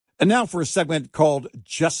And now for a segment called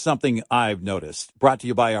Just Something I've Noticed, brought to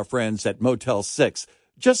you by our friends at Motel 6.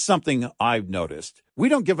 Just something I've noticed. We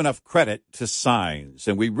don't give enough credit to signs,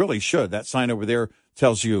 and we really should. That sign over there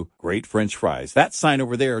tells you great French fries. That sign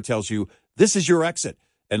over there tells you this is your exit.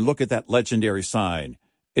 And look at that legendary sign.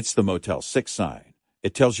 It's the Motel 6 sign.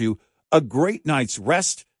 It tells you a great night's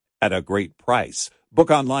rest at a great price.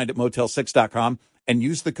 Book online at motel6.com and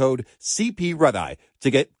use the code CPRedEye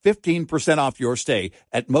to get 15% off your stay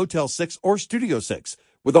at Motel 6 or Studio 6.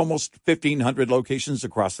 With almost 1,500 locations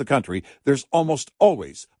across the country, there's almost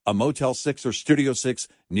always a Motel 6 or Studio 6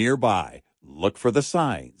 nearby. Look for the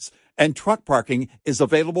signs. And truck parking is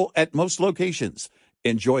available at most locations.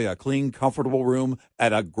 Enjoy a clean, comfortable room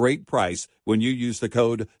at a great price when you use the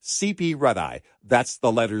code CPRedEye. That's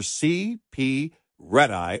the letters CP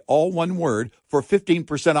Redeye, all one word, for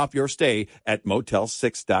 15% off your stay at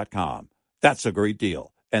motel6.com. That's a great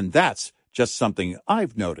deal. And that's just something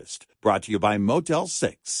I've noticed. Brought to you by Motel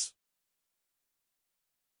 6.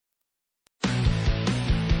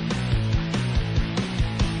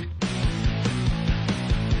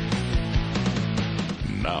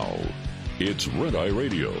 Now, it's Red Eye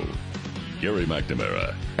Radio. Gary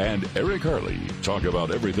McNamara and Eric Harley talk about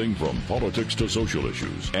everything from politics to social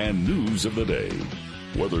issues and news of the day.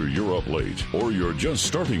 Whether you're up late or you're just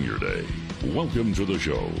starting your day, welcome to the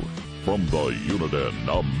show. From the Uniden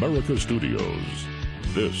America Studios,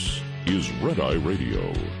 this is Red Eye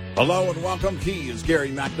Radio. Hello and welcome. He is Gary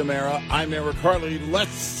McNamara. I'm Eric Harley.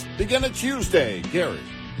 Let's begin a Tuesday. Gary,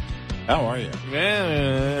 how are you?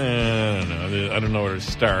 I don't know where to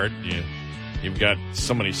start. You've got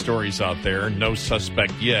so many stories out there. No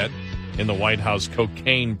suspect yet in the White House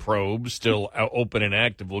cocaine probe, still open and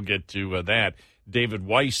active. We'll get to that. David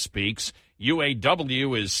Weiss speaks.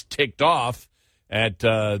 UAW is ticked off at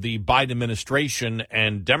the Biden administration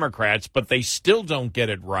and Democrats, but they still don't get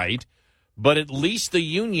it right. But at least the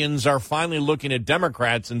unions are finally looking at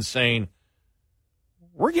Democrats and saying,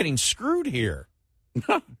 we're getting screwed here.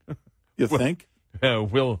 You think?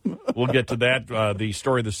 We'll get to that. The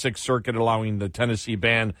story of the Sixth Circuit allowing the Tennessee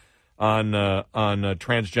ban on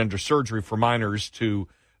transgender surgery for minors to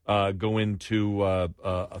go into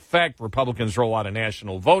effect. Republicans roll out a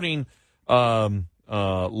national voting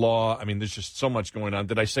law. I mean, there's just so much going on.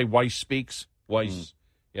 Did I say Weiss speaks? Weiss.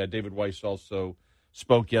 Yeah, David Weiss also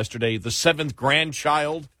spoke yesterday. The seventh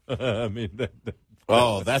grandchild. I mean,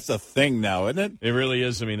 that's a thing now, isn't it? It really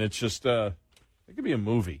is. I mean, it's just it could be a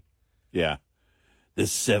movie. Yeah. The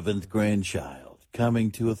seventh grandchild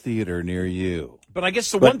coming to a theater near you. But I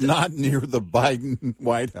guess not near the Biden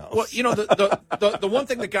White House. Well, you know, the one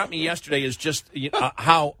thing that got me yesterday is just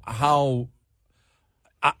how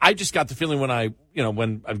I just got the feeling when I'm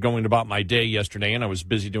going about my day yesterday, and I was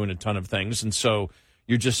busy doing a ton of things, and so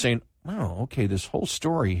you're just saying, oh, okay, this whole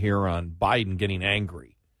story here on Biden getting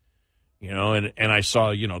angry, and I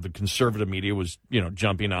saw, the conservative media was,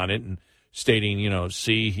 jumping on it and stating,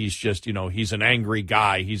 see, he's just, he's an angry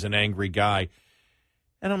guy. He's an angry guy.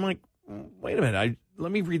 And I'm like, wait a minute.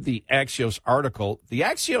 Let me read the Axios article. The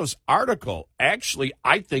Axios article actually,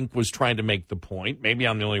 I think, was trying to make the point. Maybe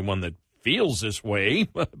I'm the only one that feels this way,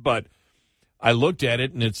 but I looked at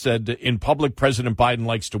it and it said, in public, President Biden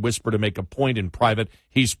likes to whisper to make a point. In private,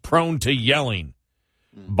 he's prone to yelling.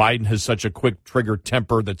 Biden has such a quick trigger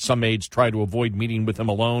temper that some aides try to avoid meeting with him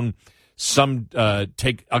alone. Some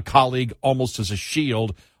take a colleague almost as a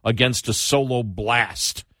shield against a solo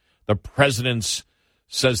blast. The president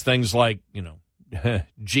says things like,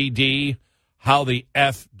 GD, how the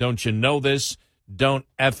F, don't you know this? Don't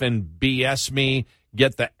effing BS me.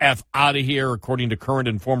 Get the F out of here, according to current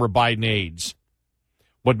and former Biden aides.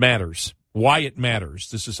 What matters? Why it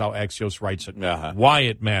matters. This is how Axios writes it. Uh-huh. Why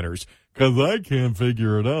it matters. Because I can't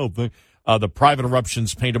figure it out. The private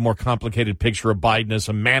eruptions paint a more complicated picture of Biden as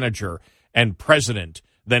a manager and president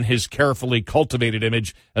than his carefully cultivated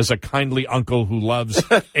image as a kindly uncle who loves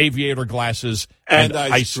aviator glasses and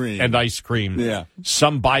ice cream. Yeah.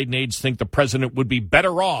 Some Biden aides think the president would be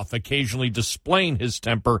better off occasionally displaying his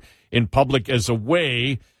temper in public as a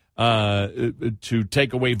way to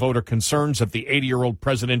take away voter concerns that the 80-year-old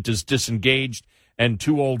president is disengaged and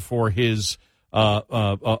too old for his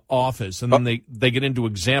office. And then they get into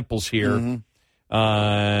examples here. Mm-hmm.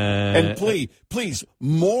 And please,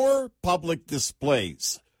 more public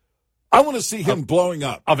displays. I want to see him blowing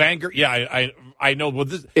up. Of anger? Yeah, I know. Well,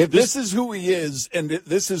 this is who he is, and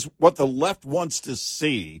this is what the left wants to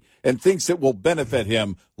see and thinks it will benefit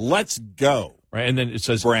him, let's go. Right, and then it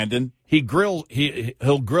says, Brandon, he'll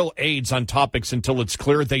grill aides on topics until it's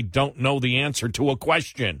clear they don't know the answer to a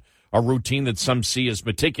question, a routine that some see as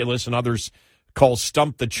meticulous and others call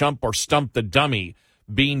stump the chump or stump the dummy.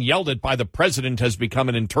 Being yelled at by the president has become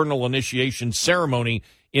an internal initiation ceremony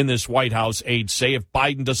in this White House, aides say. If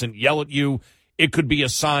Biden doesn't yell at you, it could be a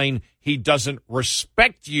sign he doesn't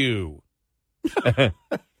respect you.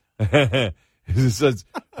 It says,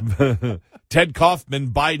 Ted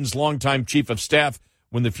Kaufman, Biden's longtime chief of staff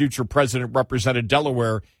when the future president represented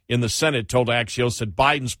Delaware in the Senate, told Axios that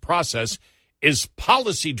Biden's process is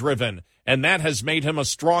policy-driven, and that has made him a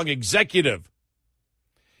strong executive.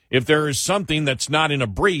 If there is something that's not in the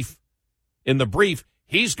brief,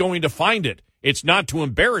 he's going to find it. It's not to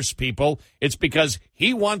embarrass people. It's because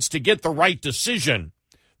he wants to get the right decision.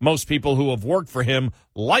 Most people who have worked for him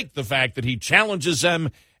like the fact that he challenges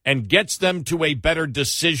them and gets them to a better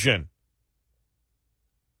decision.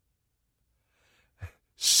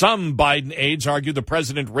 Some Biden aides argue the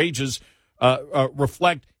president rages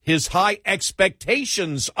reflect his high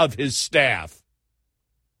expectations of his staff.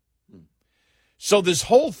 So this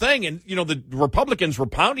whole thing, and, the Republicans were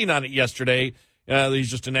pounding on it yesterday. He's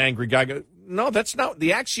just an angry guy. No, that's not. The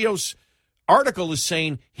Axios article is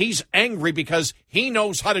saying he's angry because he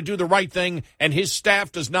knows how to do the right thing, and his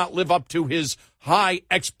staff does not live up to his high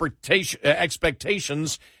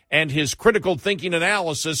expectations and his critical thinking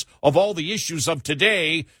analysis of all the issues of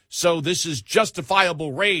today. So this is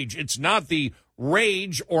justifiable rage. It's not the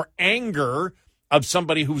rage or anger of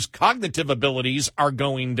somebody whose cognitive abilities are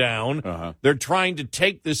going down. Uh-huh. They're trying to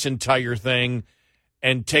take this entire thing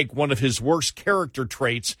and take one of his worst character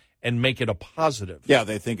traits and make it a positive. Yeah,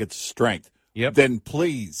 they think it's strength. Yep. Then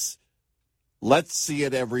please, let's see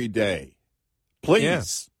it every day. Please. Yeah.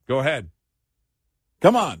 Go ahead.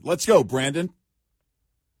 Come on, let's go, Brandon.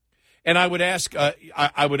 And I would ask,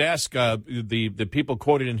 the people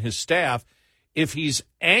quoted in his staff, if he's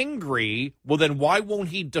angry, well, then why won't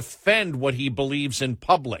he defend what he believes in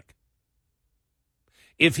public?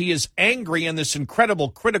 If he is angry and this incredible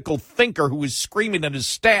critical thinker who is screaming at his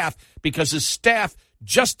staff because his staff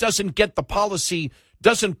just doesn't get the policy,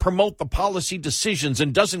 doesn't promote the policy decisions,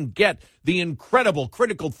 and doesn't get the incredible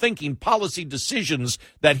critical thinking policy decisions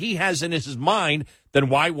that he has in his mind, then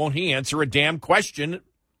why won't he answer a damn question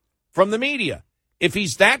from the media? If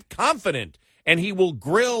he's that confident and he will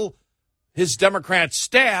grill his Democrat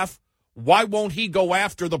staff, why won't he go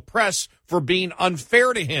after the press for being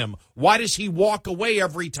unfair to him? Why does he walk away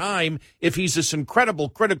every time if he's this incredible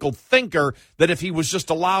critical thinker that if he was just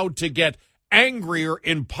allowed to get angrier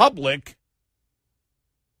in public,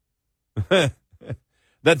 that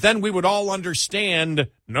then we would all understand,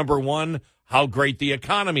 number one, how great the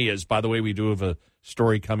economy is. By the way, we do have a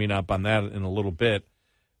story coming up on that in a little bit.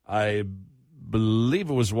 I believe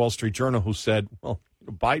it was Wall Street Journal who said, well,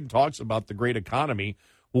 Biden talks about the great economy.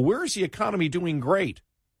 Well, where is the economy doing great?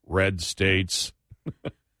 Red states.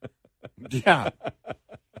 Yeah.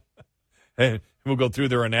 And we'll go through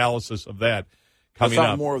their analysis of that coming up. I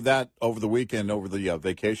saw more of that over the weekend, over the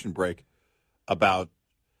vacation break, about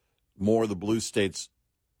more of the blue states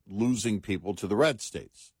losing people to the red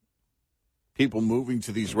states. People moving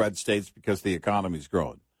to these red states because the economy's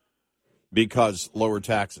growing, because lower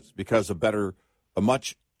taxes, because a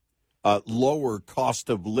much lower cost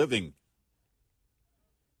of living.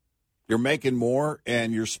 You're making more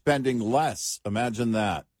and you're spending less. Imagine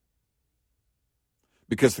that.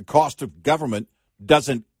 Because the cost of government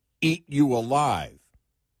doesn't eat you alive.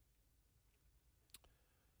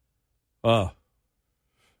 Come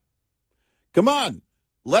on.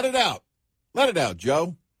 Let it out. Let it out,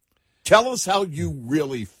 Joe. Tell us how you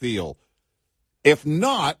really feel. If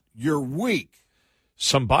not, you're weak.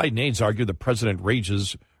 Some Biden aides argue the president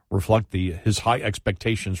rages reflect his high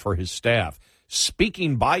expectations for his staff.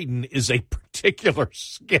 Speaking Biden is a particular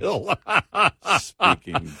skill.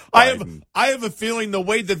 Speaking Biden. I have a feeling the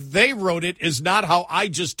way that they wrote it is not how I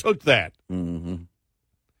just took that. Mm-hmm.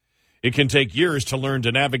 It can take years to learn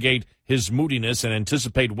to navigate his moodiness and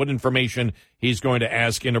anticipate what information he's going to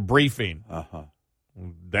ask in a briefing. Uh-huh.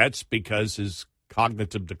 That's because his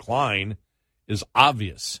cognitive decline is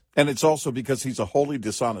obvious. And it's also because he's a wholly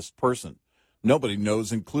dishonest person. Nobody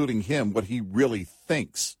knows, including him, what he really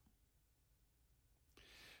thinks.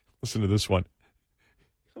 Listen to this one.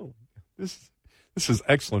 Oh, this is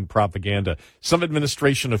excellent propaganda. Some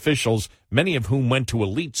administration officials, many of whom went to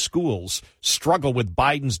elite schools, struggle with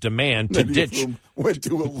Biden's demand to ditch. Went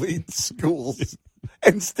to elite schools.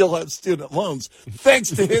 and still have student loans thanks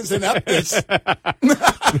to his ineptness.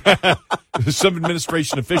 Some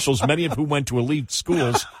administration officials, many of whom went to elite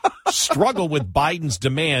schools, struggle with Biden's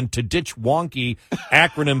demand to ditch wonky,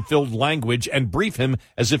 acronym-filled language and brief him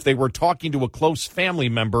as if they were talking to a close family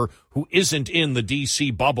member who isn't in the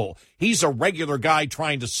D.C. bubble. He's a regular guy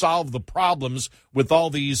trying to solve the problems with all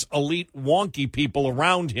these elite wonky people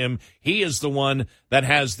around him. He is the one that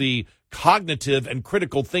has the cognitive and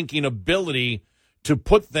critical thinking ability to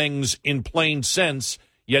put things in plain sense,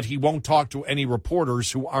 yet he won't talk to any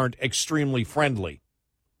reporters who aren't extremely friendly.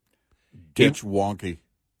 Ditch wonky.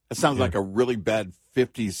 That sounds like a really bad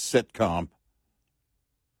 50s sitcom.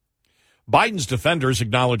 Biden's defenders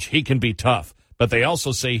acknowledge he can be tough, but they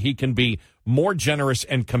also say he can be more generous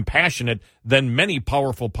and compassionate than many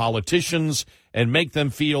powerful politicians and make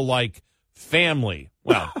them feel like family.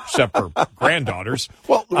 Well, except for granddaughters.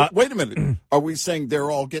 Well, wait a minute. Are we saying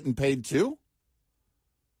they're all getting paid too?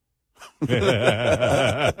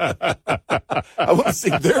 I want to see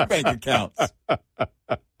their bank accounts.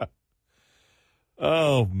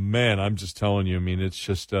 Oh, man, I'm just telling you. I mean, it's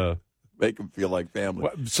just... Make them feel like family.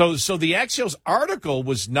 So the Axios article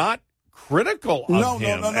was not critical of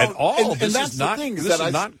him at all. And that's the thing. This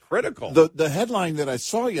is not critical. The headline that I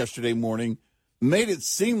saw yesterday morning made it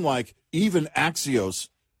seem like even Axios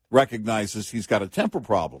recognizes he's got a temper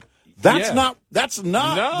problem. That's not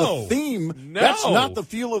the theme. No. That's not the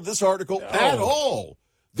feel of this article at all.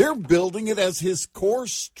 They're building it as his core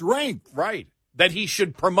strength. Right. That he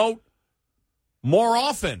should promote more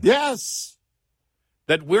often. Yes.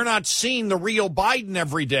 That we're not seeing the real Biden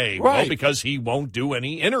every day. Right. Well, because he won't do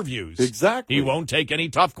any interviews. Exactly. He won't take any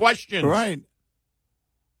tough questions. Right.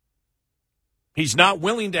 He's not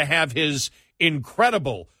willing to have his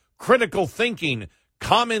incredible critical thinking,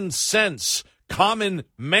 common sense, common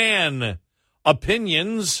man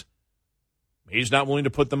opinions. He's not willing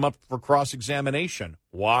to put them up for cross-examination.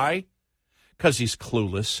 Why? Because he's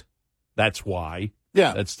clueless. That's why.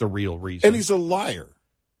 Yeah. That's the real reason. And he's a liar.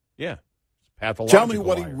 Yeah. Pathological Tell me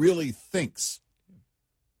what liar. he really thinks.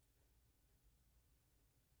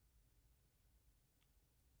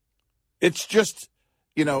 It's just,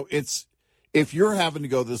 it's if you're having to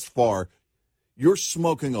go this far, you're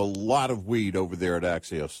smoking a lot of weed over there at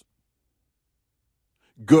Axios.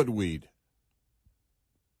 Good weed.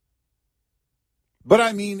 But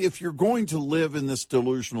I mean, if you're going to live in this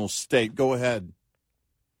delusional state, go ahead.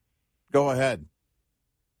 Go ahead.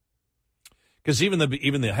 Because even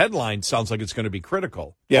the headline sounds like it's going to be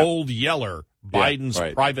critical. Yeah. Old Yeller, Biden's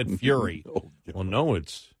private fury. Well, no,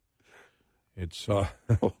 it's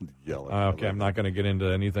Old Yeller. okay. I'm not going to get into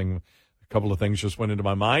anything. A couple of things just went into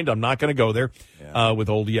my mind. I'm not going to go there with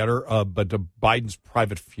Old Yeller, but Biden's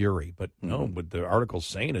private fury. But no, what the article's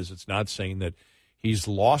saying is it's not saying that he's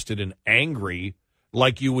lost it and angry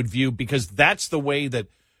like you would view, because that's the way that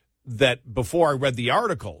before I read the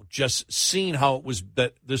article, just seeing how it was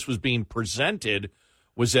that this was being presented,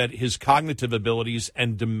 was that his cognitive abilities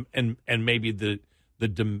and maybe the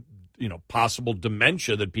possible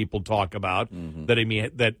dementia that people talk about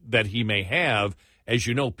that he may have. As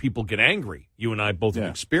you know, people get angry. You and I both have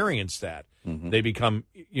experienced that. Mm-hmm. They become,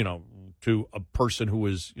 to a person who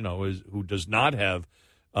who does not have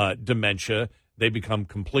dementia, they become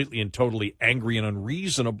completely and totally angry and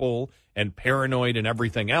unreasonable and paranoid and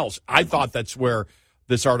everything else. I thought that's where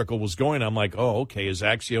this article was going. I'm like, oh, okay, is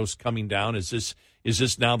Axios coming down? Is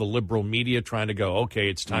this now the liberal media trying to go, okay,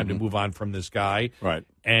 it's time to move on from this guy? Right.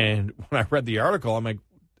 And when I read the article, I'm like,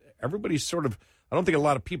 everybody's sort of, I don't think a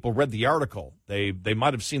lot of people read the article. They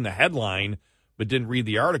might have seen the headline, but didn't read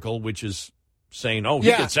the article, which is saying, oh, he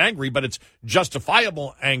gets angry, but it's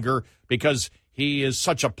justifiable anger because he is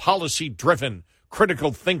such a policy-driven,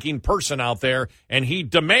 critical thinking person out there, and he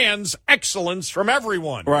demands excellence from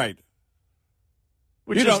everyone. Right.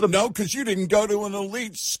 You don't know because you didn't go to an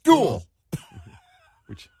elite school.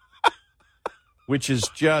 Which is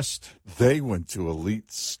just... They went to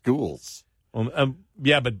elite schools. But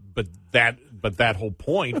that whole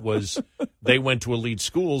point was they went to elite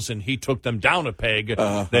schools and he took them down a peg.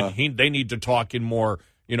 That they need to talk in more,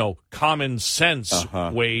 common sense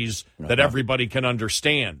ways that everybody can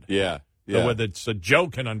understand. Yeah. So whether it's a Joe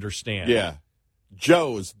can understand. Yeah.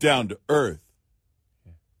 Joe is down to earth.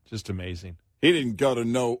 Just amazing. He didn't go to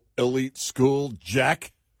no elite school,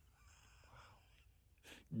 Jack.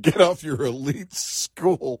 Get off your elite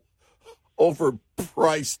school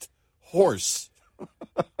overpriced horse.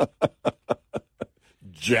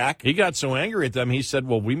 Jack. He got so angry at them, he said,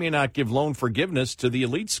 well, we may not give loan forgiveness to the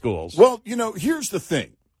elite schools. Well, here's the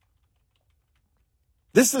thing.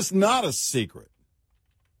 This is not a secret.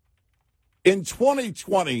 In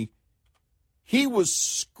 2020, He was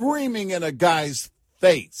screaming in a guy's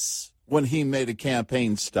face when he made a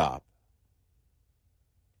campaign stop.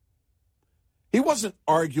 He wasn't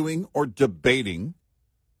arguing or debating.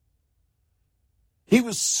 He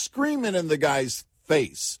was screaming in the guy's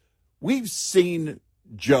face. We've seen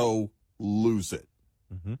Joe lose it.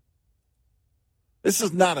 Mm-hmm. This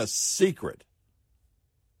is not a secret.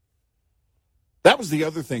 That was the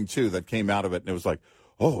other thing, too, that came out of it, and it was like,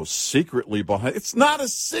 oh, secretly behind. It's not a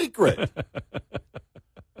secret.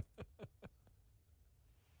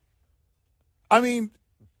 I mean,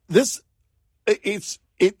 it's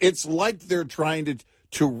like they're trying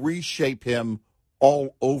to reshape him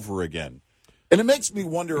all over again. And it makes me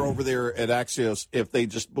wonder over there at Axios if they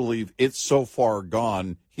just believe it's so far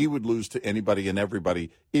gone, he would lose to anybody and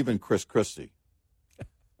everybody, even Chris Christie.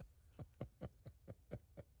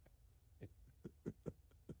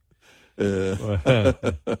 Well,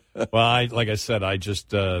 like I said, I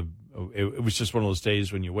just it was just one of those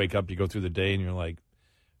days when you wake up, you go through the day, and you're like,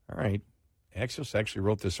 all right, Axios actually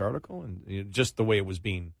wrote this article, and just the way it was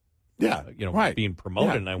being, being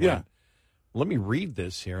promoted, and I went, let me read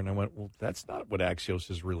this here, and I went, well, that's not what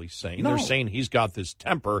Axios is really saying. No. They're saying he's got this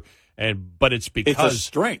temper, but it's because it's a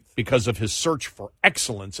strength, because of his search for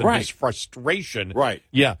excellence and his frustration. Right.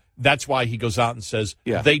 Yeah, that's why he goes out and says,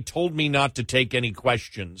 they told me not to take any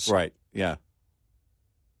questions. Right. Yeah.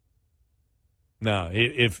 No,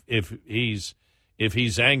 if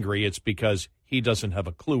he's angry, it's because he doesn't have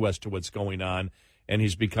a clue as to what's going on, and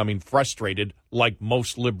he's becoming frustrated, like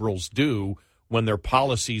most liberals do, when their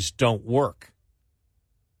policies don't work.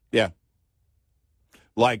 Yeah.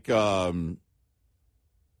 Like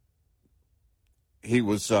he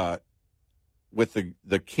was with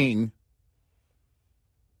the king.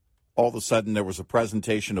 All of a sudden, there was a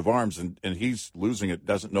presentation of arms, and he's losing it,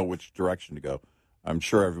 doesn't know which direction to go. I'm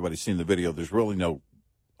sure everybody's seen the video. There's really no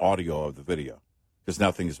audio of the video because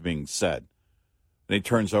nothing is being said. And he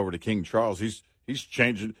turns over to King Charles. He's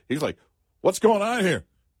changing. He's like, what's going on here?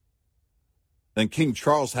 Then King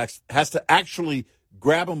Charles has to actually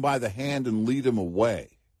grab him by the hand and lead him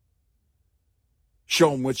away,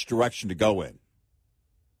 show him which direction to go in.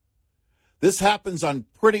 This happens on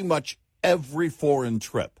pretty much every foreign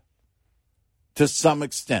trip to some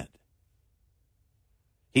extent.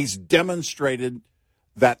 He's demonstrated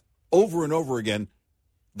that over and over again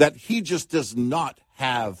that he just does not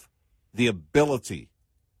have the ability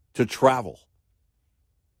to travel.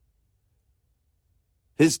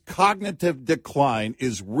 His cognitive decline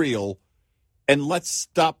is real, and let's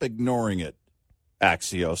stop ignoring it,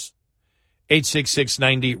 Axios.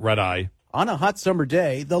 866-90-RED-EYE. On a hot summer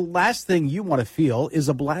day, the last thing you want to feel is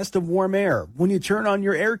a blast of warm air when you turn on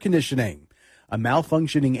your air conditioning. A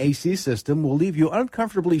malfunctioning AC system will leave you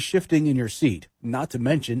uncomfortably shifting in your seat. Not to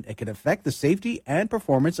mention, it can affect the safety and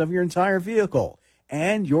performance of your entire vehicle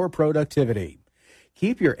and your productivity.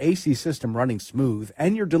 Keep your AC system running smooth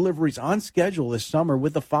and your deliveries on schedule this summer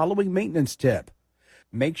with the following maintenance tip.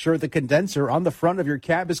 Make sure the condenser on the front of your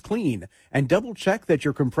cab is clean and double check that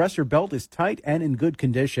your compressor belt is tight and in good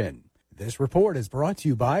condition. This report is brought to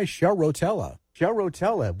you by Shell Rotella. Shell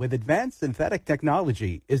Rotella, with advanced synthetic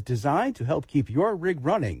technology, is designed to help keep your rig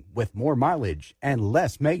running with more mileage and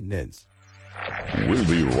less maintenance. We'll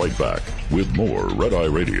be right back with more Red Eye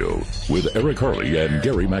Radio with Eric Harley and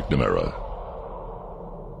Gary McNamara.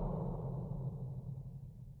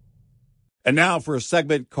 And now for a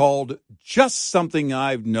segment called Just Something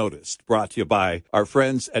I've Noticed, brought to you by our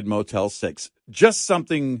friends at Motel 6. Just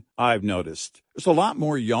something I've noticed. There's a lot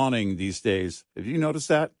more yawning these days. Have you noticed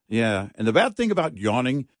that? Yeah. And the bad thing about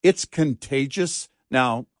yawning, it's contagious.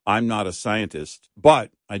 Now, I'm not a scientist, but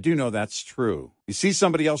I do know that's true. You see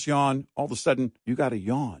somebody else yawn, all of a sudden, you got to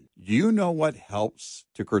yawn. You know what helps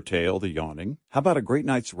to curtail the yawning? How about a great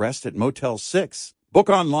night's rest at Motel 6? Book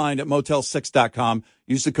online at motel6.com.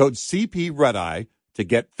 Use the code CPRedEye to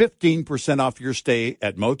get 15% off your stay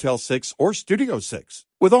at Motel 6 or Studio 6.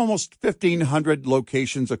 With almost 1,500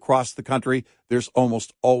 locations across the country, there's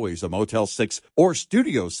almost always a Motel 6 or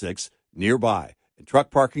Studio 6 nearby. And truck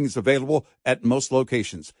parking is available at most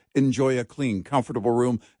locations. Enjoy a clean, comfortable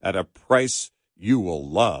room at a price you will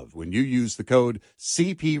love when you use the code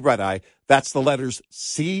CPRedEye. That's the letters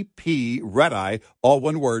CPRedEye, all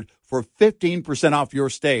one word, for 15% off your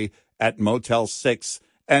stay at Motel 6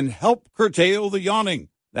 and help curtail the yawning.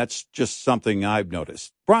 That's just something I've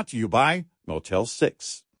noticed. Brought to you by Motel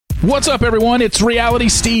 6. What's up, everyone? It's Reality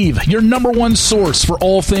Steve, your number one source for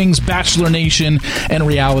all things Bachelor Nation and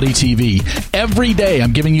reality TV. Every day,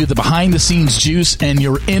 I'm giving you the behind-the-scenes juice and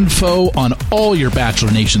your info on all your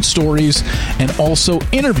Bachelor Nation stories, and also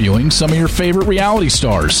interviewing some of your favorite reality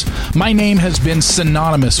stars. My name has been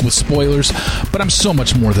synonymous with spoilers, but I'm so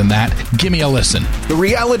much more than that. Give me a listen. The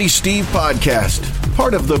Reality Steve Podcast,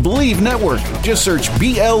 part of the Believe Network. Just search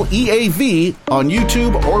BLEAV on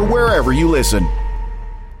YouTube or wherever you listen.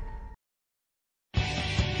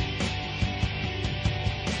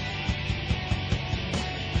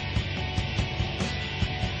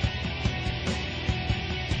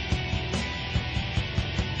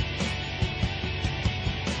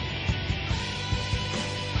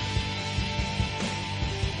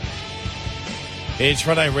 It's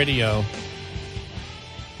Red Eye Radio.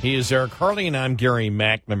 He is Eric Harley, and I'm Gary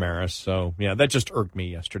McNamara. So, yeah, that just irked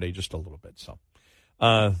me yesterday just a little bit. So,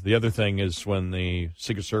 the other thing is when the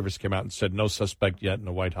Secret Service came out and said no suspect yet in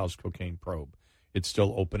the White House cocaine probe. It's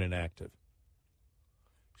still open and active.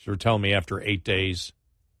 So you're telling me after 8 days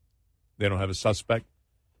they don't have a suspect?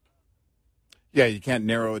 Yeah, you can't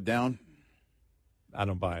narrow it down. I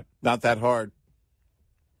don't buy it. Not that hard.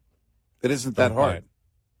 It isn't that hard.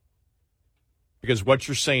 Because what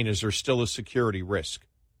you're saying is there's still a security risk.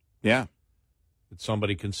 Yeah. That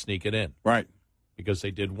somebody can sneak it in. Right. Because they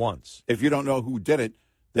did once. If you don't know who did it,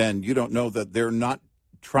 then you don't know that they're not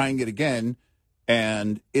trying it again,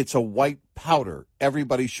 and it's a white powder.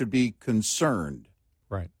 Everybody should be concerned.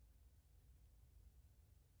 Right.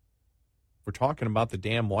 We're talking about the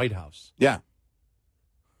damn White House. Yeah.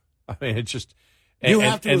 I mean, it's just... You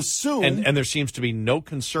have to assume... And there seems to be no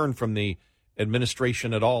concern from the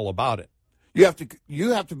administration at all about it. You have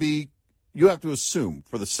to assume,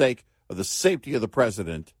 for the sake of the safety of the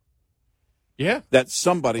president, that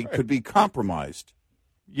somebody could be compromised.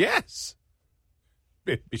 Yes.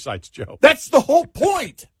 Besides Joe. That's the whole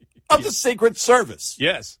point of the Secret Service.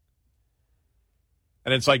 Yes.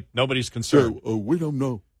 And it's like nobody's concerned. We don't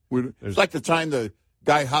know. It's like the time the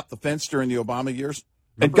guy hopped the fence during the Obama years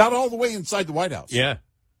and got all the way inside the White House. Yeah.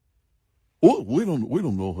 Well, we don't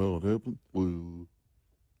know how it happened.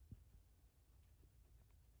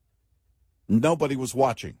 Nobody was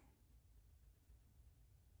watching.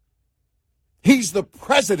 He's the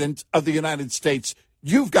president of the United States.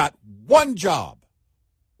 You've got one job.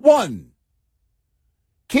 One.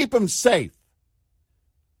 Keep him safe.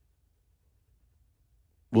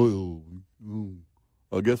 Well,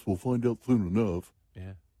 I guess we'll find out soon enough.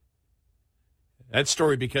 Yeah. That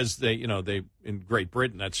story, because they in Great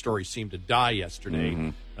Britain, that story seemed to die yesterday. Mm-hmm.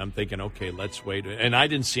 I'm thinking, okay, let's wait. And I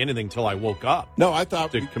didn't see anything until I woke up. No, I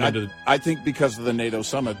thought I think because of the NATO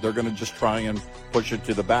summit, they're going to just try and push it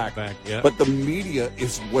to the back. Yeah. But the media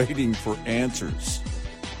is waiting for answers.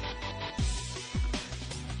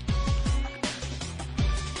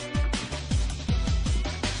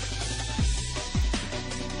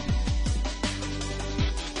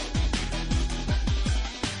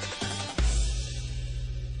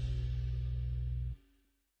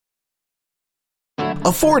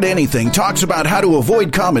 Afford Anything talks about how to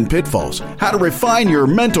avoid common pitfalls, how to refine your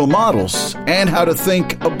mental models, and how to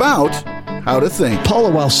think about how to think.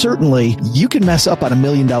 Paula, while certainly you can mess up on $1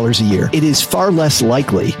 million a year, it is far less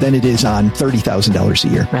likely than it is on $30,000 a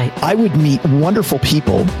year. Right. I would meet wonderful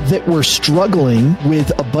people that were struggling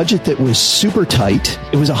with a budget that was super tight.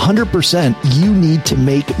 It was 100% you need to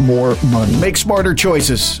make more money. Make smarter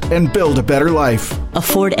choices and build a better life.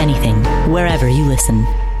 Afford Anything, wherever you listen.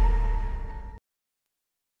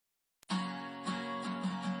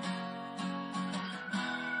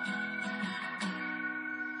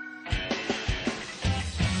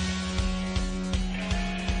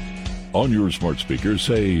 On your smart speaker,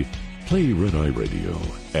 say, play Red Eye Radio.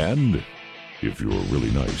 And, if you're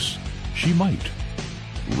really nice, she might.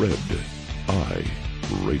 Red Eye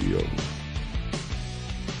Radio.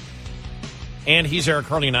 And he's Eric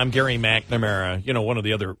Harley, and I'm Gary McNamara. You know, one of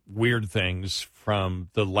the other weird things from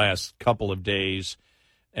the last couple of days,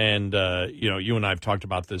 and, you and I have talked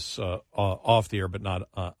about this off the air, but not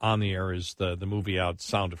on the air, is the movie out,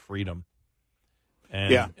 Sound of Freedom.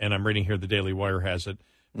 And I'm reading here, the Daily Wire has it.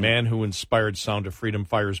 Man who inspired Sound of Freedom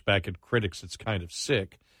fires back at critics. It's kind of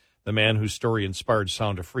sick. The man whose story inspired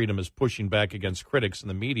Sound of Freedom is pushing back against critics in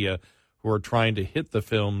the media who are trying to hit the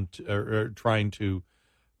film, or trying to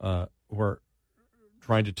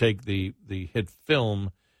take the hit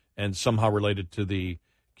film and somehow relate it to the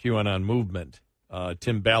QAnon movement.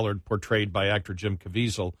 Tim Ballard, portrayed by actor Jim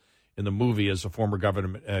Caviezel in the movie as a former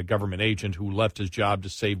government agent who left his job to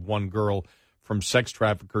save one girl from sex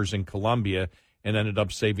traffickers in Colombia and ended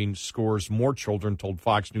up saving scores more children, told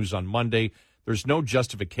Fox News on Monday there's no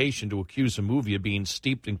justification to accuse a movie of being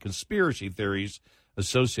steeped in conspiracy theories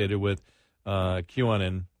associated with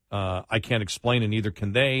QAnon. I can't explain, and neither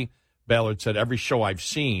can they. Ballard said, every show I've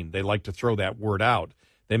seen, they like to throw that word out.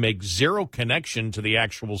 They make zero connection to the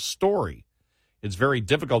actual story. It's very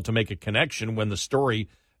difficult to make a connection when the story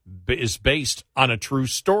is based on a true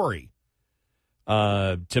story.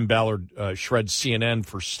 Tim Ballard shreds CNN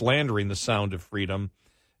for slandering The Sound of Freedom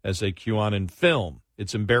as a QAnon film.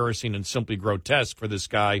 It's embarrassing and simply grotesque for this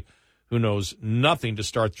guy who knows nothing to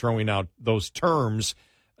start throwing out those terms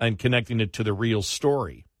and connecting it to the real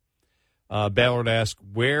story. Ballard asked,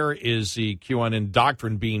 where is the QAnon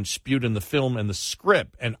doctrine being spewed in the film and the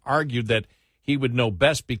script, and argued that he would know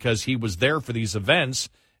best because he was there for these events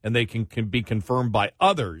and they can be confirmed by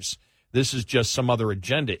others. This is just some other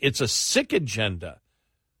agenda. It's a sick agenda.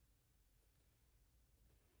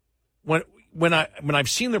 When I've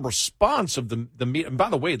seen the response of the and by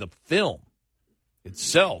the way, the film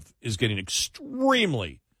itself is getting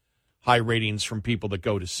extremely high ratings from people that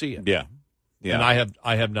go to see it. Yeah. And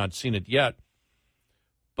I have not seen it yet,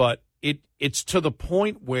 but it's to the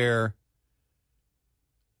point where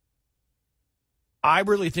I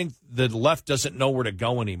really think the left doesn't know where to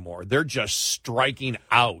go anymore. They're just striking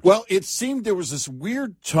out. Well, it seemed there was this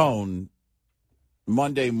weird tone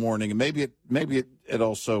Monday morning, and maybe it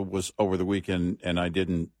also was over the weekend, and I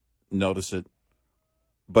didn't notice it.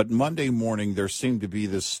 But Monday morning, there seemed to be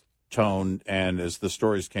this tone, and as the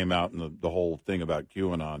stories came out and the whole thing about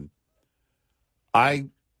QAnon, I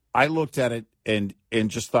looked at it and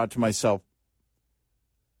just thought to myself,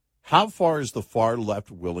 how far is the far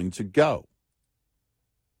left willing to go?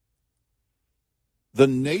 The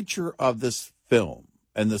nature of this film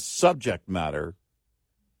and the subject matter,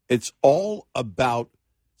 it's all about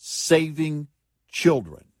saving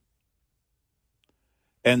children.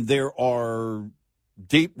 And there are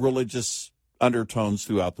deep religious undertones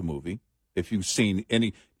throughout the movie. If you've seen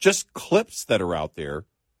any, just clips that are out there.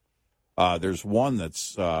 There's one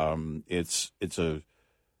that's it's a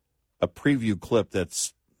preview clip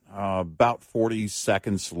that's about 40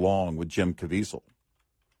 seconds long with Jim Caviezel,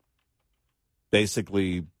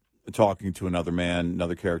 basically talking to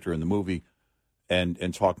another character in the movie,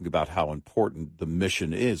 and talking about how important the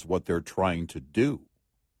mission is, what they're trying to do,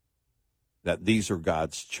 that these are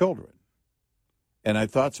God's children. And I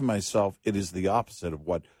thought to myself, it is the opposite of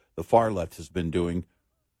what the far left has been doing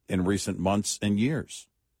in recent months and years.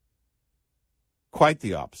 Quite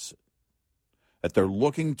the opposite. That they're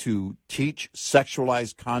looking to teach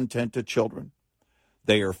sexualized content to children.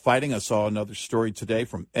 They are fighting. I saw another story today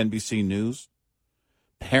from NBC News.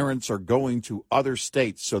 Parents are going to other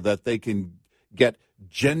states so that they can get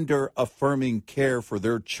gender-affirming care for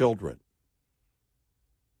their children.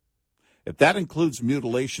 If that includes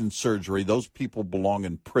mutilation surgery, those people belong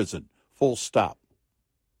in prison. Full stop.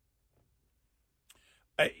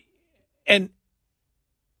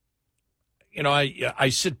 You know, I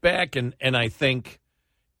sit back and I think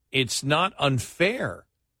it's not unfair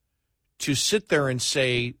to sit there and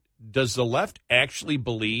say, does the left actually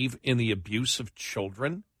believe in the abuse of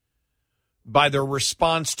children by their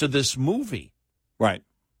response to this movie? Right.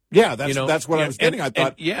 Yeah, that's what I was getting. I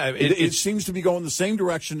thought, it seems to be going the same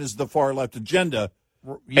direction as the far left agenda,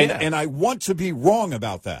 and I want to be wrong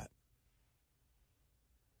about that.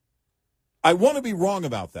 I want to be wrong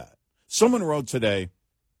about that. Someone wrote today,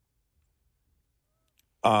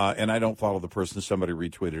 and I don't follow the person, somebody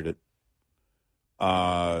retweeted it.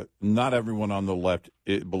 Not everyone on the left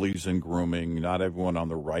believes in grooming. Not everyone on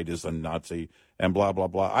the right is a Nazi, and blah, blah,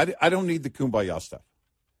 blah. I don't need the kumbaya stuff.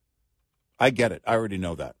 I get it. I already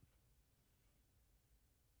know that.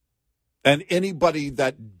 And anybody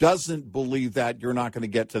that doesn't believe that, you're not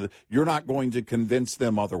going to convince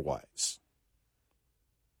them otherwise.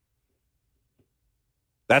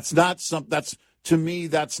 To me,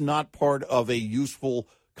 that's not part of a useful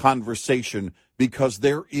conversation, because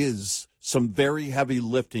there is some very heavy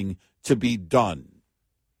lifting to be done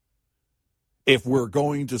if we're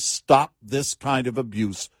going to stop this kind of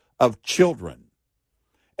abuse of children.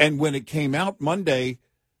 And when it came out Monday,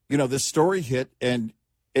 this story hit, and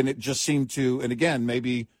it just seemed to, and again,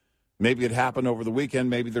 maybe it happened over the weekend.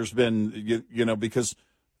 Maybe there's been, because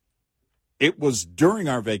it was during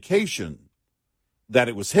our vacation that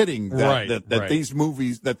it was hitting that these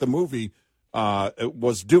movies, that the movie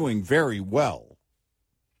was doing very well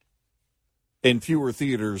in fewer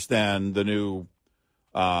theaters than the new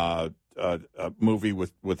movie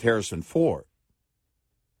with Harrison Ford.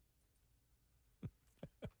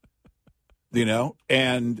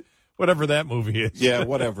 And whatever that movie is. Yeah,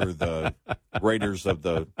 whatever, the Raiders of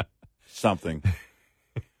the something.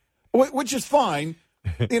 Which is fine,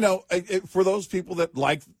 For those people that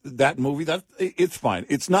like that movie, it's fine.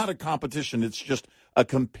 It's not a competition. It's just a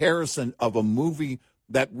comparison of a movie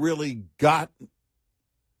that really got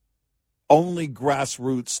only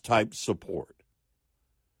grassroots type support.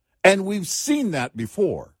 And we've seen that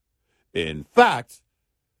before. In fact,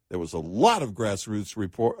 there was a lot of grassroots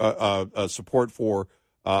support for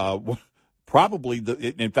probably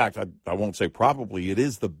in fact, I won't say probably, it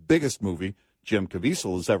is the biggest movie Jim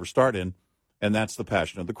Caviezel has ever starred in, and that's The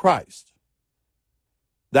Passion of the Christ.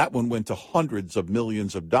 That one went to hundreds of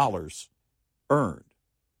millions of dollars earned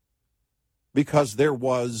because there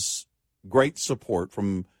was great support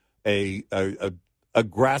from a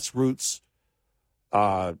grassroots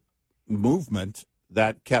movement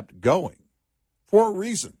that kept going for a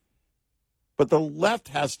reason. But the left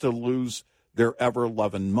has to lose their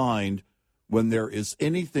ever-loving mind when there is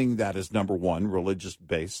anything that is, number one,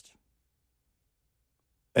 religious-based,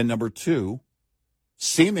 and number two,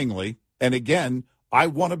 seemingly, and again, I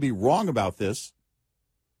want to be wrong about this,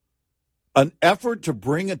 an effort to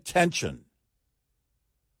bring attention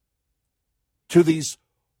to these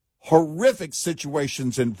horrific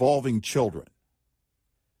situations involving children.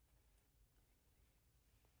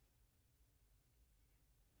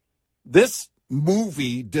 This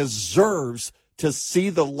movie deserves to see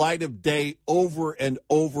the light of day over and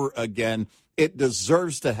over again. It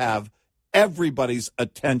deserves to have everybody's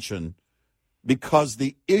attention because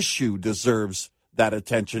the issue deserves that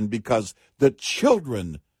attention, because the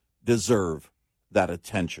children deserve that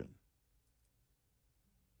attention.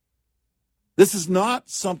 This is not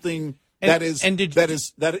something the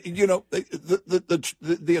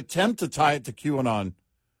attempt to tie it to QAnon.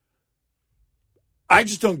 I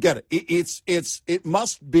just don't get it. It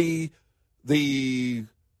must be the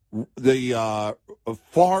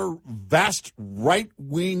far vast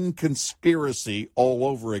right-wing conspiracy all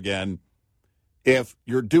over again if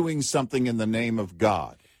you're doing something in the name of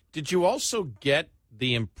God. Did you also get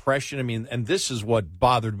the impression, and this is what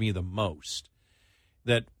bothered me the most,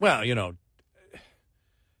 that,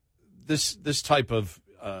 this type of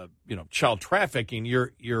child trafficking,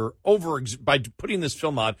 you're by putting this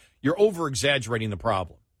film on, you're over exaggerating the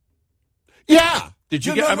problem. Yeah. Did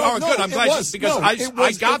you get? No, good. I'm glad I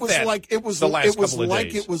got that. It was the last couple of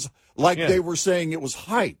days. It was like they were saying it was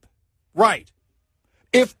hype. Right.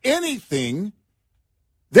 If anything,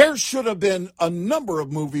 there should have been a number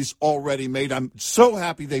of movies already made. I'm so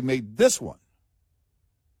happy they made this one.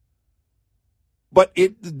 But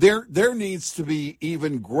there needs to be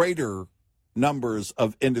even greater numbers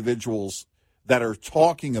of individuals that are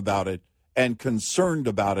talking about it and concerned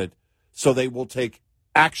about it, so they will take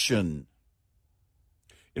action.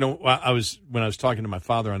 When I was talking to my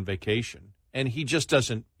father on vacation, and he just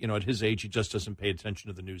doesn't, at his age, he just doesn't pay attention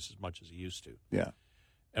to the news as much as he used to. Yeah.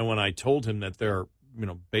 And when I told him that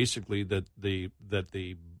basically that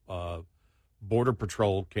the Border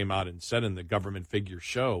Patrol came out and said in the government figures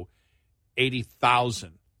show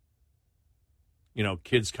 80,000,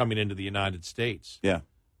 kids coming into the United States. Yeah.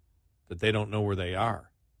 That they don't know where they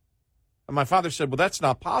are. And my father said, well, that's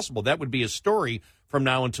not possible. That would be a story from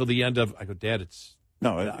now until the end of, I go, Dad, that's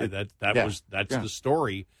the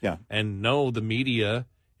story. Yeah. And no, the media,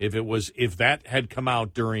 if that had come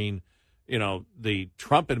out during, the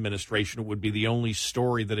Trump administration, it would be the only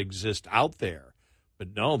story that exists out there.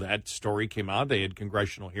 But no, that story came out. They had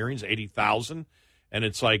congressional hearings, 80,000. And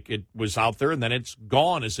it's like it was out there, and then it's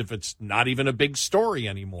gone as if it's not even a big story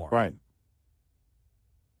anymore. Right.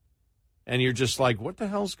 And you're just like, what the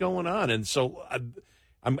hell's going on? And so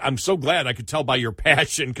I'm so glad I could tell by your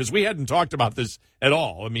passion, because we hadn't talked about this at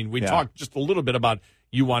all. We talked just a little bit about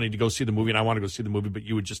you wanting to go see the movie, and I want to go see the movie, but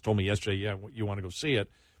you had just told me yesterday, you want to go see it.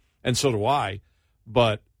 And so do I.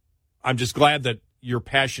 But I'm just glad that your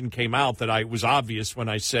passion came out, that I was obvious when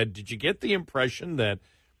I said, did you get the impression that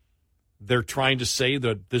they're trying to say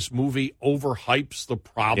that this movie overhypes the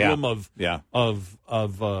problem of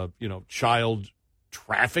child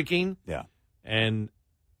trafficking? Yeah. And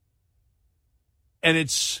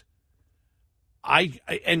it's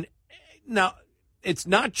and now it's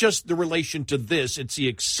not just the relation to this, it's the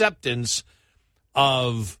acceptance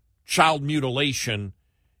of child mutilation,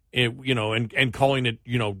 and calling it,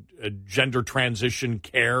 gender transition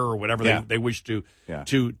care or whatever they wish to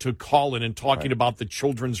call it, and talking about the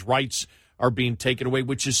children's rights are being taken away,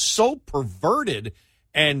 which is so perverted.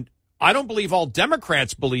 And I don't believe all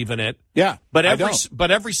Democrats believe in it. Yeah, but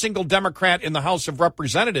every single Democrat in the House of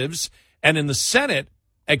Representatives and in the Senate,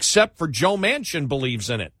 except for Joe Manchin, believes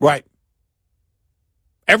in it. Right.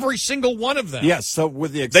 Every single one of them. Yes, so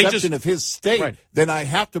with the exception of his state, Right. then I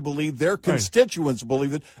have to believe their constituents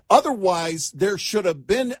believe it. Otherwise, there should have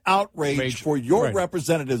been outrage for your Right.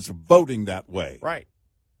 representatives voting that way. Right.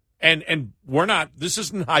 And we're not, this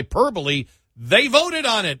isn't hyperbole. They voted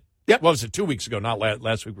on it. Yep. What was it, 2 weeks ago? Not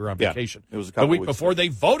last week. We were on Yeah, vacation. it was a couple The week weeks before ago. they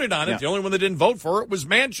voted on it. Yeah. The only one that didn't vote for it was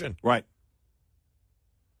Manchin. Right.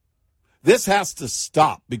 This has to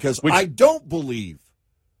stop because I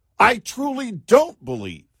truly don't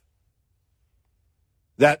believe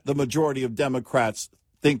that the majority of Democrats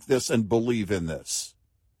think this and believe in this.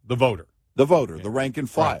 The voter. The voter, the rank and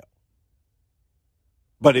file. Right.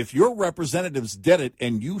 But if your representatives did it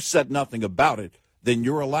and you said nothing about it, then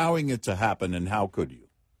you're allowing it to happen, and how could you?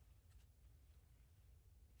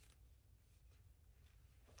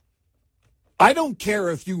 I don't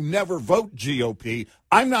care if you never vote GOP.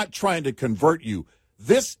 I'm not trying to convert you.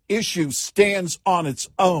 This issue stands on its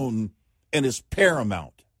own and is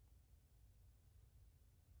paramount.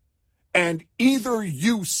 And either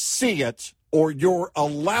you see it or you're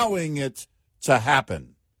allowing it to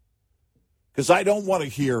happen. Because I don't want to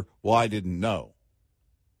hear, well, I didn't know.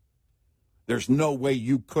 There's no way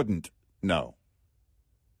you couldn't know.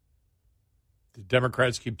 The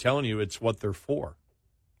Democrats keep telling you it's what they're for.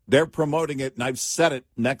 They're promoting it, and I've said it,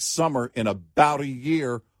 next summer in about a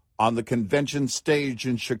year on the convention stage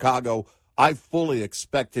in Chicago. I fully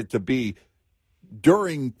expect it to be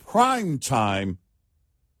during prime time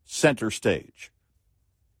center stage.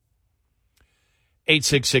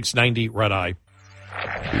 866-90-RED-EYE.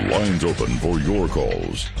 Lines open for your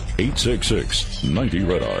calls.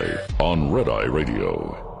 866-90-RED-EYE on Red Eye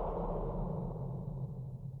Radio.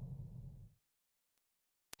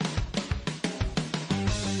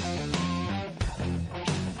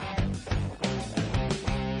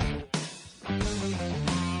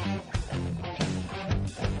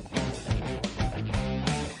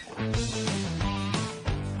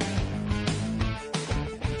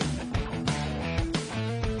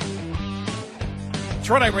 It's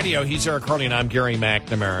Red Eye Radio. He's Eric Harley, and I'm Gary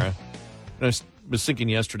McNamara. And I was thinking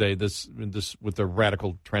yesterday, this with the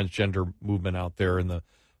radical transgender movement out there and the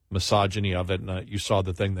misogyny of it, and you saw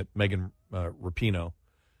the thing that Megan Rapinoe,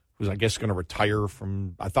 who's I guess going to retire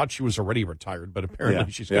from. I thought she was already retired, but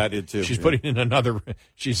apparently I did too. She's putting in another.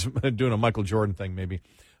 She's doing a Michael Jordan thing, maybe.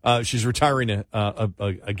 She's retiring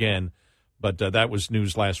again, but that was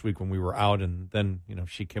news last week when we were out, and then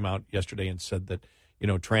she came out yesterday and said that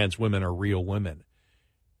trans women are real women.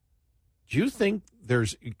 Do you think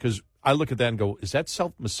because I look at that and go, is that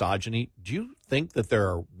self-misogyny? Do you think that there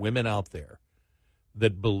are women out there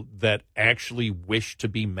that actually wish to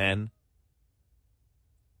be men?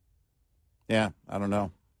 Yeah, I don't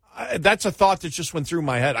know. That's a thought that just went through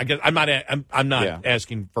my head. I guess I'm not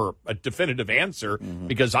asking for a definitive answer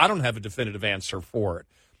because I don't have a definitive answer for it.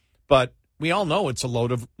 But we all know it's a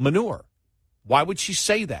load of manure. Why would she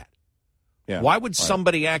say that? Yeah, why would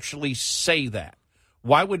somebody actually say that?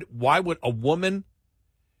 Why would a woman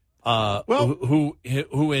who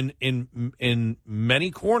in many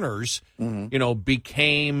corners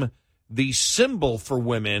became the symbol for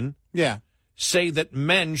women say that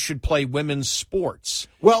men should play women's sports?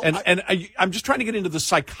 Well, I'm just trying to get into the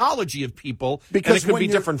psychology of people because it could be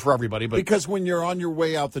different for everybody. But because when you're on your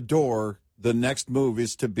way out the door, the next move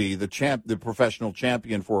is to be the professional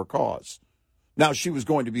champion for a cause. Now, she was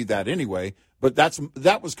going to be that anyway, but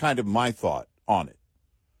that was kind of my thought on it.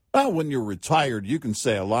 Well, when you're retired, you can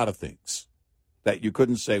say a lot of things that you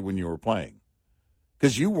couldn't say when you were playing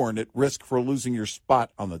because you weren't at risk for losing your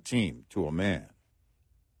spot on the team to a man.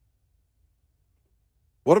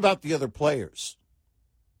 What about the other players?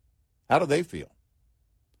 How do they feel?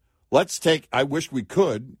 I wish we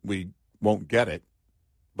could. We won't get it,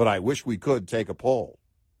 but I wish we could take a poll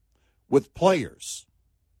with players.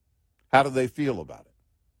 How do they feel about it?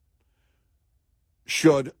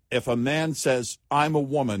 If a man says, I'm a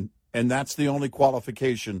woman, and that's the only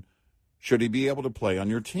qualification, should he be able to play on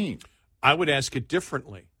your team? I would ask it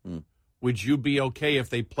differently. Would you be okay if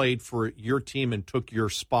they played for your team and took your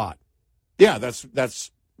spot? Yeah,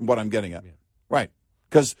 that's what I'm getting at. Yeah. Right.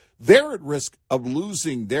 Because they're at risk of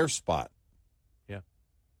losing their spot. Yeah.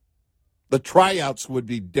 The tryouts would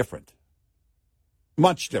be different.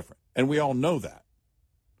 Much different. And we all know that.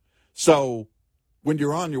 So when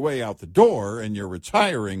you're on your way out the door and you're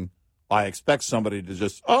retiring, I expect somebody to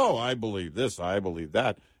just, I believe this, I believe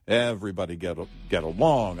that. Everybody get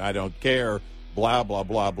along. I don't care. Blah, blah,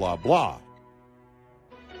 blah, blah, blah.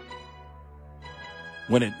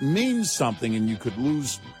 When it means something and you could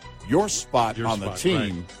lose your spot on the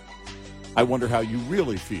team, right. I wonder how you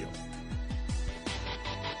really feel.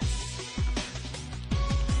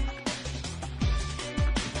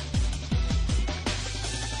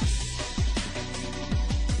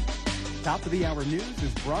 Top of the Hour News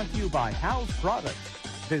is brought to you by House Products.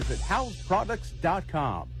 Visit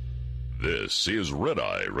houseproducts.com. This is Red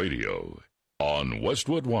Eye Radio on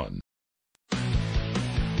Westwood One.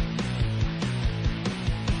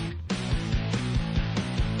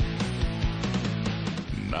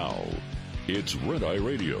 Now, it's Red Eye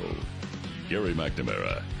Radio. Gary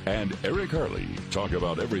McNamara and Eric Harley talk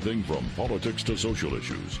about everything from politics to social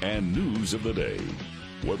issues and news of the day.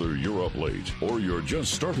 Whether you're up late or you're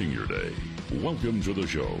just starting your day, welcome to the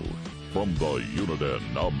show. From the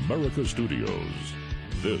Uniden America Studios,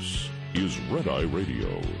 this is Red Eye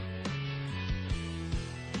Radio.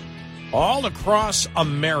 All across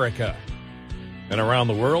America and around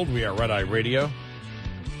the world, we are Red Eye Radio.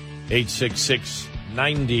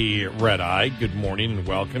 866-90 Red Eye. Good morning and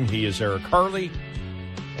welcome. He is Eric Harley,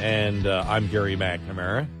 and I'm Gary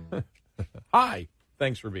McNamara. Hi.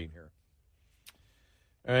 Thanks for being here.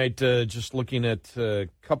 All right, just looking at a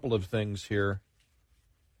couple of things here.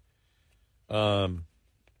 I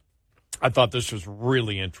thought this was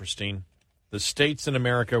really interesting. The states in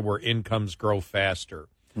America where incomes grow faster.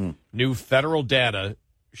 New federal data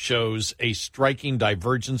shows a striking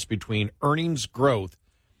divergence between earnings growth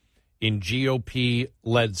in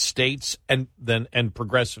GOP-led states and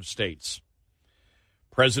progressive states.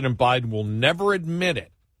 President Biden will never admit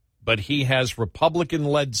it, but he has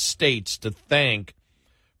Republican-led states to thank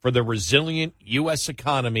for the resilient U.S.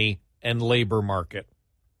 economy and labor market.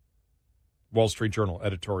 Wall Street Journal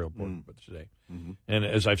editorial board today. Mm-hmm. And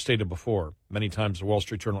as I've stated before, many times the Wall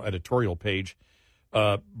Street Journal editorial page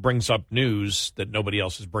brings up news that nobody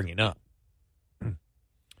else is bringing up.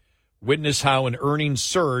 Witness how an earnings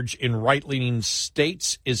surge in right-leaning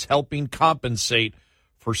states is helping compensate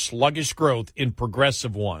for sluggish growth in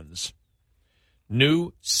progressive ones.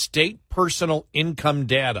 New state personal income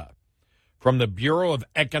data from the Bureau of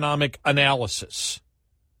Economic Analysis.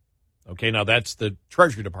 Okay, now that's the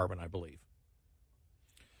Treasury Department, I believe.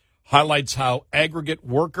 Highlights how aggregate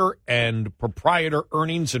worker and proprietor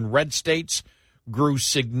earnings in red states grew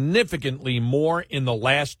significantly more in the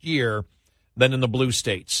last year than in the blue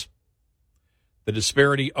states. The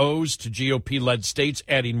disparity owes to GOP-led states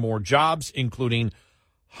adding more jobs, including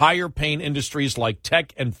higher-paying industries like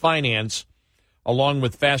tech and finance, along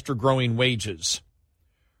with faster-growing wages.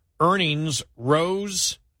 Earnings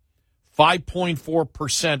rose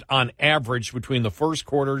 5.4% on average between the first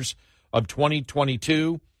quarters of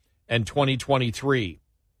 2022 and 2023,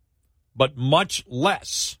 but much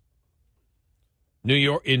less. New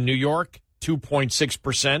York,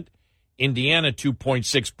 2.6%, Indiana,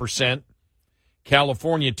 2.6%,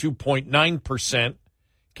 California, 2.9%,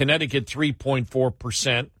 Connecticut,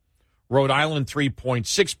 3.4%, Rhode Island,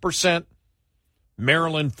 3.6%,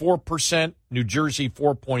 Maryland, 4%, New Jersey,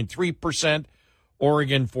 4.3%,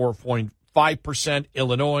 Oregon, 4.5%,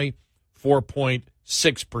 Illinois,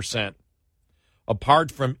 4.6%.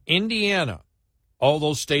 Apart from Indiana, all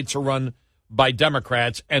those states are run by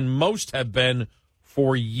Democrats, and most have been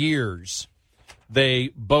for years.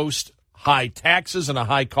 They boast high taxes and a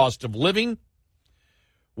high cost of living,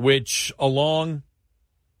 which, along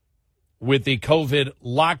with the COVID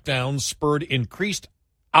lockdowns, spurred increased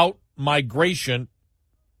out-migration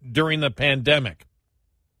during the pandemic.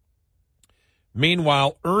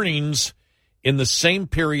 Meanwhile, earnings in the same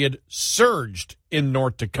period surged in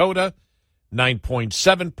North Dakota,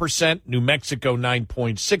 9.7%, New Mexico,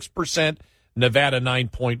 9.6%, Nevada,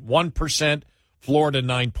 9.1%, Florida,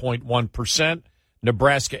 9.1%,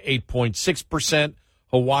 Nebraska, 8.6%,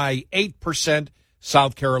 Hawaii, 8%,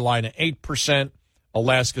 South Carolina, 8%,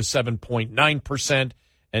 Alaska, 7.9%,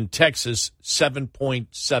 and Texas,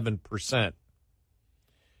 7.7%.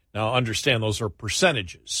 Now, understand those are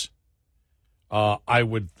percentages. I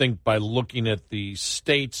would think by looking at the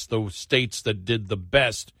states, those states that did the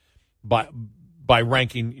best by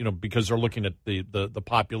ranking, because they're looking at the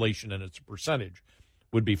population and its percentage,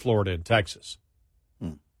 would be Florida and Texas.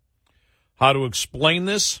 How to explain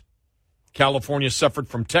this? California suffered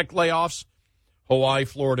from tech layoffs. Hawaii,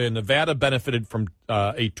 Florida, and Nevada benefited from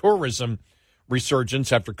a tourism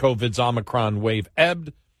resurgence after COVID's Omicron wave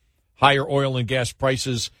ebbed. Higher oil and gas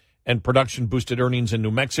prices and production boosted earnings in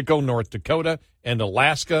New Mexico, North Dakota, and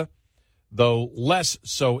Alaska, though less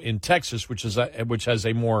so in Texas, which has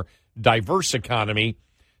a more diverse economy.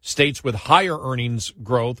 States with higher earnings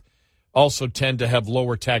growth also tend to have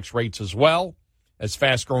lower tax rates as well as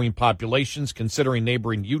fast-growing populations, considering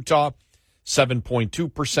neighboring Utah,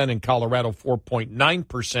 7.2%, and Colorado,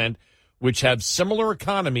 4.9%, which have similar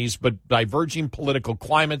economies but diverging political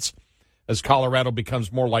climates as Colorado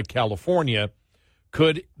becomes more like California.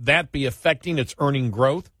 Could that be affecting its earning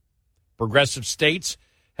growth? Progressive states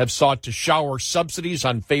have sought to shower subsidies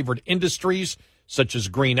on favored industries such as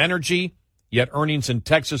green energy, yet earnings in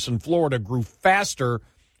Texas and Florida grew faster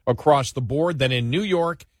across the board than in New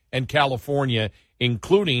York and California,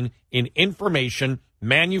 including in information,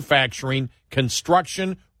 manufacturing,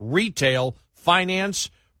 construction, retail, finance,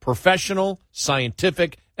 professional,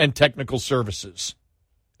 scientific, and technical services.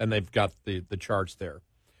 And they've got the charts there.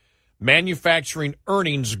 Manufacturing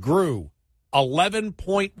earnings grew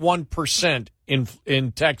 11.1%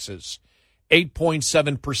 in Texas,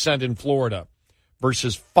 8.7% in Florida,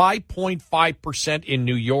 versus 5.5% in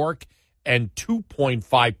New York and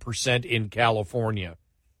 2.5% in California.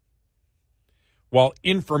 While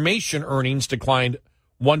information earnings declined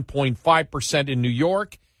 1.5% in New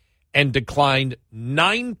York and declined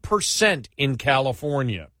 9% in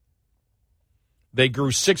California. They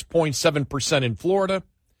grew 6.7% in Florida,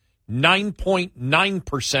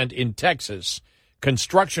 9.9% in Texas.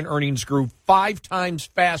 Construction earnings grew 5 times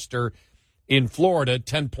faster in Florida,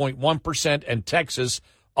 10.1%, and Texas,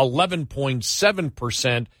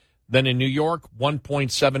 11.7%, than in New York,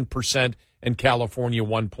 1.7%, and California,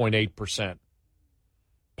 1.8%.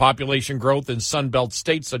 Population growth in Sunbelt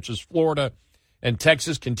states such as Florida and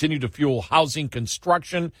Texas continue to fuel housing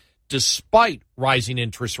construction despite rising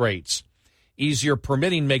interest rates. Easier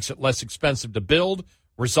permitting makes it less expensive to build,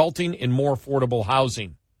 resulting in more affordable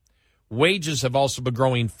housing. Wages have also been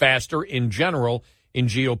growing faster in general in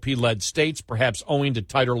GOP-led states, perhaps owing to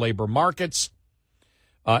tighter labor markets.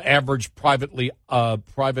 Average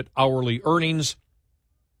private hourly earnings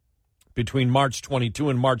between March 22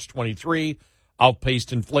 and March 23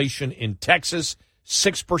 outpaced inflation in Texas,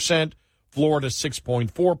 6%, Florida,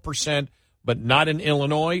 6.4%, but not in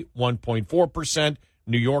Illinois, 1.4%,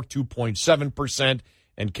 New York, 2.7%,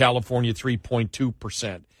 and California,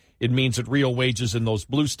 3.2%. It means that real wages in those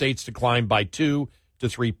blue states declined by 2 to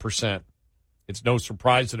 3%. It's no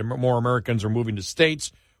surprise that more Americans are moving to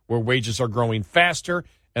states where wages are growing faster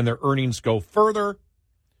and their earnings go further.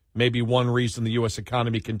 Maybe one reason the U.S.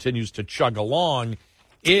 economy continues to chug along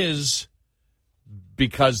is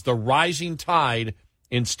because the rising tide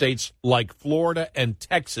in states like Florida and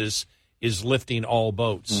Texas is lifting all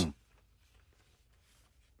boats.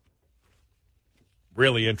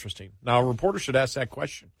 Really interesting. Now, a reporter should ask that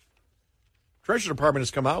question. Treasury Department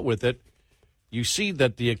has come out with it. You see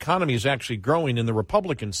that the economy is actually growing in the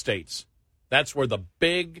Republican states. That's where the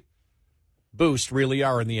big boosts really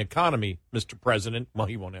are in the economy, Mr. President. Well,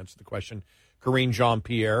 he won't answer the question. Karine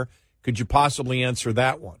Jean-Pierre, could you possibly answer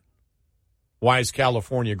that one? Why is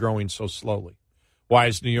California growing so slowly? Why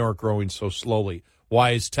is New York growing so slowly?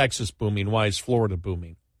 Why is Texas booming? Why is Florida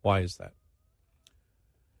booming? Why is that?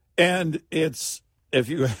 And it's, if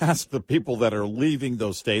you ask the people that are leaving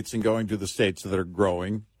those states and going to the states that are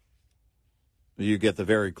growing, you get the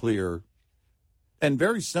very clear and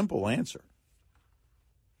very simple answer.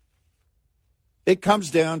 It comes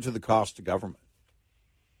down to the cost of government.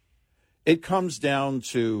 It comes down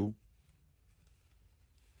to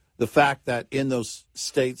the fact that in those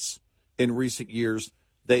states in recent years,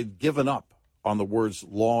 they've given up on the words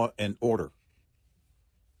law and order.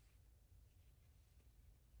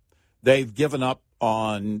 They've given up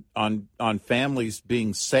on families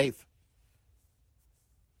being safe.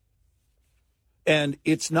 And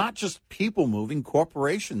it's not just people moving.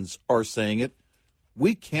 Corporations are saying it.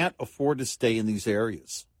 We can't afford to stay in these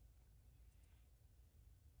areas.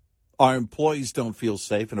 Our employees don't feel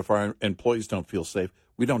safe, and if our employees don't feel safe,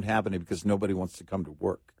 we don't have any because nobody wants to come to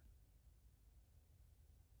work.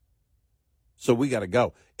 So we got to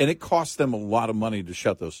go. And it costs them a lot of money to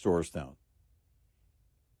shut those stores down.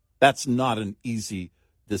 That's not an easy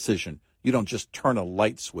decision. You don't just turn a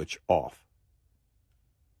light switch off.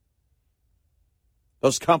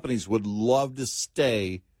 Those companies would love to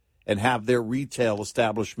stay and have their retail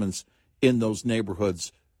establishments in those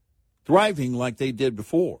neighborhoods thriving like they did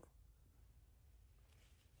before.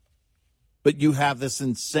 But you have this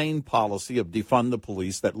insane policy of defund the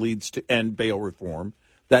police that leads to end bail reform,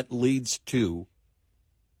 that leads to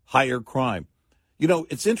higher crime. You know,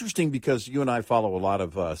 it's interesting because you and I follow a lot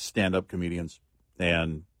of stand-up comedians,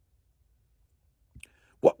 and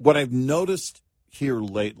what I've noticed here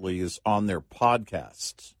lately is on their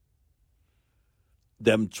podcasts,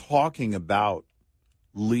 them talking about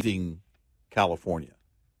leaving California.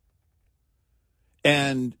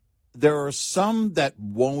 And there are some that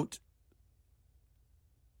won't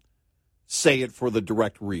say it for the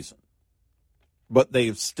direct reason, but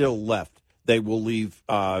they've still left. They will leave,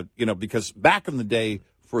 because back in the day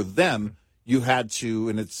for them, you had to,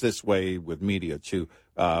 and it's this way with media too.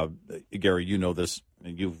 Gary, you know this,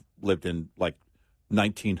 and you've lived in like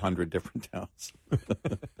 1,900 different towns.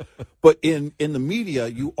 But in the media,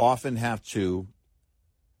 you often have to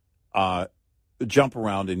jump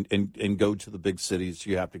around and go to the big cities.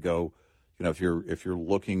 You have to go, if you're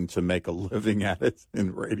looking to make a living at it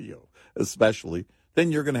in radio, especially,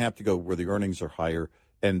 then you're going to have to go where the earnings are higher,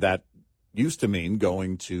 and that used to mean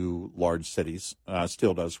going to large cities.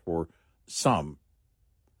 Still does for some,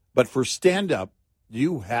 but for stand-up,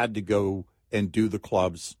 you had to go and do the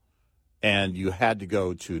clubs, and you had to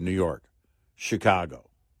go to New York, Chicago,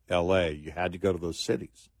 L.A. You had to go to those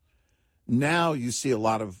cities. Now you see a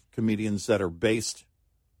lot of comedians that are based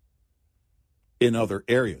in other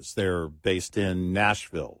areas. They're based in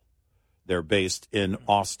Nashville. They're based in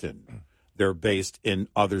Austin. They're based in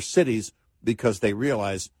other cities because they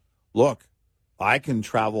realize, look, I can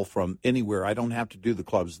travel from anywhere. I don't have to do the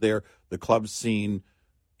clubs there. The club scene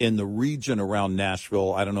in the region around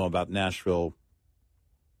Nashville, I don't know about Nashville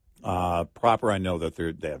proper. I know that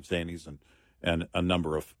they have Zanies and a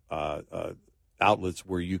number of outlets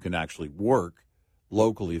where you can actually work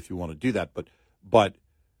locally if you want to do that. But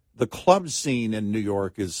the club scene in New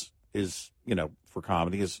York is for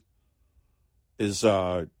comedy is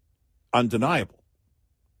undeniable.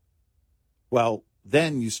 Well,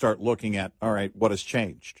 then you start looking at, all right, what has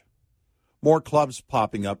changed? More clubs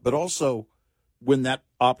popping up, but also when that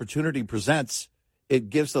opportunity presents, it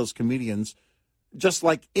gives those comedians, just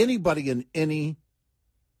like anybody in any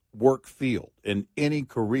work field, in any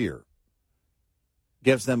career,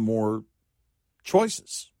 gives them more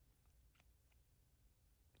choices.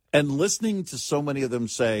 And listening to so many of them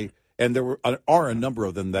say, and there are a number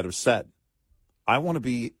of them that have said, I want to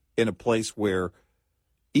be in a place where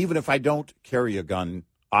even if I don't carry a gun,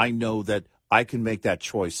 I know that I can make that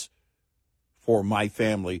choice for my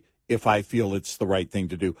family if I feel it's the right thing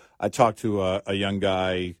to do. I talked to a young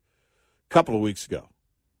guy a couple of weeks ago.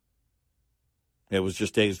 It was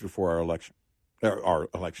just days before our election,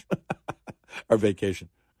 our vacation.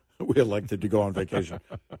 We elected to go on vacation.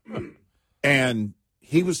 And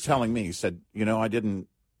he was telling me, he said, I didn't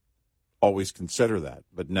always consider that.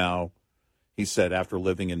 But now, he said, after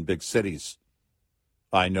living in big cities,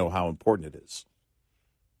 I know how important it is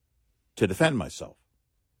to defend myself.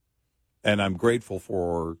 And I'm grateful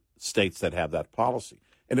for states that have that policy.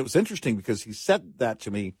 And it was interesting because he said that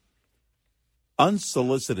to me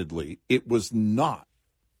unsolicitedly. It was not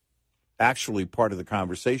actually part of the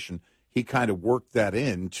conversation. He kind of worked that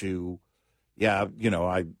into,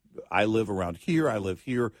 I live around here, I live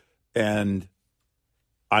here, and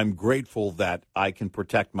I'm grateful that I can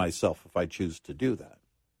protect myself if I choose to do that.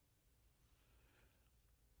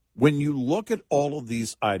 When you look at all of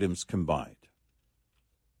these items combined,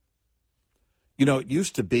 it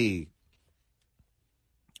used to be,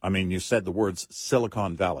 you said the words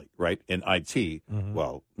Silicon Valley, right, in IT. Mm-hmm.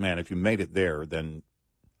 Well, man, if you made it there, then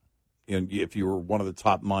if you were one of the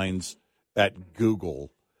top minds at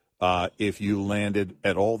Google, if you landed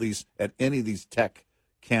at any of these tech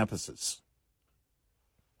campuses.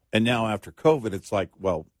 And now after COVID, it's like,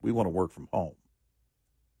 well, we want to work from home.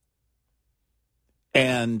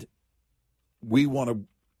 And we want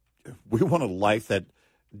a life that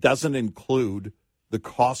doesn't include the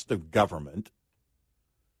cost of government,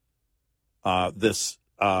 this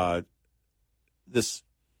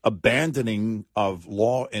abandoning of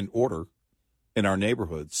law and order in our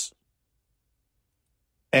neighborhoods,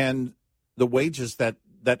 and the wages that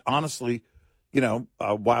honestly,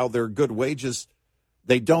 while they're good wages,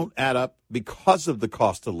 they don't add up because of the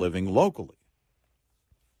cost of living locally.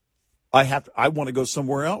 I want to go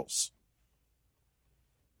somewhere else.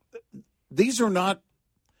 These are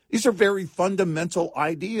very fundamental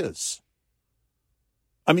ideas.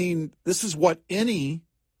 This is what any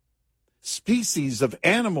species of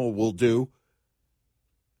animal will do.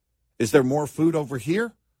 Is there more food over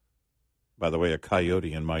here? By the way, a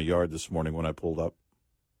coyote in my yard this morning when I pulled up.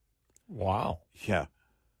 Wow. Yeah.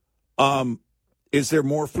 Is there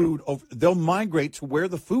more food over? They'll migrate to where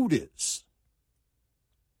the food is.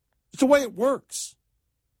 It's the way it works.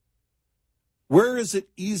 Where is it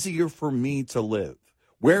easier for me to live?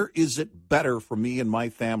 Where is it better for me and my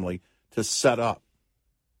family to set up?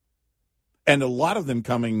 And a lot of them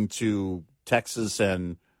coming to Texas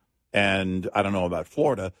and I don't know about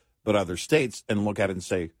Florida, but other states, and look at it and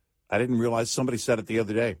say, I didn't realize, somebody said it the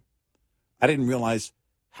other day, I didn't realize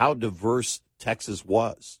how diverse Texas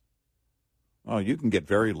was. Oh, you can get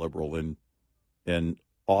very liberal in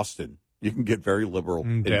Austin. You can get very liberal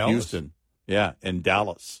in Houston. Yeah, in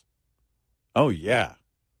Dallas. Oh, yeah.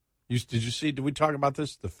 Did we talk about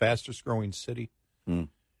this? The fastest growing city in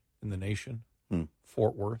the nation?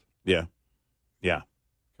 Fort Worth. Yeah. Yeah.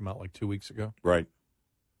 Came out like 2 weeks ago. Right.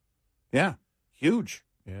 Yeah. Huge.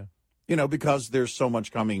 Yeah. Because there's so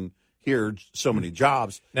much coming here so many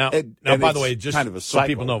jobs. Now, And by the it's way, just kind of a so cycle.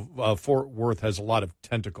 people know, Fort Worth has a lot of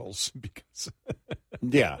tentacles because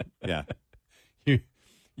Yeah.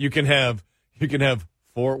 you can have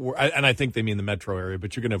Fort Worth, and I think they mean the metro area,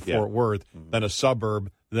 but you can have Fort Worth, then a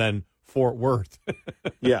suburb, then Fort Worth.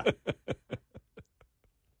 Yeah.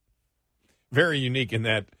 Very unique in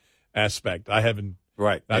that aspect. I've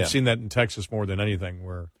seen that in Texas more than anything.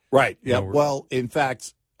 Right. Yeah. You know, Well, in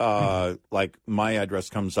fact, like my address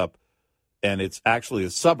comes up, and it's actually a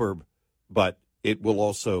suburb, but it will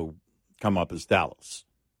also come up as Dallas.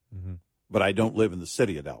 Mm-hmm. But I don't live in the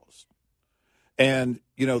city of Dallas. And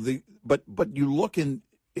but you look at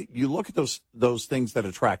those things that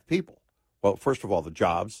attract people. Well, first of all, the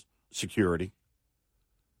jobs, security.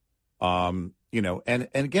 And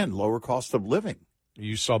again, lower cost of living.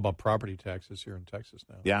 You saw about property taxes here in Texas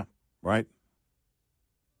now. Yeah. Right.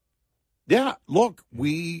 Yeah. Look,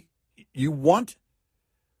 you want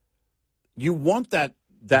that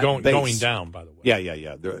going base. down, by the way.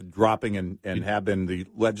 Yeah. They're dropping and have been the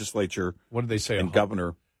legislature. What did they say? And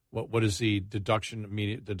governor. What is the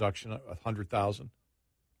immediate deduction? 100,000.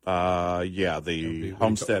 The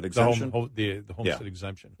homestead exemption. The homestead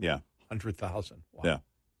exemption. Yeah. 100,000. Wow. Yeah.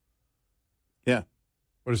 Yeah.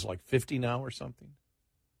 What is it, like 50 now or something?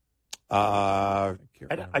 I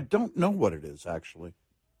don't know what it is actually.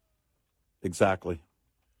 Exactly.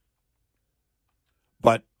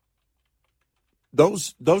 But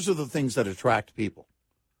those are the things that attract people.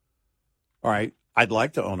 All right. I'd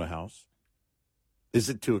like to own a house. Is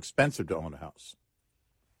it too expensive to own a house?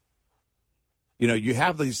 You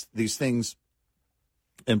have these things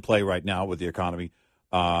in play right now with the economy.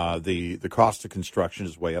 The cost of construction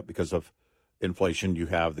is way up because of inflation. You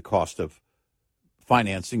have the cost of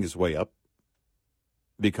financing is way up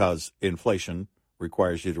because inflation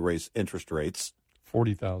requires you to raise interest rates.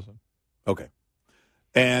 40,000. Okay.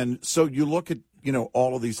 And so you look at,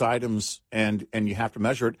 all of these items and you have to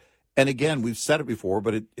measure it. And again, we've said it before,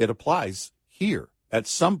 but it applies here. At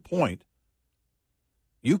some point,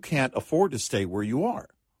 you can't afford to stay where you are.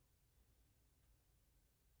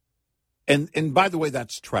 And by the way,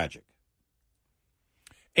 that's tragic.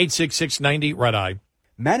 866-90 Red Eye.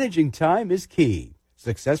 Managing time is key.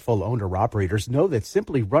 Successful owner-operators know that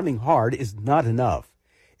simply running hard is not enough.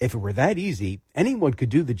 If it were that easy, anyone could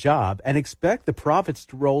do the job and expect the profits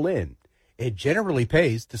to roll in. It generally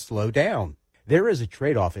pays to slow down. There is a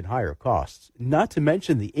trade-off in higher costs, not to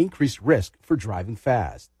mention the increased risk for driving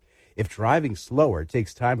fast. If driving slower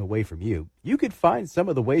takes time away from you, you could find some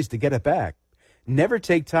of the ways to get it back. Never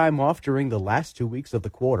take time off during the last 2 weeks of the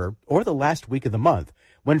quarter or the last week of the month,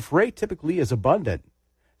 when freight typically is abundant.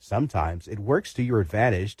 Sometimes it works to your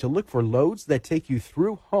advantage to look for loads that take you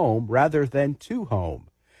through home rather than to home.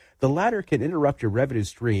 The latter can interrupt your revenue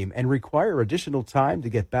stream and require additional time to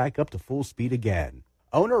get back up to full speed again.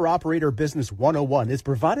 Owner-Operator Business 101 is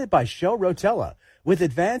provided by Shell Rotella with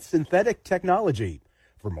advanced synthetic technology.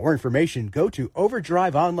 For more information, go to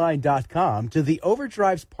overdriveonline.com to the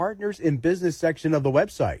Overdrive's Partners in Business section of the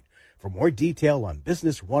website for more detail on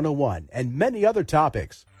Business 101 and many other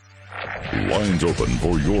topics. Lines open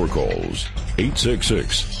for your calls.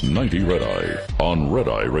 866-90 Red Eye on Red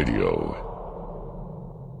Eye Radio.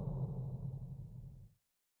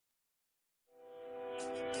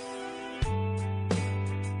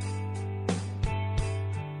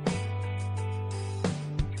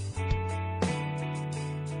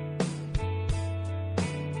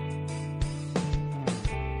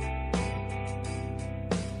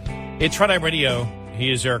 It's Red Eye Radio.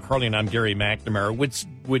 He is Eric Harley, and I'm Gary McNamara,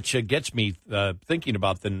 which gets me thinking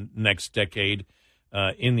about the next decade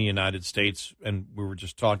in the United States. And we were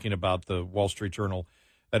just talking about the Wall Street Journal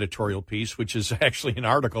editorial piece, which is actually an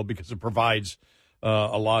article because it provides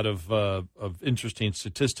a lot of interesting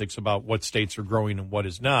statistics about what states are growing and what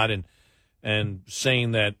is not, and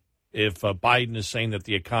saying that if Biden is saying that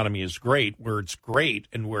the economy is great, where it's great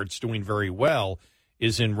and where it's doing very well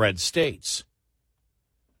is in red states.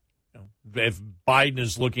 If Biden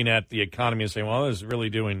is looking at the economy and saying, well, this is really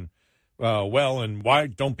doing well, and why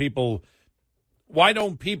don't people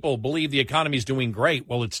believe the economy is doing great?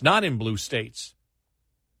 Well, it's not in blue states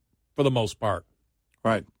for the most part.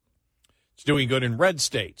 Right. It's doing good in red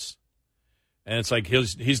states. And it's like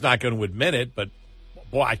he's not going to admit it, but,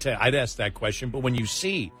 boy, I'd ask that question. But when you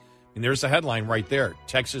see, and there's a headline right there,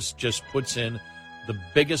 Texas just puts in the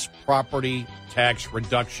biggest property tax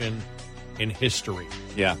reduction in history.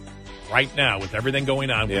 Yeah. Right now, with everything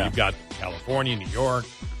going on, where you've got California, New York,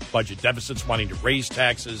 budget deficits wanting to raise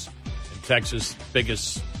taxes, and Texas,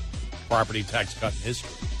 biggest property tax cut in history.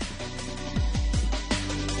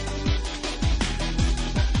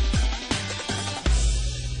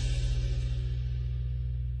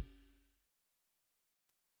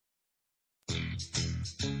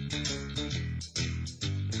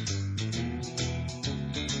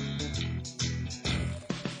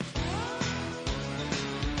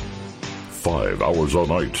 5 hours a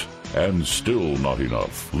night. And still not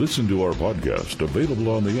enough. Listen to our podcast, available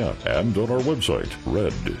on the app and on our website,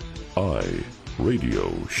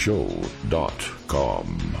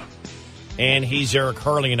 redeyeradioshow.com. And he's Eric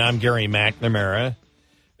Harley, and I'm Gary McNamara.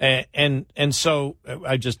 And so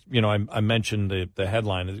I just, I mentioned the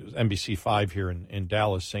headline. It was NBC5 here in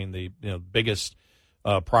Dallas saying the biggest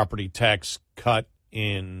property tax cut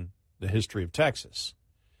in the history of Texas,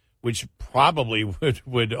 which probably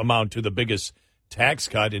would amount to the biggest tax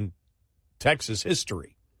cut in Texas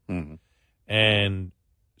history. Mm-hmm. And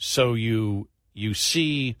so you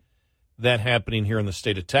see that happening here in the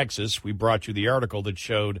state of Texas. We brought you the article that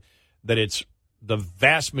showed that it's the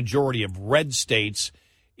vast majority of red states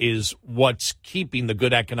is what's keeping the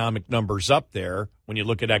good economic numbers up there. When you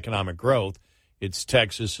look at economic growth, it's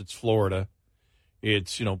Texas, it's Florida,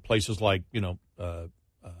 it's places like North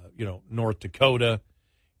Dakota.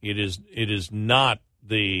 It is not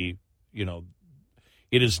the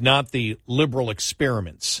liberal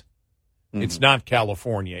experiments. Mm-hmm. It's not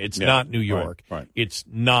California. It's not New York. Right. It's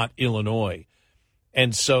not Illinois.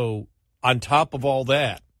 And so on top of all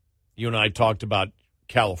that, you and I talked about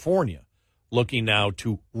California looking now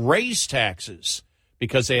to raise taxes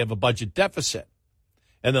because they have a budget deficit.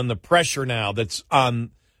 And then the pressure now that's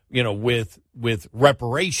on, with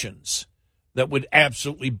reparations that would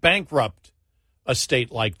absolutely bankrupt a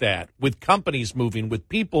state like that, with companies moving, with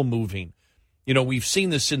people moving. We've seen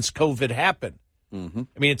this since COVID happened. Mm-hmm.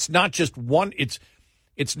 I mean, it's not just one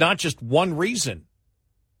reason.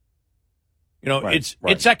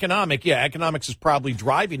 It's economic. Yeah, economics is probably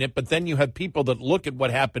driving it, but then you have people that look at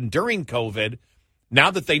what happened during COVID,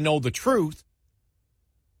 now that they know the truth,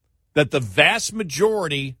 that the vast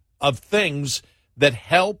majority of things that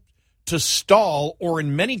helped to stall or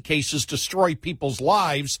in many cases destroy people's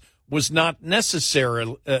lives was not necessary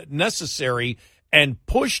and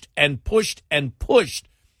pushed and pushed and pushed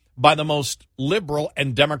by the most liberal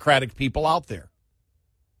and democratic people out there.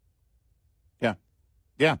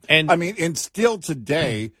 Yeah. And still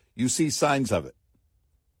today, you see signs of it.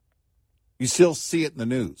 You still see it in the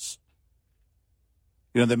news.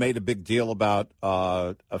 They made a big deal about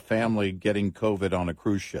a family getting COVID on a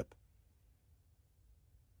cruise ship.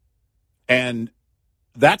 And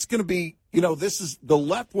that's going to be, this is the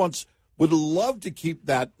left would love to keep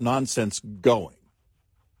that nonsense going.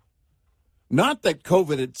 Not that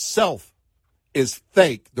COVID itself is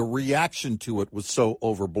fake. The reaction to it was so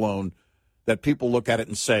overblown that people look at it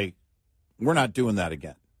and say, we're not doing that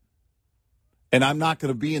again. And I'm not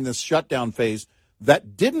going to be in this shutdown phase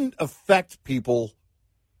that didn't affect people,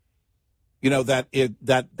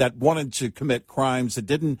 that wanted to commit crimes. It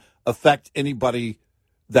didn't affect anybody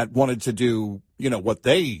that wanted to do, what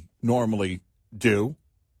they normally do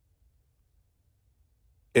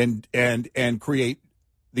and create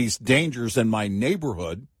these dangers in my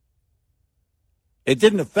neighborhood. It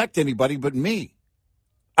didn't affect anybody but me.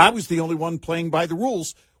 I was the only one playing by the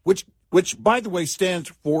rules, which by the way stands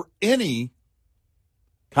for any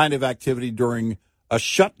kind of activity during a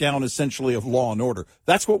shutdown, essentially, of law and order.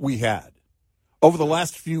 That's what we had. Over the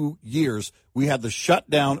last few years, we had the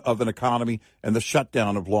shutdown of an economy and the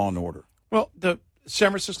shutdown of law and order. Well, the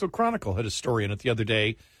San Francisco Chronicle had a story in it the other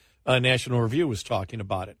day. National Review was talking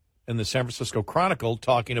about it. And the San Francisco Chronicle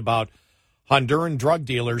talking about Honduran drug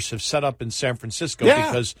dealers have set up in San Francisco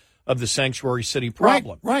because of the sanctuary city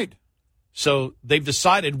problem. Right. So they've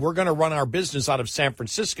decided we're going to run our business out of San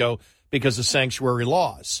Francisco because of sanctuary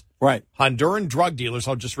laws. Right. Honduran drug dealers,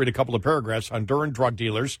 I'll just read a couple of paragraphs. Honduran drug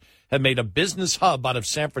dealers have made a business hub out of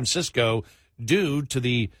San Francisco due to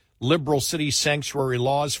the liberal city sanctuary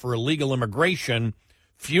laws for illegal immigration,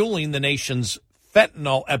 fueling the nation's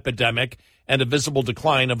fentanyl epidemic and a visible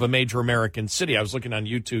decline of a major American city. I was looking on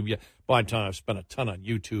YouTube. I've spent a ton on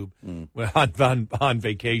YouTube on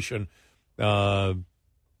vacation. Probably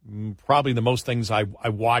the most things I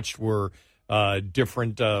watched were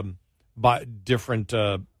different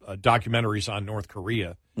documentaries on North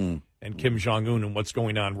Korea and Kim Jong-un and what's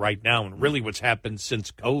going on right now, and really what's happened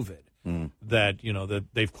since COVID. That that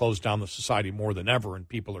they've closed down the society more than ever, and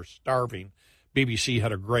people are starving. BBC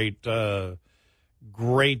had a great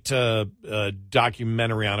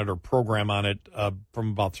documentary on it, or program on it, from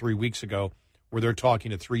about 3 weeks ago, where they're talking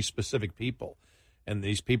to three specific people. And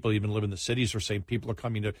these people even live in the cities are saying people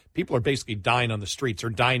are basically dying on the streets or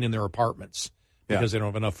dying in their apartments because they don't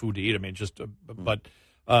have enough food to eat. I mean, so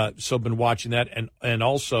I've been watching that. And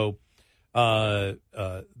also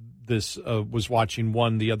this was watching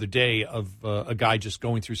one the other day of a guy just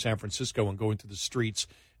going through San Francisco and going through the streets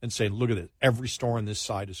and saying, look at it, every store on this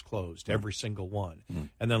side is closed, every single one.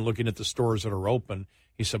 And then looking at the stores that are open,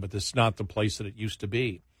 he said, but this is not the place that it used to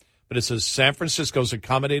be. But it says San Francisco's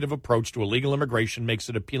accommodative approach to illegal immigration makes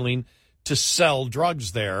it appealing to sell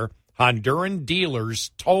drugs there. Honduran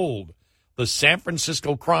dealers told the San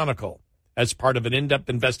Francisco Chronicle as part of an in-depth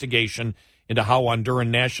investigation into how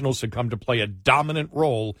Honduran nationals had come to play a dominant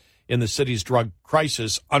role in the city's drug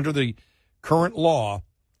crisis. Under the current law,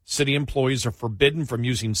 city employees are forbidden from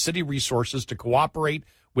using city resources to cooperate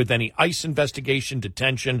with any ICE investigation,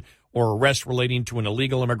 detention, or arrest relating to an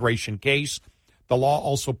illegal immigration case. The law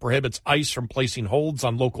also prohibits ICE from placing holds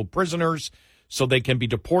on local prisoners so they can be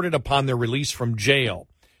deported upon their release from jail.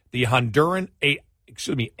 A Honduran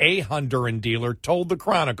dealer told the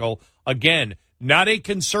Chronicle, again, not a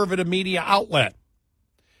conservative media outlet,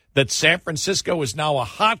 that San Francisco is now a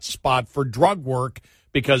hot spot for drug work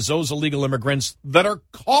because those illegal immigrants that are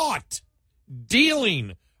caught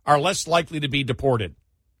dealing are less likely to be deported.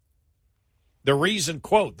 The reason,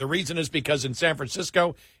 quote, the reason is because in San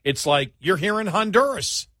Francisco, it's like you're here in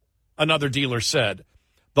Honduras, another dealer said.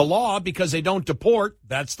 The law, because they don't deport,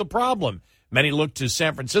 that's the problem. Many look to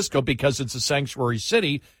San Francisco because it's a sanctuary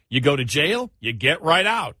city. You go to jail, you get right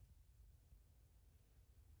out.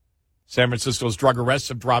 San Francisco's drug arrests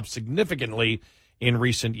have dropped significantly in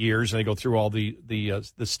recent years, and they go through all the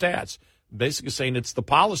stats, basically saying it's the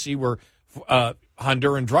policy where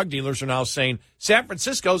Honduran drug dealers are now saying San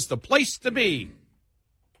Francisco's the place to be.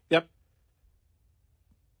 Yep.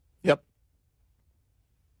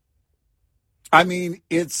 I mean,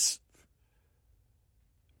 it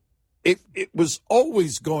was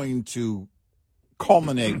always going to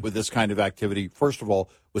culminate with this kind of activity, first of all,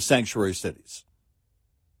 with sanctuary cities.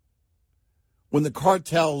 When the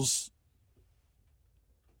cartels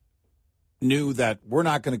knew that we're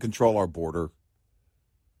not going to control our border,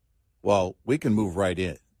 well, we can move right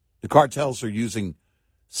in. The cartels are using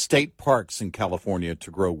state parks in California to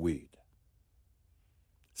grow weed.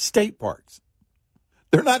 State parks.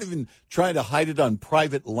 They're not even trying to hide it on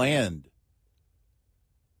private land.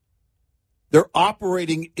 They're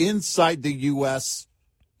operating inside the U.S.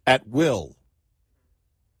 at will.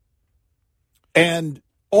 And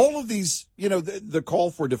all of these, the call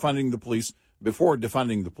for defunding the police, before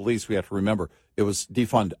defunding the police, we have to remember, it was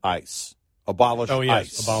defund ICE. Abolish ICE. Oh,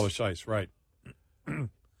 yes, abolish ICE, right.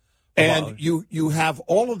 And you have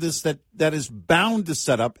all of this that is bound to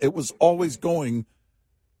set up. It was always going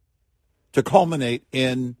to culminate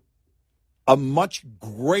in a much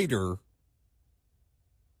greater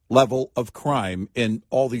level of crime in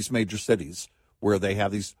all these major cities where they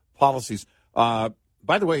have these policies. By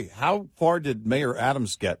the way, how far did Mayor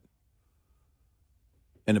Adams get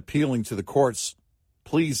in appealing to the courts,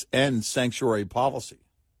 please end sanctuary policy?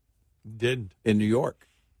 Did in New York.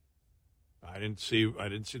 I didn't see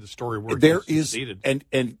the story where there he is succeeded.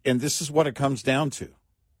 And this is what it comes down to.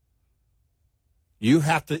 You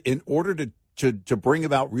have to, in order to bring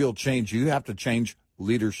about real change, you have to change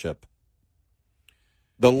leadership.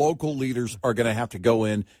 The local leaders are going to have to go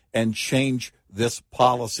in and change this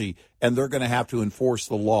policy, and they're going to have to enforce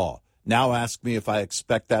the law. Now ask me if I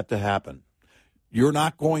expect that to happen. You're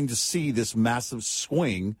not going to see this massive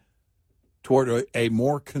swing toward a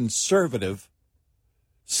more conservative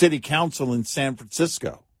city council in San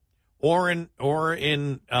Francisco. Or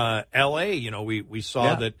in L.A., we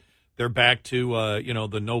saw that they're back to,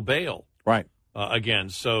 the no bail. Right. Again.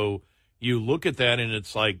 So you look at that and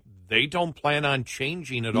it's like they don't plan on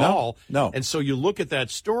changing at all. No. And so you look at that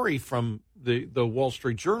story from the Wall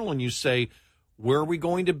Street Journal and you say, where are we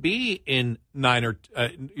going to be in 10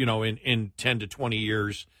 to 20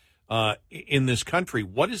 years in this country?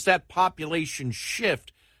 What is that population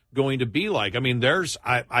shift going to be like? I mean,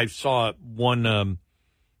 I saw one,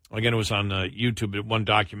 again, it was on YouTube, one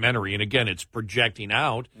documentary, and again, it's projecting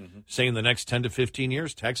out, saying the next 10 to 15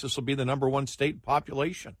 years, Texas will be the number one state in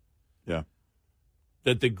population. Yeah.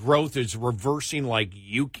 That the growth is reversing like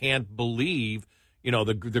you can't believe,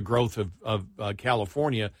 the growth of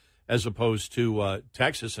California as opposed to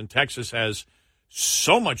Texas, and Texas has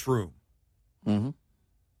so much room. Mm-hmm.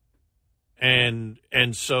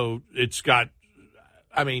 And so it's got,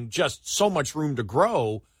 just so much room to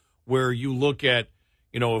grow where you look at,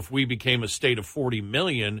 if we became a state of 40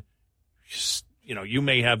 million, you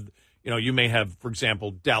may have, for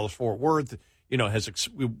example, Dallas-Fort Worth,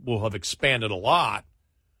 will have expanded a lot.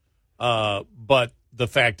 But the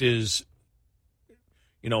fact is,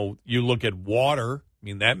 you look at water,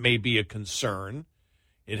 that may be a concern.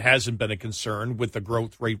 It hasn't been a concern with the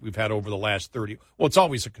growth rate we've had over the last 30. Well, it's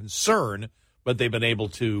always a concern, but they've been able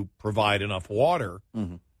to provide enough water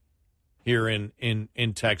here in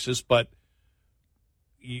Texas. But,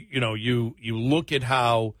 you look at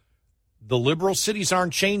how the liberal cities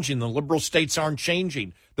aren't changing. The liberal states aren't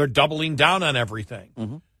changing. They're doubling down on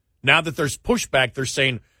everything. Now that there's pushback,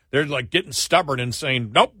 they're like getting stubborn and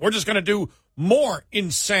saying, nope, we're just going to do more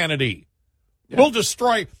insanity. Yeah. We'll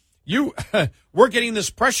destroy you. We're getting this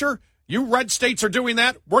pressure. You red states are doing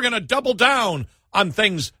that. We're going to double down on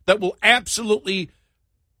things that will absolutely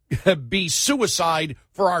be suicide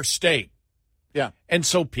for our state. Yeah. And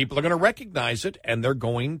so people are going to recognize it, and they're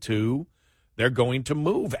going to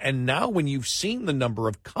move. And now when you've seen the number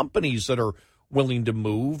of companies that are willing to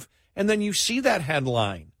move, and then you see that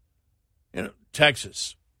headline,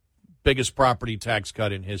 Texas, biggest property tax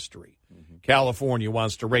cut in history. Mm-hmm. California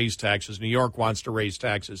wants to raise taxes. New York wants to raise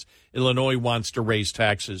taxes. Illinois wants to raise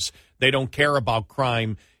taxes. They don't care about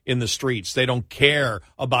crime in the streets. They don't care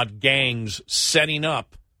about gangs setting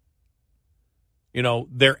up,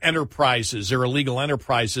 their enterprises, their illegal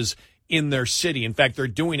enterprises in their city. In fact, they're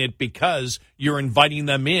doing it because you're inviting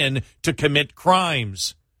them in to commit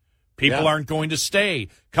crimes. People aren't going to stay.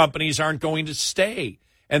 Companies aren't going to stay.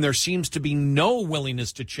 And there seems to be no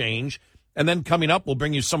willingness to change. And then coming up, we'll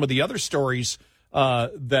bring you some of the other stories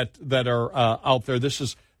that are out there. This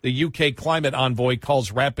is the UK climate envoy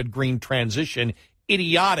calls rapid green transition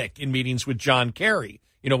idiotic in meetings with John Kerry.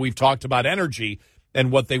 We've talked about energy and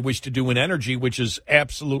what they wish to do in energy, which is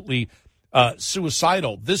absolutely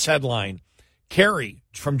suicidal. This headline, Kerry,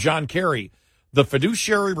 from John Kerry, the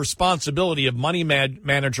fiduciary responsibility of money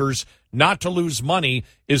managers not to lose money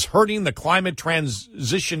is hurting the climate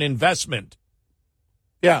transition investment.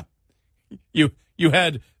 Yeah. You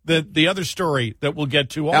had the other story that we'll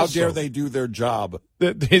get to also. How dare they do their job?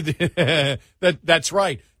 That's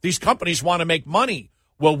right. These companies want to make money.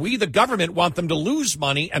 Well, we, the government, want them to lose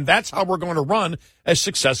money, and that's how we're going to run a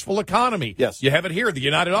successful economy. Yes. You have it here, the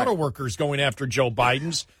United Auto Workers going after Joe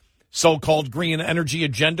Biden's so-called green energy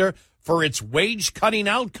agenda for its wage-cutting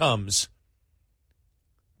outcomes.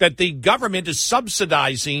 That the government is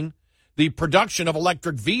subsidizing the production of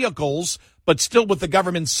electric vehicles, but still with the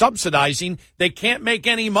government subsidizing, they can't make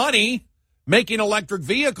any money making electric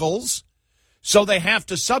vehicles, so they have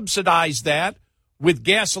to subsidize that with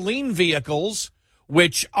gasoline vehicles,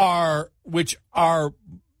 which are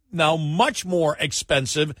now much more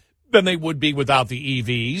expensive than they would be without the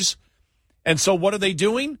EVs. And so what are they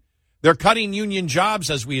doing? They're cutting union jobs,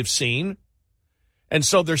 as we have seen. And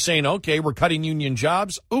so they're saying, okay, we're cutting union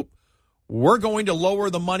jobs. Oop, we're going to lower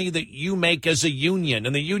the money that you make as a union.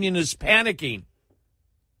 And the union is panicking.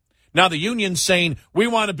 Now the union's saying, we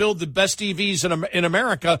want to build the best EVs in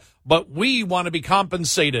America, but we want to be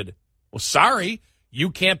compensated. Well, sorry, you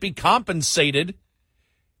can't be compensated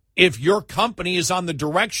if your company is on the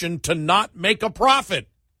direction to not make a profit.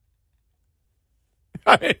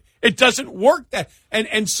 It doesn't work that.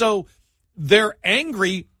 And so they're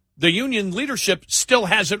angry. The union leadership still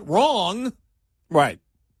has it wrong. Right.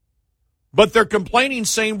 But they're complaining,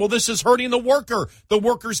 saying, well, this is hurting the worker. The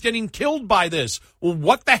worker's getting killed by this. Well,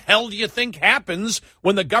 what the hell do you think happens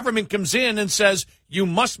when the government comes in and says, you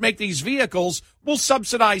must make these vehicles? We'll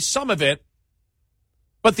subsidize some of it.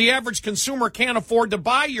 But the average consumer can't afford to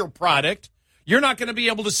buy your product. You're not going to be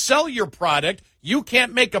able to sell your product. You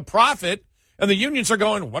can't make a profit. And the unions are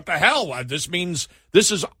going, what the hell? This means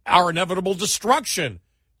this is our inevitable destruction.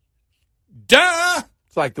 Duh!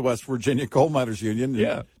 It's like the West Virginia Coal Miners Union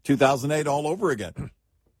in 2008 all over again.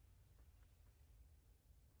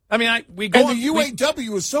 I mean, we go. And the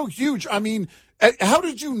UAW is so huge. I mean, how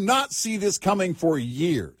did you not see this coming for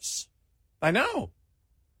years? I know.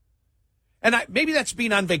 And maybe that's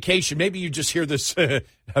being on vacation. Maybe you just hear this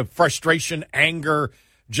frustration, anger,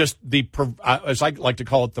 just as I like to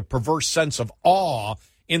call it, the perverse sense of awe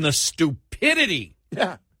in the stupidity.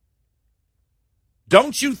 Yeah.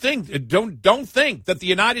 Don't think that the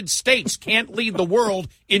United States can't lead the world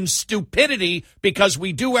in stupidity, because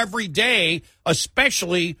we do every day,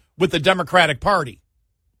 especially with the Democratic Party.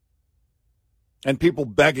 And people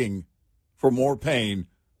begging for more pain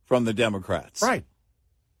from the Democrats. Right.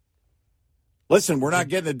 Listen, we're not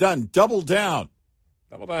getting it done. Double down.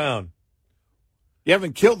 Double down. You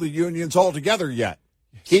haven't killed the unions altogether yet.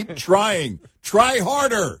 Keep trying. Try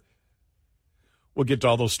harder. We'll get to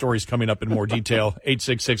all those stories coming up in more detail.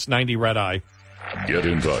 866-90-RED-EYE. Get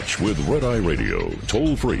in touch with Red Eye Radio.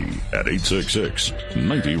 Toll free at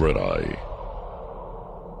 866-90-RED-EYE.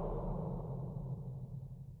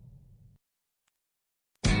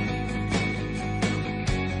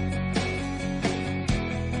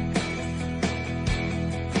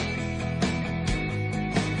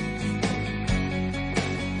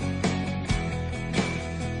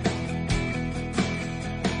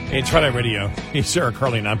 It's Red Eye Radio. He's Sarah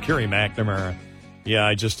Carlin. I'm Kerry McNamara. Yeah,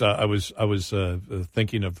 I was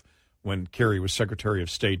thinking of when Kerry was Secretary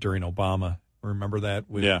of State during Obama. Remember that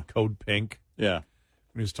with Code Pink? Yeah.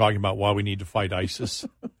 He was talking about why we need to fight ISIS.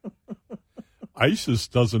 ISIS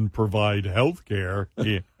doesn't provide health care.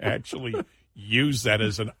 He actually used that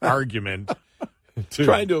as an argument.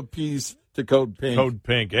 Trying to appease to Code Pink. Code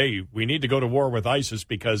Pink. Hey, we need to go to war with ISIS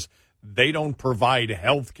because they don't provide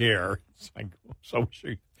health care.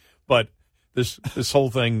 But this whole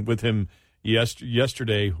thing with him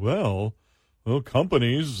yesterday, well,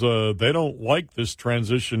 companies, they don't like this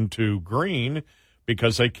transition to green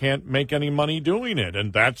because they can't make any money doing it,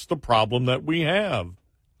 and that's the problem that we have.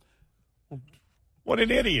 What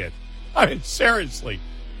an idiot. I mean, seriously,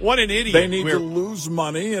 what an idiot. They need to lose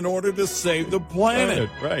money in order to save the planet.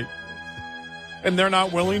 Right. And they're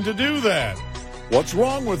not willing to do that. What's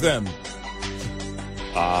wrong with them?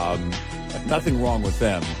 Nothing wrong with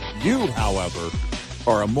them. You, however,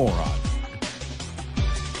 are a moron.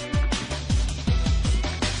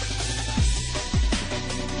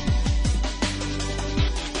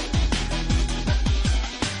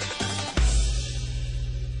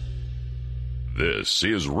 This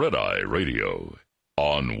is Red Eye Radio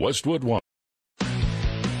on Westwood One.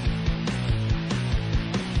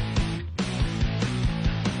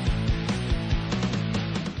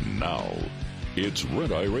 Now, it's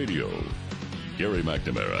Red Eye Radio. Gary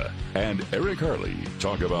McNamara and Eric Harley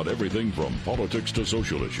talk about everything from politics to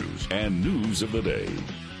social issues and news of the day.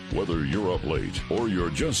 Whether you're up late or you're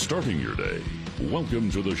just starting your day, welcome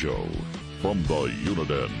to the show. From the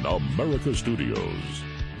Uniden America Studios,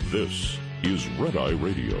 this is Red Eye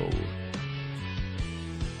Radio.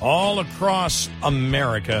 All across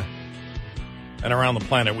America and around the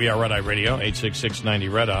planet, we are Red Eye Radio,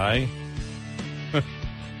 866-90-RED-EYE.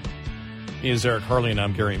 He is Eric Harley, and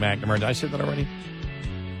I'm Gary McNamara. Did I say that already?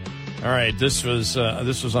 All right, this was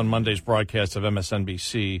on Monday's broadcast of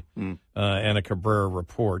MSNBC. Anna Cabrera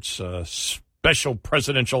reports. Special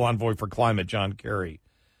Presidential Envoy for Climate, John Kerry,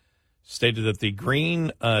 stated that the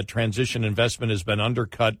green transition investment has been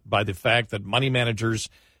undercut by the fact that money managers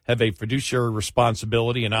have a fiduciary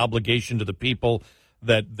responsibility and obligation to the people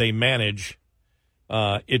that they manage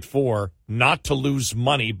it for, not to lose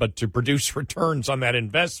money, but to produce returns on that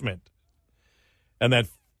investment. And that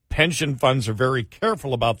pension funds are very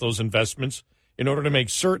careful about those investments in order to make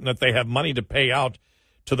certain that they have money to pay out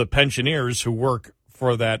to the pensioners who work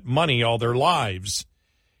for that money all their lives.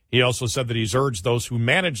 He also said that he's urged those who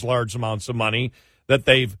manage large amounts of money that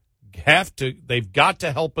they've got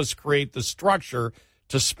to help us create the structure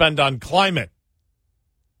to spend on climate.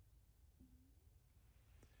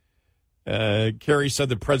 Kerry said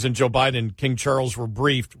that President Joe Biden and King Charles were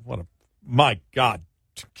briefed. My God,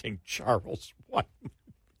 King Charles. What?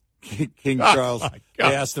 King Charles, they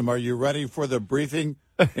asked him, are you ready for the briefing?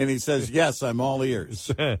 And he says, yes, I'm all ears.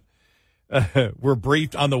 We're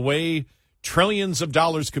briefed on the way trillions of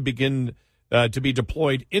dollars could begin to be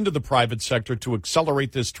deployed into the private sector to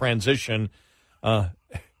accelerate this transition. Well,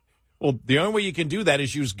 the only way you can do that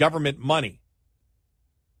is use government money.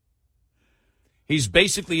 He's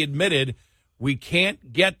basically admitted we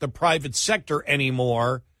can't get the private sector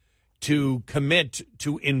anymore to commit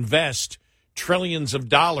to invest trillions of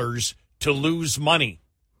dollars to lose money.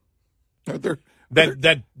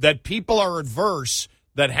 That people are adverse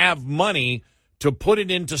that have money to put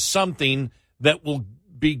it into something that will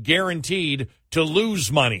be guaranteed to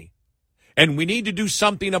lose money. And we need to do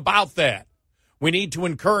something about that. We need to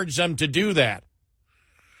encourage them to do that.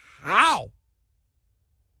 How?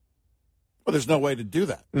 Well, there's no way to do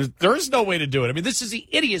that. There is no way to do it. I mean, this is the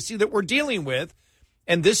idiocy that we're dealing with.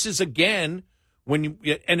 And this is, again,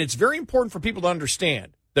 and it's very important for people to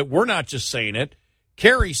understand that we're not just saying it.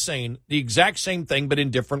 Kerry's saying the exact same thing, but in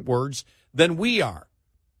different words than we are.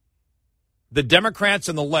 The Democrats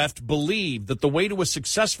and the left believe that the way to a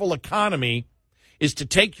successful economy is to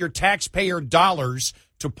take your taxpayer dollars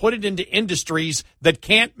to put it into industries that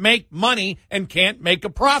can't make money and can't make a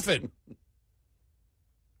profit.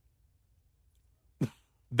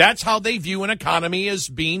 That's how they view an economy as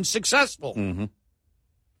being successful. Mm-hmm.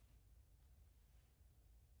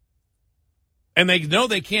 And they know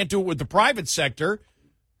they can't do it with the private sector.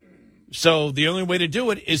 So the only way to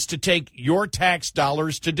do it is to take your tax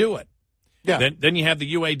dollars to do it. Yeah. Then you have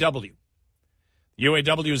the UAW. The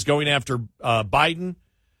UAW is going after Biden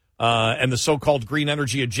and the so-called green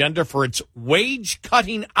energy agenda for its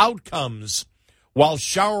wage-cutting outcomes while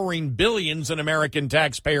showering billions in American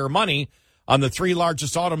taxpayer money on the three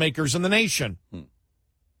largest automakers in the nation.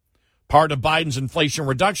 Part of Biden's Inflation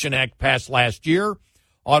Reduction Act passed last year.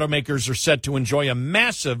 Automakers are set to enjoy a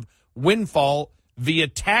massive windfall via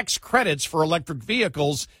tax credits for electric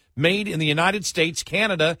vehicles made in the United States,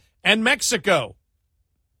 Canada, and Mexico.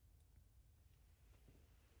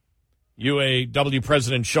 UAW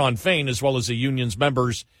President Shawn Fain, as well as the union's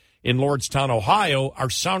members in Lordstown, Ohio, are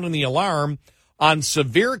sounding the alarm on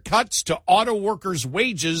severe cuts to auto workers'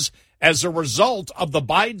 wages as a result of the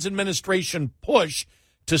Biden administration push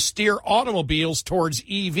to steer automobiles towards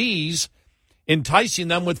EVs, enticing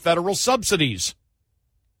them with federal subsidies.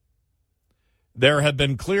 There have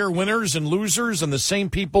been clear winners and losers, and the same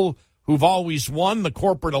people who've always won, the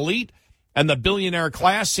corporate elite and the billionaire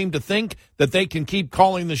class, seem to think that they can keep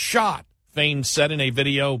calling the shot, Fain said in a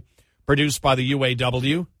video produced by the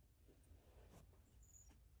UAW.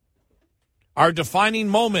 Our defining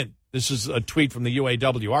moment, this is a tweet from the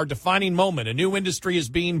UAW, our defining moment, a new industry is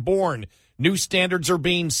being born. New standards are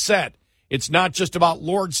being set. It's not just about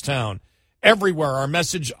Lordstown. Everywhere our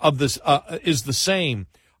message of this is the same.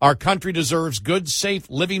 Our country deserves good, safe,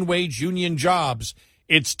 living wage union jobs.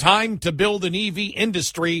 It's time to build an EV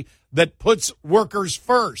industry that puts workers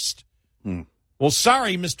first. Well,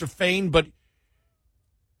 sorry, Mr. Fain, but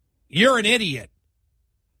you're an idiot.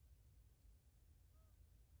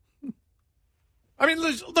 I mean,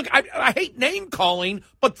 look, I hate name calling,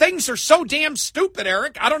 but things are so damn stupid,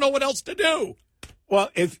 Eric. I don't know what else to do. Well,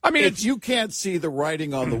 if you can't see the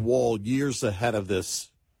writing on the wall years ahead of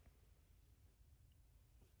this,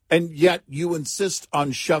 and yet you insist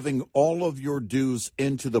on shoving all of your dues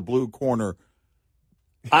into the blue corner,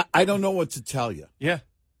 I don't know what to tell you. Yeah.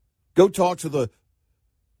 Go talk to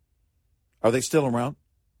are they still around?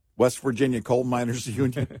 West Virginia Coal Miners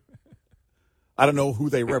Union? I don't know who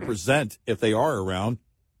they represent if they are around.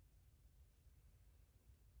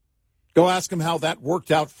 Go ask them how that worked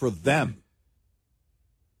out for them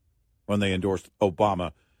when they endorsed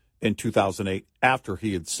Obama in 2008 after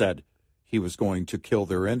he had said he was going to kill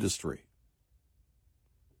their industry.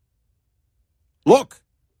 Look,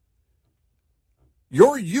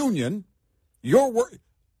 your union, your work,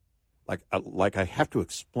 like I have to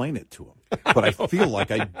explain it to them, but I feel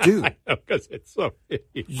like I do. Because it's so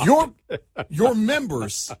your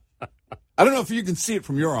members, I don't know if you can see it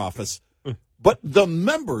from your office, but the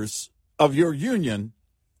members of your union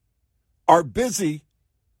are busy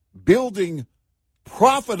building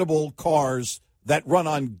profitable cars that run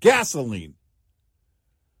on gasoline.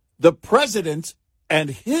 The president and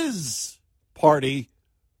his party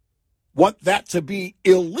want that to be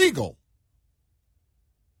illegal.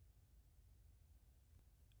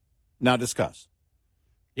 Now discuss.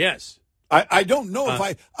 Yes. I don't know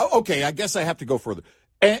if okay, I guess I have to go further.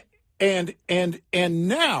 And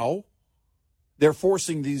now they're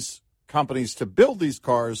forcing these companies to build these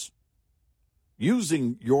cars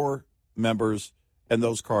using your members, and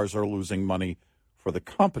those cars are losing money for the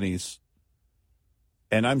companies.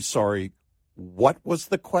 And I'm sorry, what was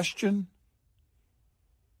the question?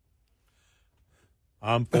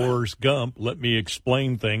 I'm Forrest Gump. Let me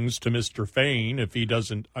explain things to Mr. Fain if he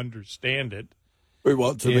doesn't understand it. We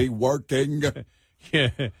want to be working,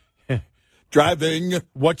 driving.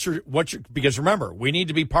 Because remember, we need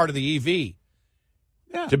to be part of the EV.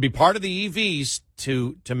 Yeah. To be part of the EVs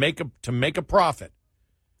to make a profit.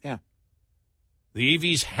 Yeah. The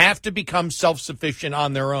EVs have to become self-sufficient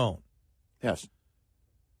on their own. Yes.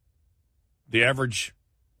 The average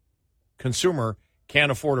consumer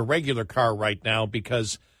can't afford a regular car right now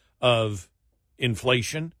because of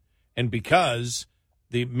inflation and because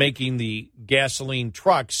making the gasoline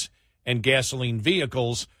trucks and gasoline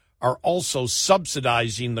vehicles are also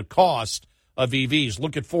subsidizing the cost of EVs.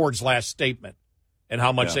 Look at Ford's last statement and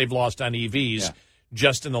how much they've lost on EVs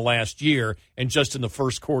just in the last year and just in the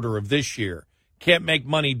first quarter of this year. Can't make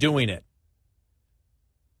money doing it.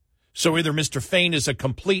 So either Mr. Fain is a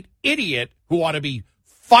complete idiot who ought to be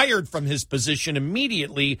fired from his position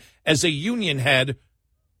immediately as a union head,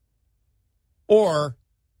 or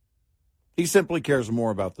he simply cares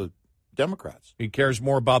more about the Democrats. He cares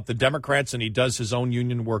more about the Democrats than he does his own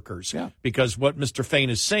union workers. Yeah. Because what Mr. Fain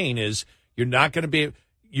is saying is you're not going to be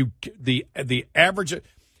the average.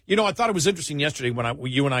 You know, I thought it was interesting yesterday when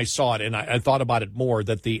you and I saw it, and I thought about it more,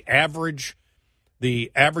 that the average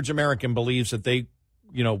American believes that they,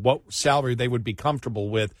 you know, what salary they would be comfortable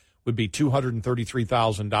with would be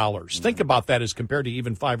 $233,000. Think about that as compared to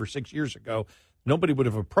even 5 or 6 years ago. Nobody would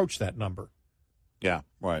have approached that number. Yeah,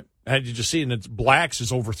 right. And you just see, and it's blacks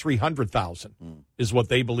is over 300,000 is what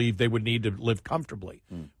they believe they would need to live comfortably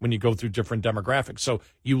when you go through different demographics. So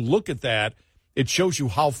you look at that, it shows you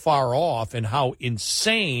how far off and how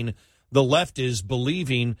insane the left is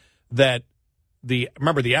believing that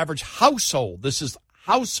remember the average household, this is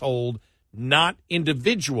household, not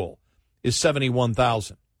individual, is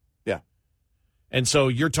 71,000. Yeah. And so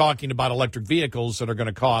you're talking about electric vehicles that are going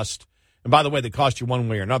to cost, and by the way, they cost you one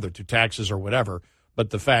way or another through taxes or whatever.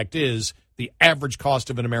 But the fact is, the average cost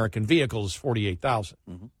of an American vehicle is $48,000.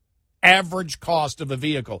 Mm-hmm. Average cost of a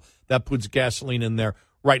vehicle. That puts gasoline in there.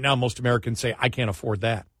 Right now, most Americans say, I can't afford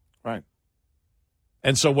that. Right.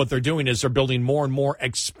 And so what they're doing is they're building more and more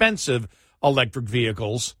expensive electric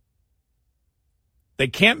vehicles. They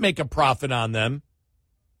can't make a profit on them.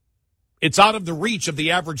 It's out of the reach of the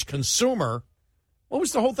average consumer. What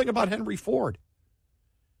was the whole thing about Henry Ford?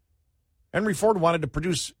 Henry Ford wanted to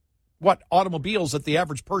produce, automobiles that the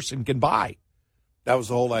average person can buy. That was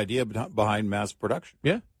the whole idea behind mass production.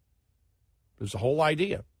 Yeah. There's a whole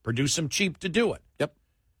idea. Produce them cheap to do it. Yep.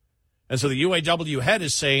 And so the UAW head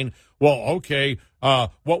is saying, well, okay,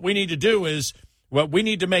 what we need to do is, we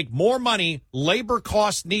need to make more money. Labor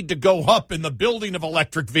costs need to go up in the building of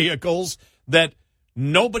electric vehicles that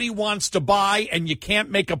nobody wants to buy, and you can't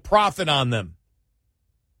make a profit on them.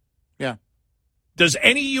 Yeah. Does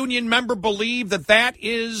any union member believe that that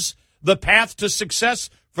is the path to success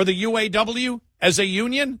for the UAW as a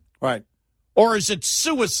union? Right. Or is it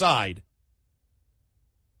suicide?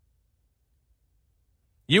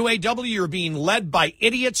 UAW are being led by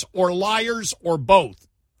idiots or liars or both.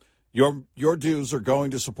 Your dues are going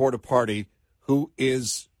to support a party who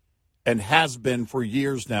is and has been for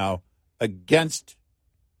years now against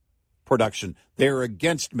production. They're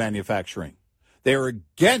against manufacturing. They're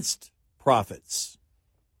against profits.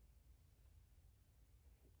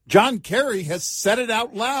 John Kerry has said it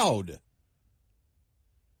out loud.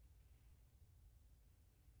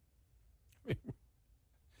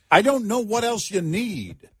 I don't know what else you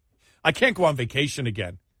need. I can't go on vacation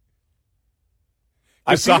again.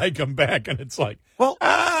 I come back and it's like,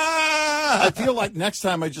 I feel like next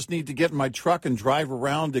time I just need to get in my truck and drive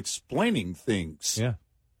around explaining things. Yeah.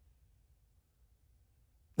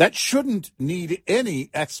 That shouldn't need any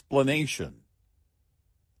explanation.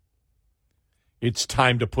 It's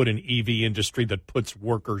time to put an EV industry that puts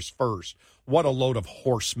workers first. What a load of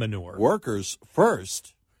horse manure. Workers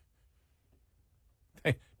first?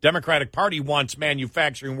 Hey, Democratic Party wants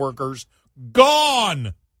manufacturing workers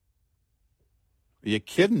gone. Are you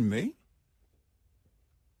kidding me?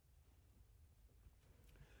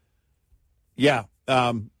 Yeah.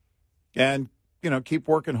 And, keep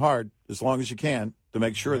working hard as long as you can to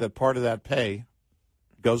make sure that part of that pay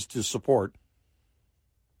goes to support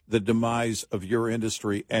the demise of your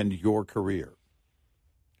industry and your career.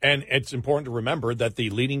 And it's important to remember that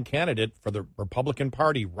the leading candidate for the Republican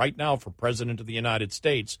Party right now for president of the United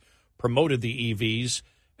States promoted the EVs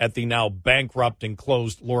at the now bankrupt and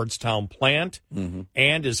closed Lordstown plant,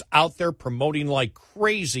 and is out there promoting like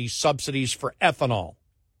crazy subsidies for ethanol.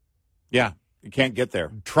 Yeah, you can't get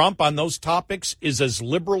there. Trump on those topics is as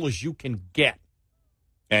liberal as you can get.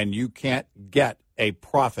 And you can't get a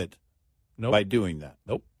profit by doing that.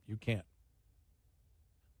 Nope, you can't.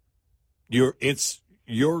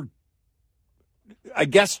 I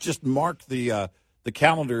guess just mark the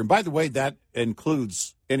calendar. And by the way, that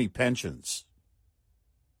includes any pensions.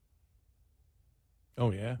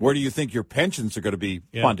 Oh, yeah. Where do you think your pensions are going to be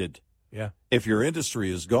funded? Yeah. If your industry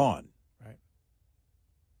is gone. Right.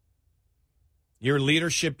 Your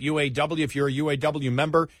leadership, UAW, if you're a UAW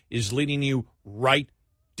member, is leading you right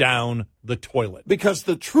down the toilet. Because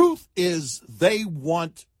the truth is they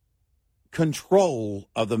want control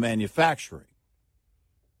of the manufacturing.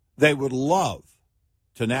 They would love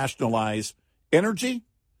to nationalize energy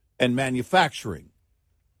and manufacturing.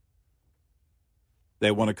 They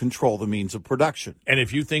want to control the means of production. And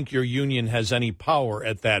if you think your union has any power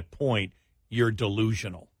at that point, you're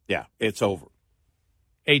delusional. Yeah, it's over.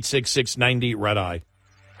 866-90-RED-EYE.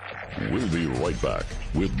 We'll be right back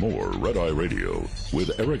with more Red Eye Radio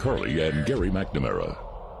with Eric Harley and Gary McNamara.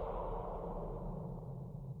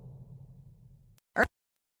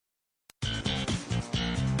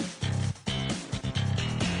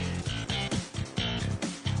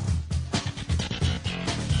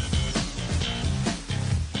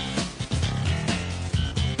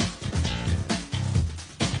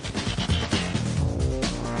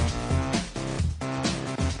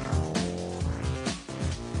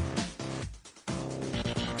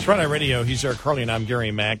 It's Red Eye Radio. He's Eric Harley, and I'm Gary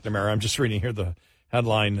McNamara. I'm just reading here the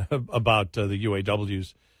headline about the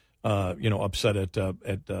UAW's, upset at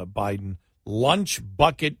Biden. Lunch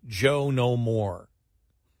bucket Joe no more.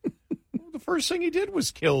 The first thing he did was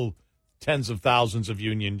kill tens of thousands of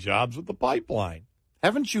union jobs with the pipeline.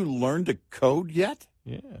 Haven't you learned to code yet?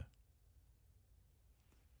 Yeah.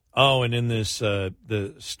 Oh, and in this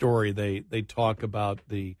the story, they talk about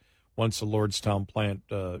once the Lordstown plant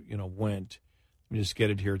went. Let me just get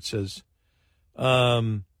it here. It says,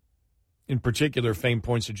 in particular, Fame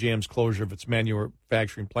points to GM's closure of its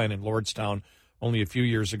manufacturing plant in Lordstown only a few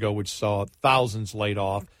years ago, which saw thousands laid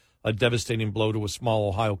off. a devastating blow to a small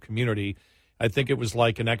Ohio community. I think it was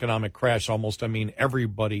like an economic crash almost. I mean,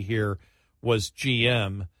 everybody here was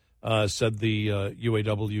GM, said the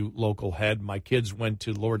UAW local head. My kids went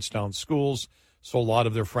to Lordstown schools, so a lot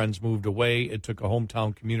of their friends moved away. It took a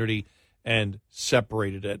hometown community and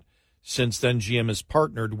separated it. Since then, GM has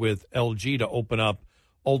partnered with LG to open up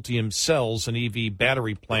Ultium Cells, an EV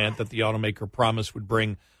battery plant that the automaker promised would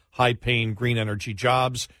bring high-paying green energy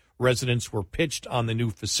jobs. Residents were pitched on the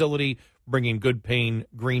new facility, bringing good-paying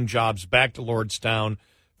green jobs back to Lordstown.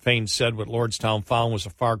 Fain said what Lordstown found was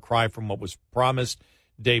a far cry from what was promised.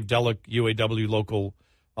 Dave Delick, UAW Local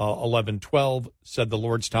 1112, said the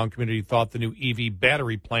Lordstown community thought the new EV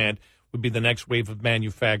battery plant would be the next wave of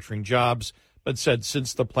manufacturing jobs, but said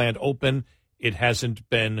since the plant opened, it hasn't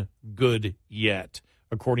been good yet.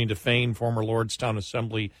 According to Fain, former Lordstown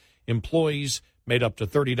Assembly employees made up to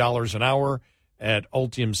 $30 an hour. At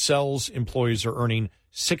Ultium Cells, employees are earning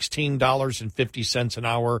 $16.50 an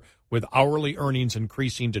hour, with hourly earnings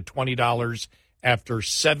increasing to $20 after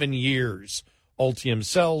 7 years. Ultium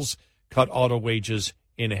Cells cut auto wages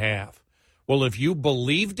in half. Well, if you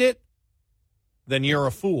believed it, then you're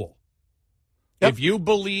a fool. Yep. If you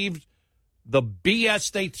believed the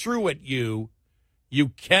BS they threw at you, you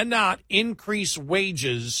cannot increase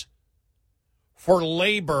wages for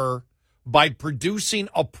labor by producing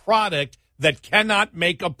a product that cannot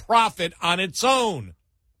make a profit on its own.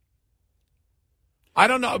 I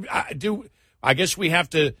don't know. I guess we have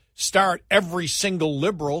to start every single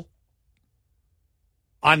liberal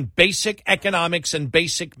on basic economics and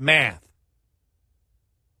basic math.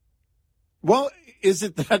 Well, is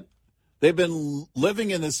it that they've been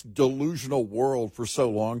living in this delusional world for so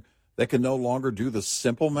long they can no longer do the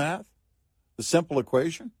simple math, the simple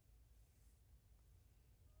equation?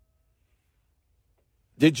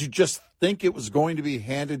 Did you just think it was going to be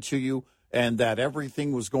handed to you and that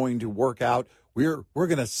everything was going to work out? We're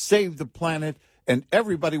going to save the planet and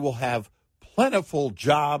everybody will have plentiful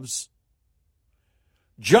jobs.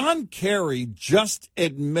 John Kerry just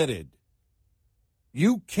admitted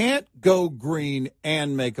you can't go green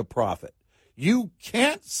and make a profit. You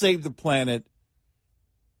can't save the planet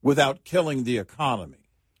without killing the economy.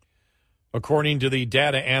 According to the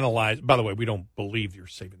data analyzed, by the way, we don't believe you're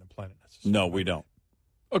saving the planet necessarily. No, we don't.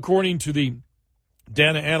 According to the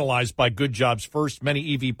data analyzed by Good Jobs First,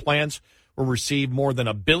 many EV plants will receive more than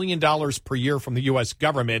 $1 billion per year from the U.S.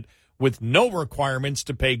 government with no requirements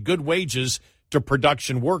to pay good wages to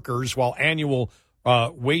production workers, while annual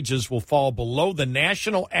wages will fall below the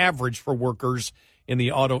national average for workers in the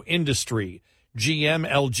auto industry. GM,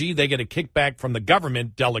 LG, they get a kickback from the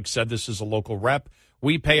government. Delick said, this is a local rep.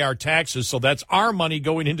 We pay our taxes, so that's our money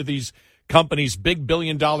going into these companies, big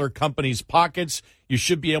billion-dollar companies' pockets. You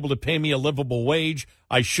should be able to pay me a livable wage.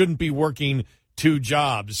 I shouldn't be working 2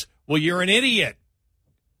 jobs. Well, you're an idiot.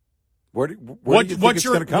 Where do you think it's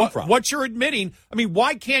going to come from? What you're admitting, I mean,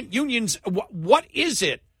 why can't unions, what is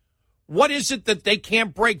it? What is it that they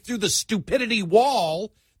can't break through the stupidity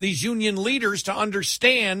wall, these union leaders, to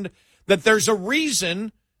understand that there's a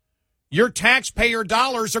reason your taxpayer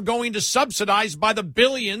dollars are going to subsidize by the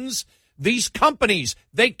billions these companies?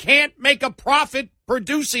 They can't make a profit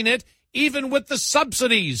producing it, even with the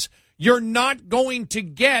subsidies. You're not going to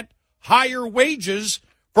get higher wages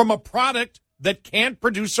from a product that can't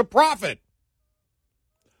produce a profit.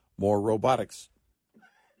 More robotics.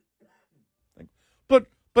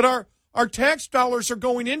 But our tax dollars are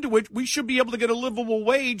going into it. We should be able to get a livable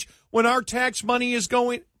wage when our tax money is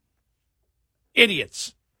going.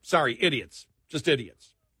 Idiots. Sorry, idiots. Just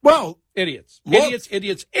idiots. Well, idiots. Look,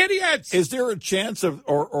 Idiots. Is there a chance of,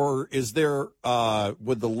 or is there,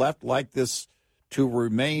 would the left like this to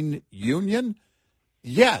remain union?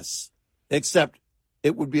 Yes, except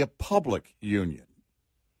it would be a public union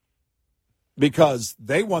because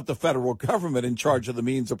they want the federal government in charge of the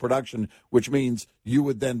means of production, which means you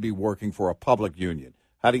would then be working for a public union.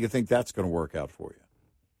 How do you think that's going to work out for you?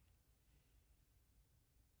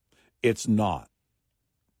 It's not.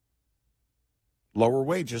 Lower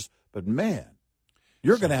wages, but man,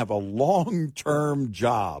 you're going to have a long-term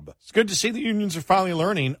job. It's good to see the unions are finally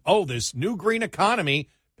learning, this new green economy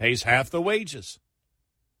pays half the wages.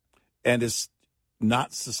 And it's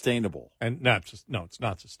not sustainable. And it's not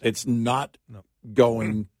sustainable. It's not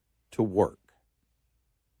going to work.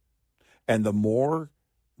 And the more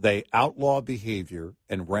they outlaw behavior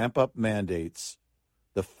and ramp up mandates,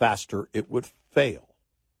 the faster it would fail.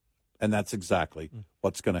 And that's exactly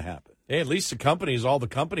what's going to happen. Hey, at least all the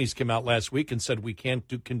companies came out last week and said, we can't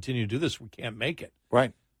continue to do this. We can't make it.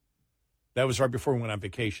 Right. That was right before we went on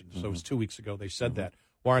vacation. So it was 2 weeks ago they said that.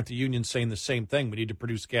 Why aren't the unions saying the same thing? We need to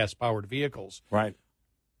produce gas-powered vehicles. Right.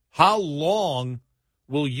 How long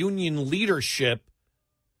will union leadership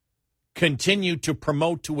continue to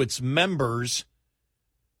promote to its members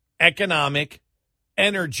economic,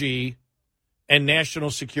 energy, and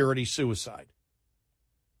national security suicide?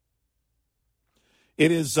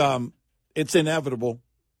 It is. It's inevitable.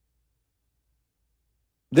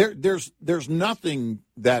 There's nothing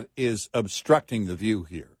that is obstructing the view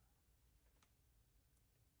here.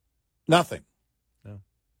 Nothing. No.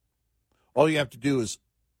 All you have to do is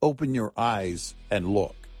open your eyes and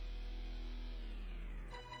look.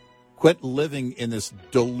 Quit living in this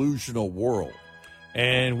delusional world.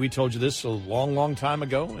 And we told you this a long, long time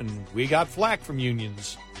ago, and we got flack from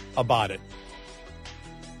unions about it.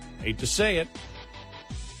 Hate to say it,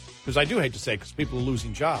 because I do hate to say it, because people are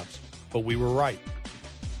losing jobs, but we were right.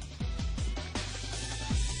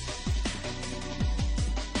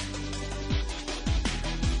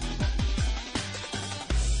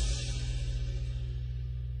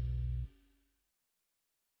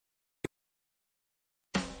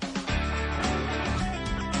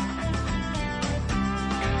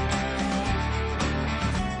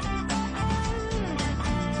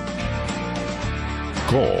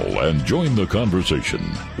 Call and join the conversation.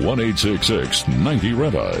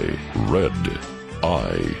 1-866-90-RED-EYE. Red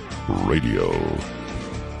Eye Radio.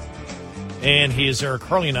 And he is Eric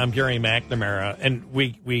Harley, and I'm Gary McNamara. And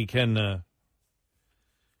we can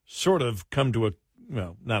sort of come to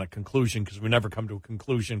not a conclusion, because we never come to a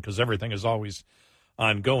conclusion, because everything is always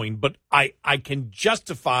ongoing. But I can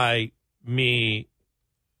justify me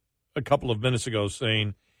a couple of minutes ago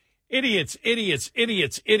saying, idiots, idiots,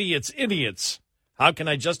 idiots, idiots, idiots. How can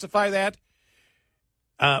I justify that?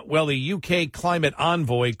 Well, the UK climate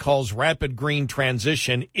envoy calls rapid green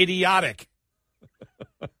transition idiotic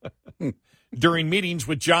during meetings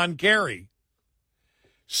with John Kerry.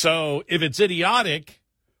 So if it's idiotic,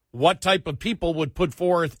 what type of people would put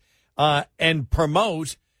forth and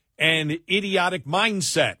promote an idiotic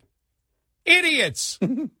mindset? Idiots!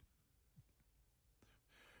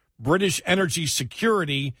 British Energy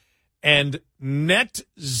Security and Net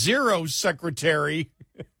Zero Secretary.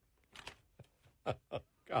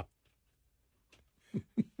 God.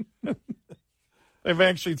 They've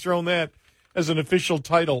actually thrown that as an official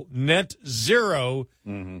title. Net Zero.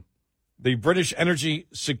 Mm-hmm. The British Energy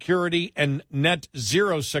Security and Net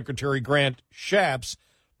Zero Secretary Grant Shapps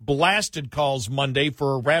blasted calls Monday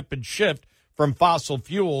for a rapid shift from fossil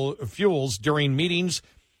fuels during meetings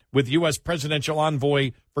with U.S. Presidential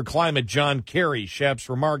Envoy for Climate John Kerry. Shapps'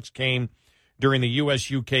 remarks came during the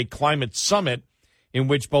U.S.-UK Climate Summit, in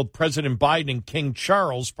which both President Biden and King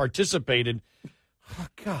Charles participated. Oh,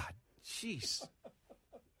 God. Jeez.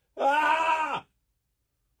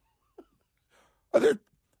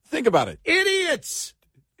 Think about it. Idiots!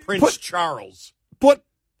 Prince Charles. Put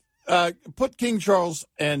King Charles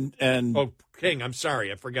and... Oh, King. I'm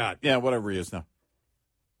sorry. I forgot. Yeah, whatever he is now.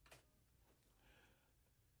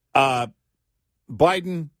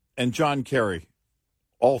 Biden and John Kerry,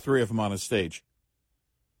 all three of them on a stage.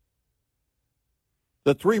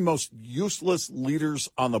 The three most useless leaders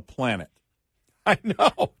on the planet. I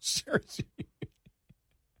know, seriously.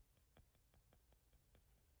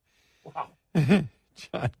 Wow. John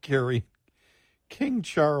Kerry, King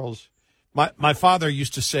Charles. My father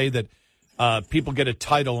used to say that people get a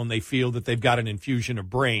title and they feel that they've got an infusion of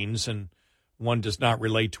brains, and one does not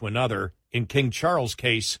relate to another. In King Charles'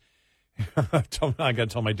 case, I got to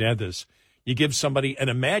tell my dad this. You give somebody an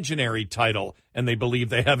imaginary title, and they believe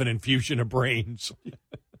they have an infusion of brains.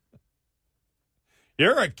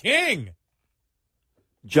 You're a king.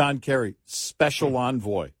 John Kerry, special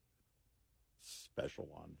envoy. Special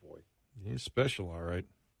envoy. He's special, all right.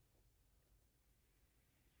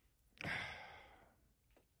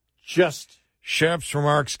 Just Shapps'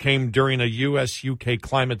 remarks came during a U.S.-UK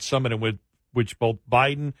climate summit in which both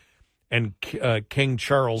Biden and King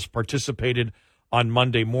Charles participated on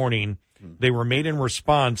Monday morning. They were made in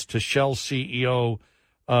response to Shell CEO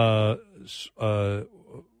Wael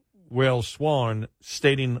Swan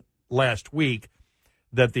stating last week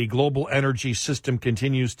that the global energy system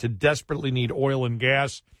continues to desperately need oil and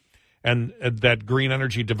gas, and that green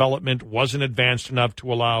energy development wasn't advanced enough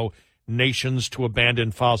to allow nations to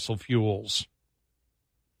abandon fossil fuels.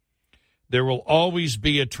 There will always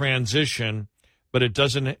be a transition, but it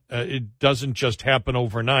doesn't just happen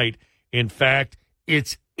overnight. In fact,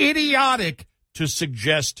 it's idiotic to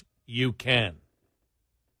suggest you can.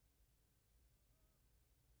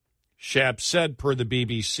 Shapps said per the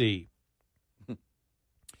BBC,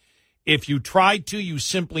 if you try to, you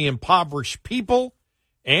simply impoverish people,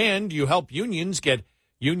 and you help union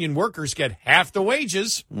workers get half the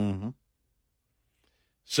wages. Mm-hmm.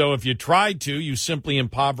 So if you try to, you simply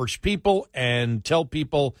impoverish people and tell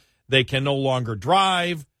people they can no longer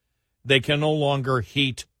drive, they can no longer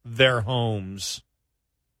heat their homes.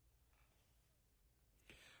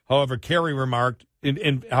 However, Kerry remarked,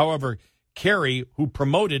 Kerry, who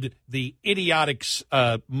promoted the idiotic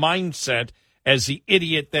mindset as the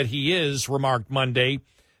idiot that he is, remarked Monday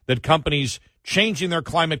that companies changing their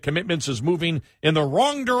climate commitments is moving in the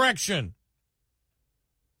wrong direction.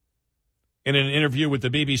 In an interview with the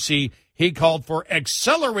BBC, he called for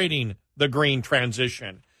accelerating the green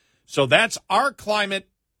transition. So that's our climate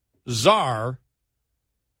czar,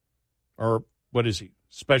 or what is he,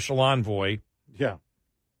 special envoy. Yeah.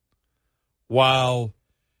 While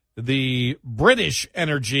the British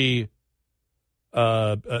energy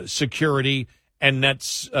security and net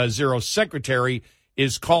zero secretary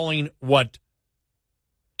is calling what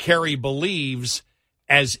Kerry believes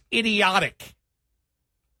as idiotic,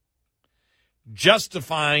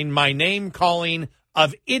 justifying my name calling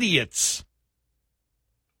of idiots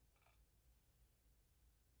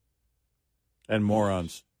and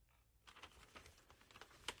morons.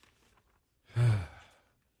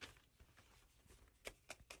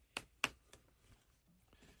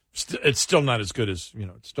 It's still not as good as,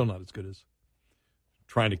 it's still not as good as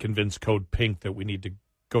trying to convince Code Pink that we need to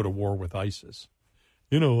go to war with ISIS.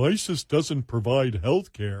 ISIS doesn't provide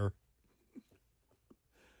health care.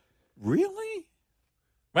 Really?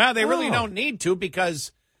 Well, they really don't need to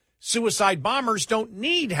because suicide bombers don't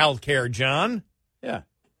need health care, John. Yeah.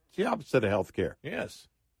 It's the opposite of health care. Yes.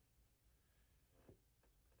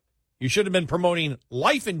 You should have been promoting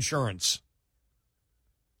life insurance.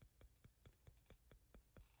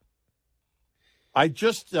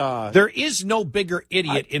 There is no bigger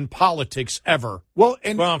idiot in politics ever.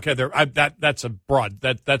 Okay, that's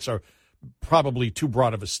a probably too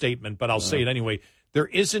broad of a statement, but I'll say it anyway. There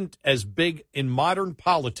isn't as big in modern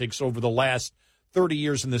politics over the last 30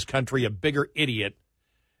 years in this country a bigger idiot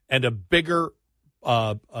and a bigger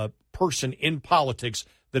person in politics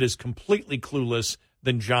that is completely clueless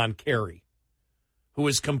than John Kerry, who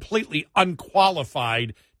is completely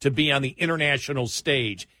unqualified to be on the international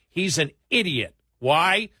stage. He's an idiot.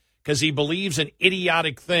 Why? Because he believes in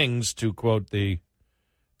idiotic things, to quote the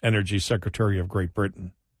Energy Secretary of Great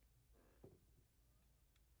Britain.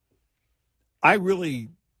 I really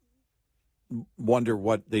wonder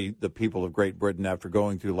what the people of Great Britain, after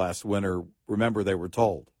going through last winter, remember they were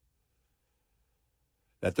told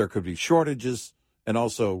that there could be shortages, and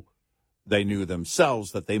also they knew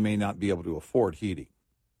themselves that they may not be able to afford heating.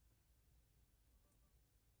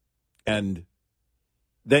 And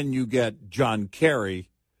then you get John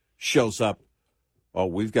Kerry shows up,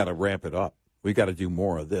 we've got to ramp it up. We've got to do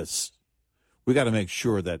more of this. We've got to make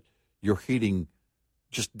sure that your heating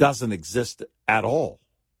just doesn't exist at all.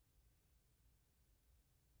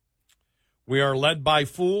 We are led by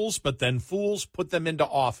fools, but then fools put them into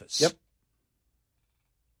office. Yep.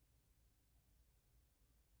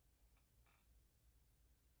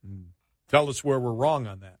 Tell us where we're wrong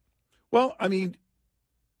on that. Well, I mean,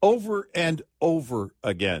 over and over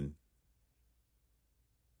again,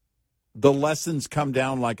 the lessons come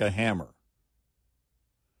down like a hammer.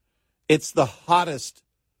 It's the hottest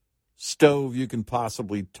stove you can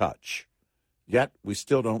possibly touch, yet we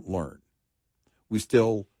still don't learn. We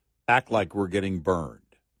still act like we're getting burned.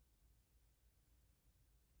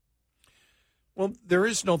 Well, there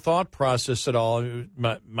is no thought process at all.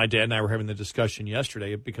 My dad and I were having the discussion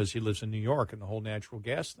yesterday because he lives in New York and the whole natural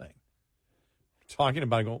gas thing. Talking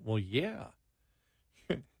about it, going, well, yeah.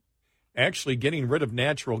 Actually getting rid of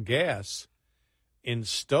natural gas in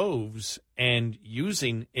stoves and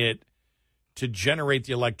using it to generate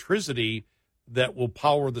the electricity that will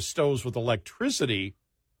power the stoves with electricity.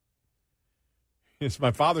 As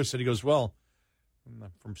my father said, he goes, well,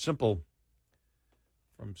 from simple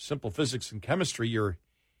physics and chemistry, you're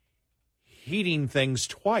heating things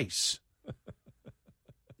twice.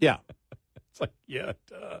 Yeah. It's like, yeah,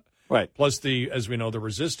 duh. Right. Plus as we know, the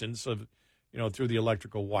resistance of, through the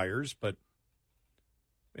electrical wires. But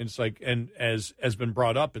it's like, and as has been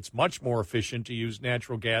brought up, it's much more efficient to use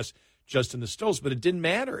natural gas just in the stoves. But it didn't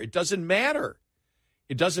matter. It doesn't matter.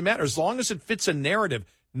 It doesn't matter. As long as it fits a narrative,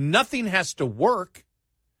 nothing has to work.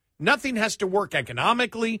 Nothing has to work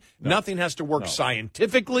economically. No. Nothing has to work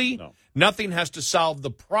scientifically. No. Nothing has to solve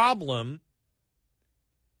the problem.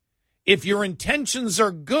 If your intentions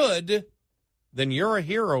are good, then you're a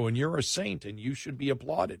hero and you're a saint and you should be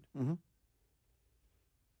applauded. Mm-hmm.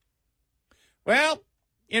 Well,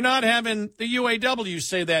 you're not having the UAW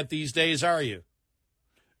say that these days, are you?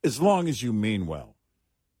 As long as you mean well.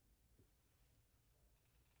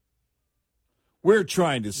 We're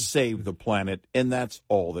trying to save the planet, and that's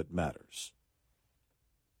all that matters.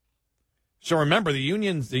 So remember, the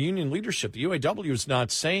union leadership, the UAW, is not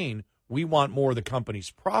saying we want more of the company's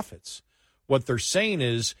profits. What they're saying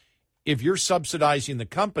is, if you're subsidizing the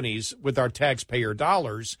companies with our taxpayer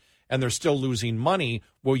dollars and they're still losing money,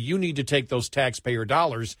 well, you need to take those taxpayer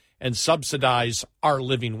dollars and subsidize our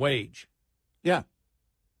living wage. Yeah.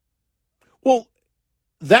 Well,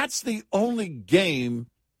 that's the only game,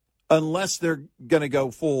 unless they're going to go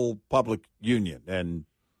full public union and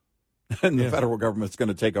the federal government's going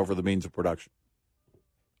to take over the means of production.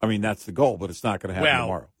 I mean, that's the goal, but it's not going to happen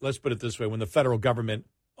tomorrow. Let's put it this way. When the federal government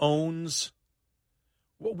owns,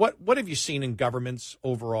 what have you seen in governments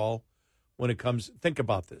overall when it comes, think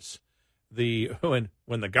about this. When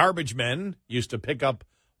the garbage men used to pick up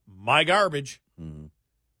my garbage,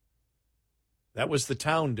 that was the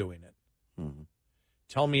town doing it. Mm-hmm.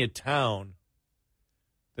 Tell me a town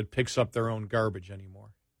that picks up their own garbage anymore.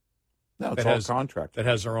 No, it's all contract. That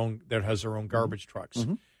has their own garbage trucks.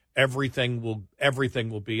 Mm-hmm. Everything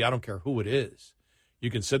will be, I don't care who it is.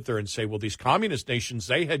 You can sit there and say, well, these communist nations,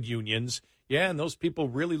 they had unions. Yeah, and those people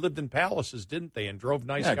really lived in palaces, didn't they? And drove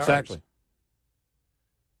nice cars. Exactly.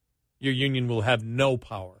 Your union will have no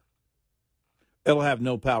power. It'll have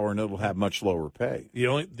no power, and it'll have much lower pay.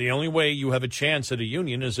 The only way you have a chance at a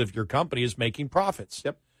union is if your company is making profits.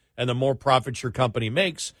 Yep. And the more profits your company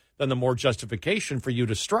makes, then the more justification for you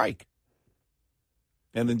to strike.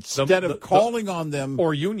 And instead of calling on them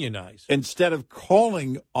or unionize, instead of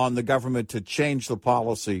calling on the government to change the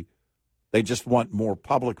policy, they just want more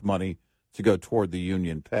public money to go toward the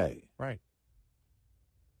union pay. Right.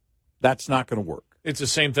 That's not going to work. It's the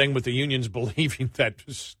same thing with the unions believing that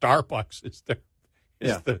Starbucks is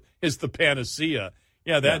the panacea.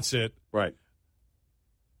 Yeah, that's it. Right.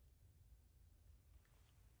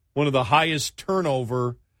 One of the highest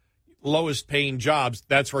turnover, lowest paying jobs,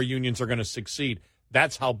 that's where unions are going to succeed.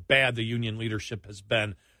 That's how bad the union leadership has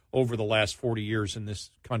been over the last 40 years in this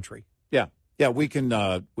country. Yeah. Yeah, we can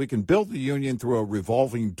build the union through a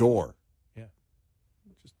revolving door. Yeah.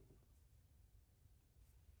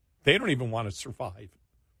 They don't even want to survive.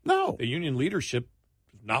 No. The union leadership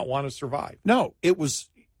does not want to survive. No, it was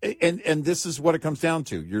and this is what it comes down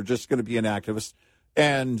to. You're just going to be an activist,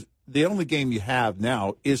 and the only game you have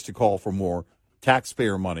now is to call for more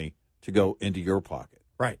taxpayer money to go into your pocket.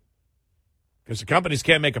 Right. Because the companies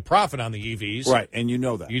can't make a profit on the EVs. Right, and you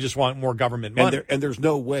know that. You just want more government money. And there's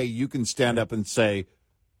no way you can stand up and say,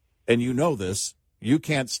 and you know this, you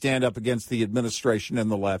can't stand up against the administration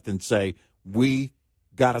and the left and say, we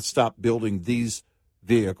got to stop building these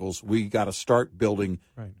vehicles. We got to start building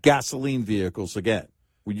gasoline vehicles again.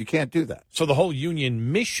 Well, you can't do that. So the whole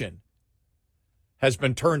union mission has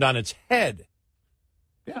been turned on its head.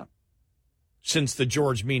 Yeah. Since the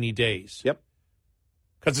George Meany days. Yep.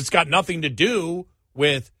 Because it's got nothing to do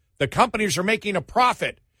with the companies are making a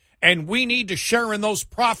profit, and we need to share in those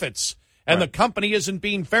profits. And the company isn't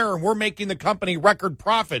being fair, and we're making the company record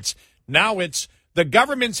profits. Now it's the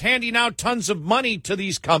government's handing out tons of money to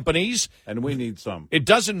these companies. And we need some. It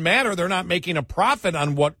doesn't matter. They're not making a profit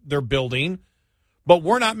on what they're building, but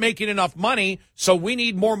we're not making enough money, so we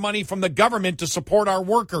need more money from the government to support our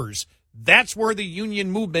workers. That's where the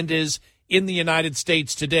union movement is in the United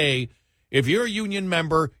States today. If you're a union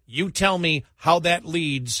member, you tell me how that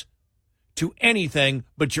leads to anything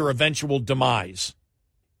but your eventual demise.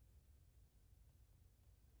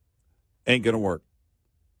 Ain't going to work.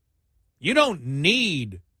 You don't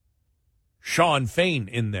need Sean Fain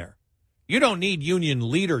in there. You don't need union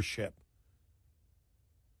leadership.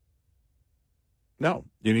 No,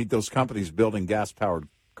 you need those companies building gas-powered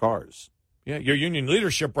cars. Yeah, your union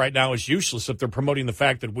leadership right now is useless if they're promoting the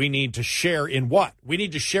fact that we need to share in what? We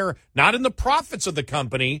need to share not in the profits of the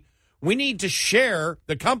company. We need to share.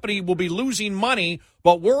 The company will be losing money,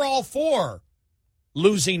 but we're all for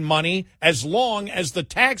losing money as long as the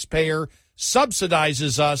taxpayer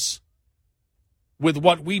subsidizes us with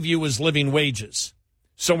what we view as living wages.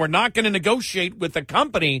 So we're not going to negotiate with the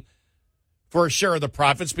company for a share of the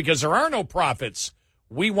profits because there are no profits.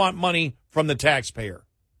 We want money from the taxpayer.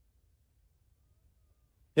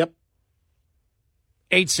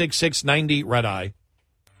 866-90-RED-EYE.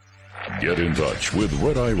 Get in touch with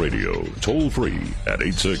Red Eye Radio, toll free at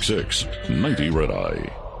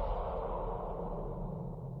 866-90-RED-EYE.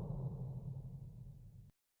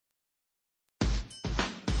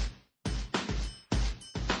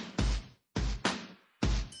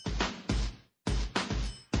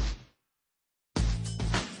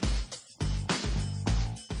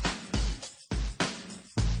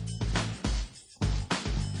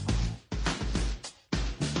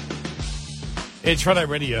 It's Red Eye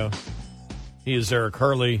Radio. He is Eric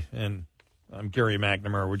Hurley, and I'm Gary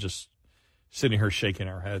McNamara. We're just sitting here shaking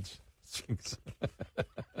our heads.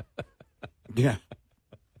 Yeah.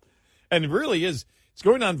 And it really is. It's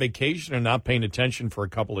going on vacation and not paying attention for a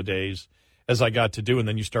couple of days, as I got to do, and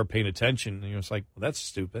then you start paying attention, and it's like, well, that's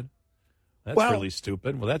stupid. That's really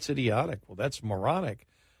stupid. Well, that's idiotic. Well, that's moronic.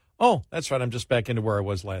 Oh, that's right. I'm just back into where I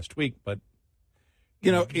was last week. But,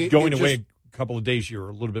 going away a couple of days, you're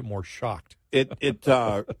a little bit more shocked.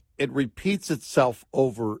 It repeats itself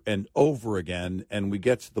over and over again, and we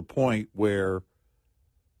get to the point where,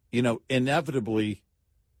 inevitably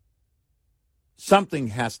something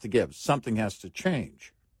has to give, something has to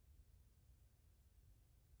change.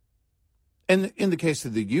 And in the case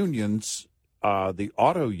of the unions, the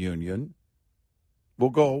auto union will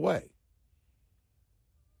go away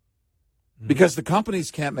because the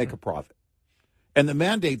companies can't make a profit, and the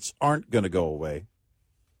mandates aren't going to go away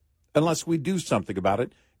unless we do something about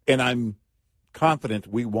it. And I'm confident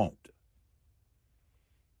we won't.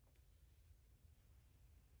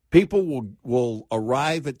 People will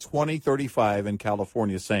arrive at 2035 in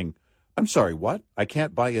California saying, I'm sorry, what? I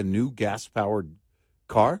can't buy a new gas-powered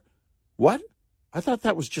car? What? I thought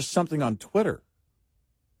that was just something on Twitter.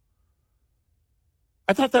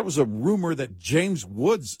 I thought that was a rumor that James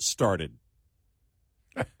Woods started.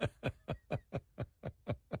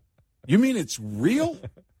 You mean it's real?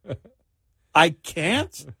 I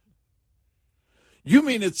can't? You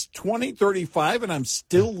mean it's 2035 and I'm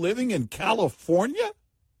still living in California?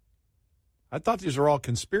 I thought these are all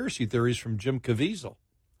conspiracy theories from Jim Caviezel.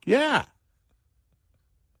 Yeah.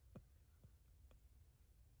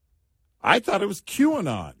 I thought it was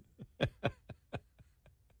QAnon.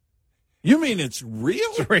 You mean it's real?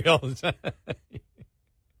 It's real.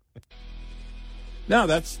 No,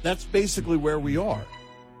 that's basically where we are.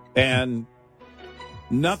 And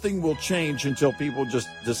nothing will change until people just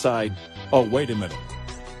decide, oh, wait a minute.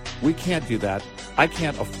 We can't do that. I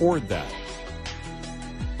can't afford that.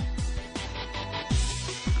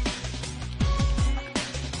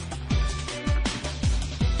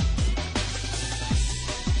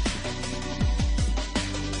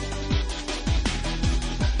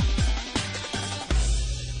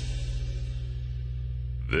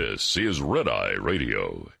 This is Red Eye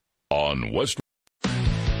Radio on West.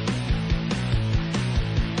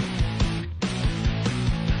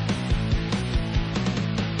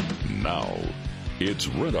 Now, it's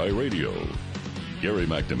Red Eye Radio. Gary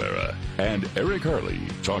McNamara and Eric Harley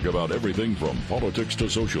talk about everything from politics to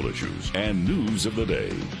social issues and news of the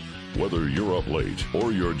day. Whether you're up late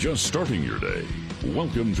or you're just starting your day,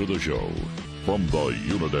 welcome to the show. From the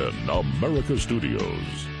Uniden America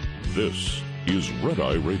Studios, this is Red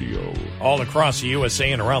Eye Radio. All across the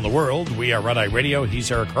USA and around the world, we are Red Eye Radio.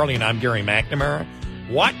 He's Eric Harley, and I'm Gary McNamara.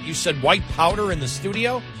 What? You said white powder in the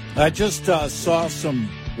studio? I just saw some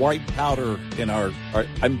white powder in our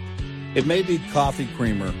it may be coffee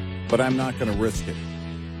creamer, but I'm not going to risk it.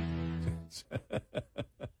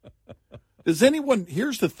 Does anyone,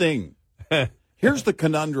 here's the thing. Here's the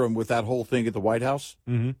conundrum with that whole thing at the White House.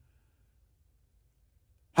 Mm-hmm.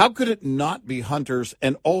 How could it not be Hunter's?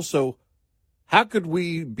 And also, how could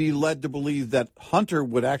we be led to believe that Hunter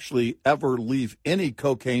would actually ever leave any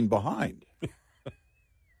cocaine behind?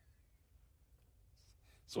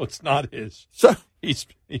 So it's not his. So he's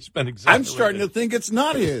been exonerated. I'm starting to think it's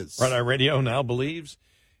not his. Red Eye Radio now believes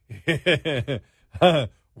we're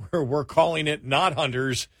calling it not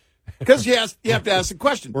Hunter's. Because you have to ask the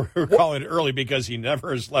question. We're calling it early because he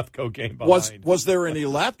never has left cocaine behind. Was there any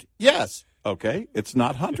left? Yes. Okay, it's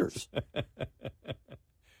not Hunter's.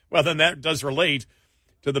 Well, then that does relate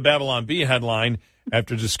to the Babylon Bee headline.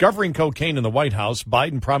 After discovering cocaine in the White House,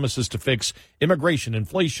 Biden promises to fix immigration,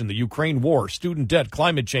 inflation, the Ukraine war, student debt,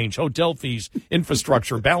 climate change, hotel fees,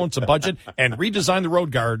 infrastructure, balance a budget, and redesign the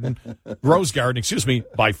Rose Garden,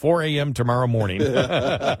 by 4 a.m. tomorrow morning.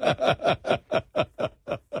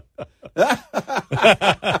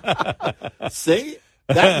 See?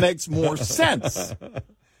 That makes more sense.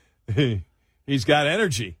 He's got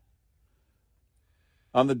energy.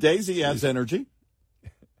 On the days he has energy,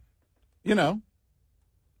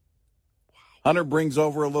 Hunter brings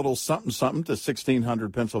over a little something to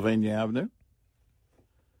 1600 Pennsylvania Avenue.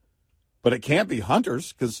 But it can't be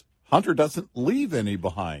Hunter's because Hunter doesn't leave any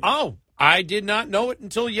behind. Oh, I did not know it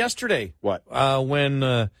until yesterday. What? When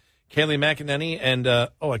Kayleigh McEnany and,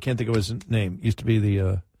 I can't think of his name. Used to be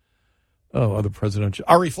the other presidential.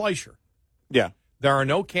 Ari Fleischer. Yeah. There are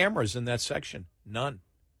no cameras in that section. None.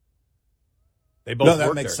 They both that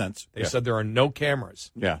work makes there. sense. They said there are no cameras.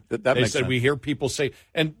 Yeah, that they makes said sense. We hear people say,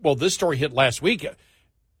 and this story hit last week,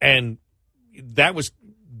 and that was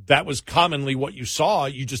commonly what you saw.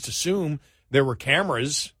 You just assume there were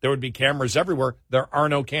cameras. There would be cameras everywhere. There are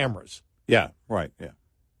no cameras. Yeah, right, yeah.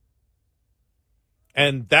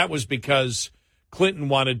 And that was because Clinton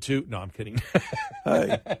wanted to. No, I'm kidding.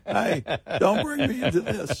 Hey, don't bring me into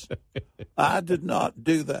this. I did not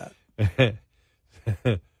do that.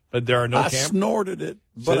 But there are no I cameras. Snorted it,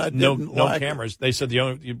 but I didn't no like cameras. They said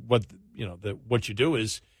what you do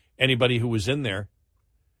is anybody who was in there,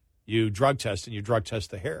 you drug test, and you drug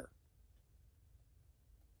test the hair.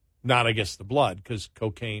 Not, I guess, the blood, because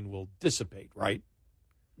cocaine will dissipate, right?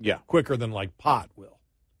 Yeah. Quicker than like pot will.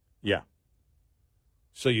 Yeah.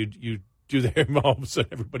 So you do the hair, all of a sudden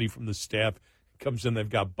everybody from the staff comes in, they've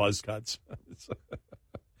got buzz cuts.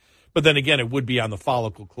 But then again, it would be on the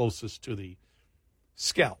follicle closest to the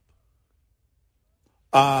scalp.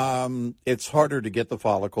 It's harder to get the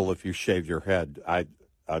follicle if you shave your head. A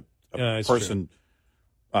person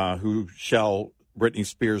who shall Britney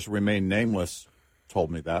Spears remain nameless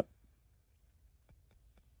told me that.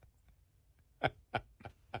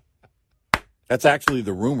 That's actually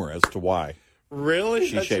the rumor as to why. Really?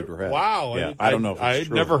 She shaved her head. Wow. Yeah, I don't know if it's I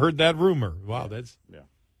true. never heard that rumor. Wow, that's... Yeah.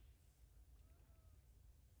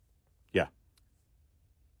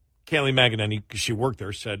 Kaylee Maganini, because she worked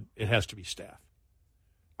there, said it has to be staff.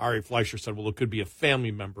 Ari Fleischer said, well, it could be a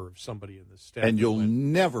family member of somebody in the staff. And you'll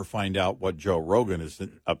never find out what Joe Rogan is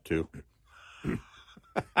up to.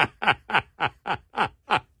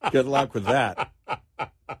 Good luck with that.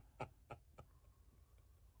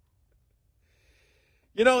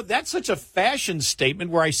 You know, that's such a fashion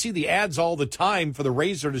statement where I see the ads all the time for the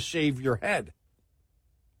razor to shave your head.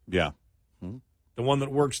 Yeah. The one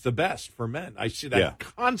that works the best for men. I see that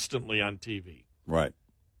constantly on TV. Right.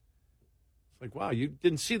 It's like, wow, you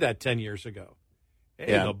didn't see that 10 years ago.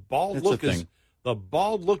 Hey, Yeah, the bald it's look a is thing. the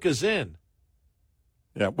bald look is in.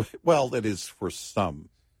 Yeah. Well, it is for some.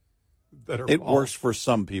 That are It bald. works for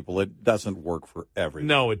some people. It doesn't work for everyone.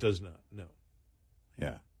 No, it does not. No.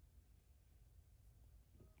 Yeah.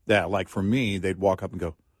 Yeah, like for me, they'd walk up and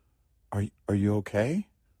go, "Are you okay?"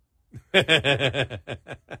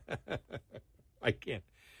 I can't.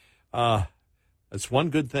 That's one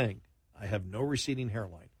good thing. I have no receding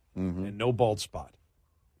hairline and no bald spot.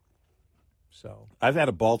 So I've had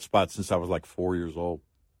a bald spot since I was like 4 years old.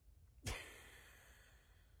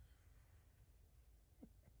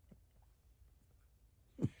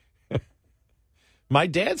 my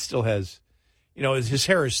dad still has, you know, his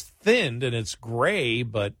hair is thinned and it's gray,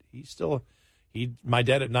 but my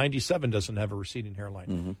dad at 97 doesn't have a receding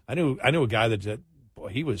hairline. I knew a guy that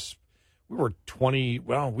boy, we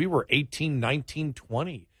were 18, 19,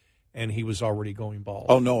 20, and he was already going bald.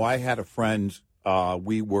 Oh, no, I had a friend,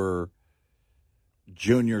 we were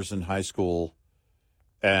juniors in high school,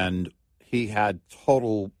 and he had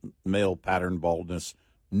total male pattern baldness,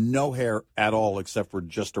 no hair at all except for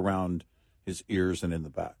just around his ears and in the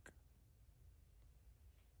back.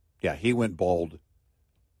 Yeah, he went bald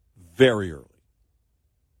very early.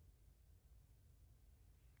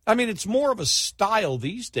 I mean, it's more of a style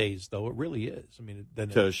these days, though. It really is. I mean,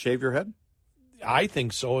 To shave your head? I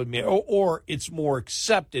think so. I mean, or it's more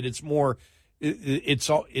accepted. It's more.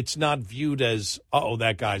 It's not viewed as, uh-oh,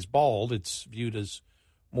 that guy's bald. It's viewed as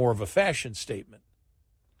more of a fashion statement.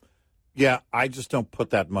 Yeah, I just don't put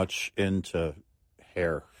that much into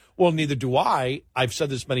hair. Well, neither do I. I've said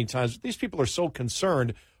this many times. These people are so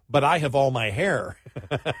concerned, but I have all my hair.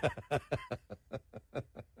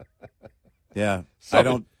 Yeah, So I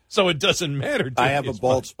don't. So it doesn't matter to I me have a as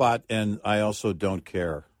bald much. spot, and I also don't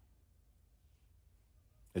care.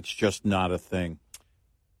 It's just not a thing.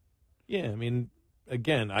 Yeah, I mean,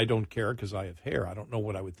 again, I don't care because I have hair. I don't know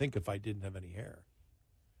what I would think if I didn't have any hair.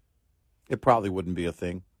 It probably wouldn't be a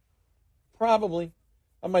thing. Probably.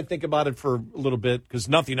 I might think about it for a little bit because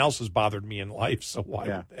nothing else has bothered me in life, so why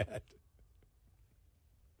would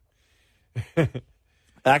that?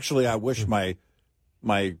 Actually, I wish my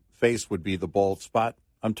face would be the bald spot.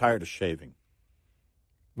 I'm tired of shaving.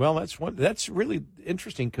 Well, that's really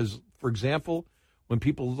interesting because, for example, when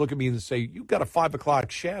people look at me and say, you've got a 5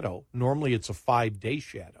 o'clock shadow, normally it's a 5-day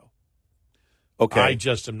shadow. Okay. I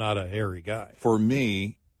just am not a hairy guy. For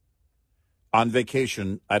me, on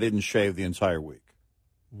vacation, I didn't shave the entire week.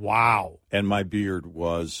 Wow. And my beard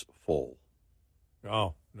was full.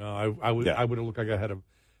 Oh, no, I would Yeah. have looked like I had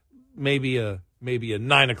maybe a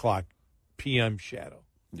 9 o'clock p.m. shadow.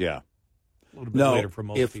 Yeah. A little bit later for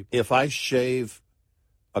most people. If I shave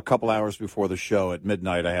a couple hours before the show at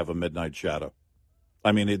midnight, I have a midnight shadow.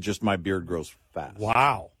 I mean, my beard grows fast.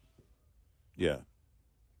 Wow. Yeah.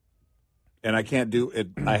 And I can't do it.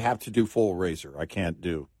 I have to do full razor. I can't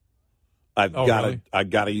do. I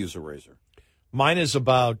got to use a razor. Mine is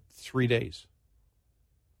about 3 days.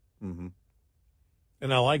 Mm-hmm.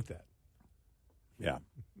 And I like that. Yeah.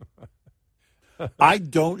 I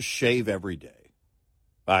don't shave every day.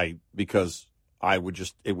 Because I would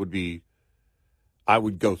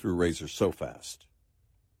go through razors so fast.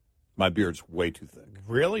 My beard's way too thick.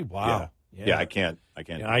 Really? Wow. Yeah, I can't.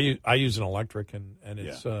 Yeah, I use an electric, and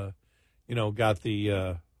it's got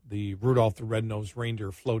the Rudolph the Red-Nosed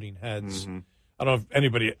Reindeer floating heads. Mm-hmm. I don't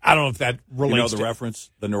know if that relates. You know the to reference,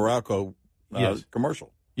 the Norelco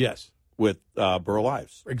commercial. Yes, with Burl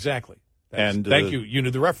Ives. Exactly. And thank you. You knew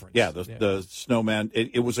the reference. Yeah, the snowman.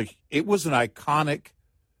 It was an iconic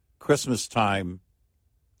Christmas time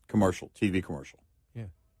commercial, TV commercial. Yeah,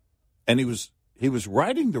 and he was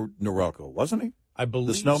riding the Norelco, wasn't he? I believe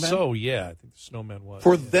the snowman? so. Yeah, I think the snowman was.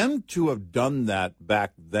 For them to have done that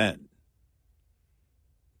back then,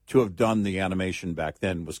 to have done the animation back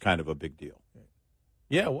then was kind of a big deal.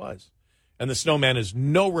 Yeah, it was. And the snowman is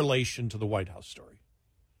no relation to the White House story.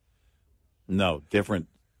 No, different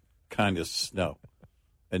kind of snow.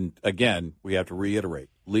 And again, we have to reiterate,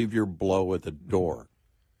 leave your blow at the door.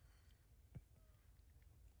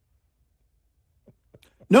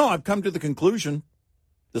 No, I've come to the conclusion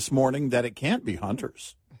this morning that it can't be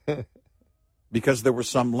Hunter's because there were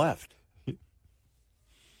some left.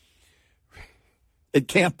 It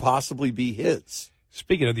can't possibly be his.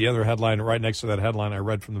 Speaking of the other headline, right next to that headline I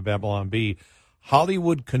read from the Babylon Bee,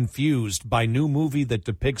 Hollywood confused by new movie that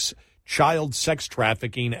depicts child sex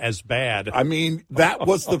trafficking as bad. I mean, that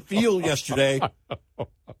was the feel yesterday.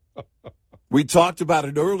 We talked about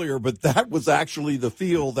it earlier, but that was actually the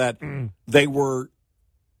feel that they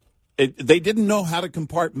didn't know how to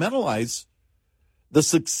compartmentalize the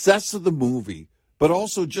success of the movie, but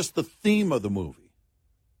also just the theme of the movie.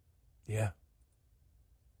 Yeah.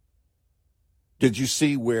 Did you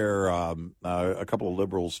see where a couple of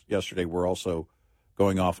liberals yesterday were also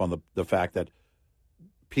going off on the fact that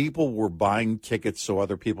people were buying tickets so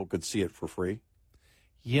other people could see it for free?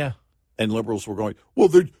 Yeah. And liberals were going, well,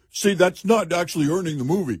 that's not actually earning the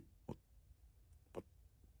movie.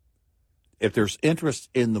 If there's interest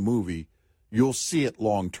in the movie, you'll see it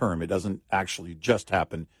long term. It doesn't actually just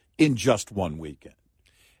happen in just one weekend.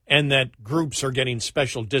 And that groups are getting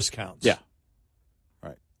special discounts. Yeah.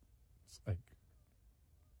 Right.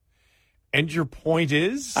 And your point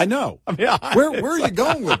is? I know. I mean, where are you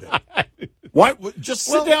going with it? Why? Just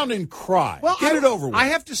sit down and cry. Well, Get it over with. I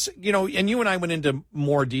have to say, and you and I went into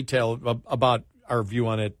more detail about our view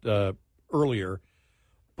on it earlier,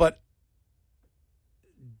 but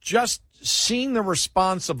just seeing the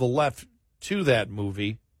response of the left to that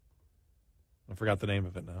movie, I forgot the name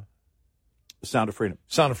of it now. Sound of Freedom.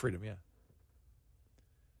 Sound of Freedom, yeah.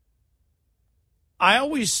 I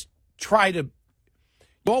always you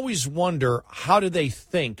always wonder, how do they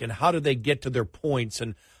think and how do they get to their points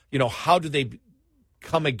and, how do they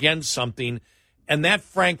come against something? And that,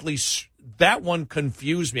 frankly, that one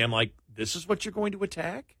confused me. I'm like, this is what you're going to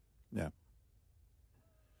attack? Yeah.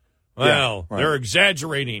 Well, yeah, right. They're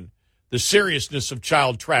exaggerating the seriousness of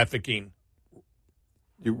child trafficking.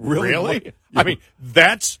 You really? I mean,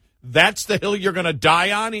 that's the hill you're going to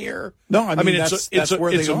die on here? No, I mean it's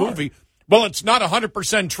a movie. Well, it's not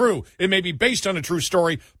 100% true. It may be based on a true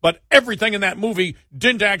story, but everything in that movie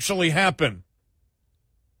didn't actually happen.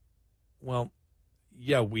 Well,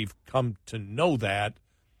 yeah, we've come to know that.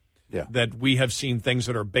 Yeah. That we have seen things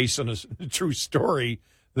that are based on a true story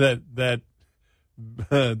that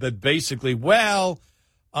basically,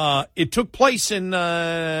 it took place in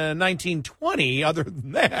 1920. Other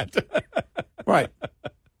than that, right?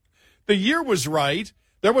 The year was right.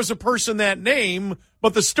 There was a person that name,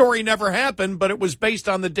 but the story never happened. But it was based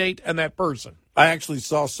on the date and that person. I actually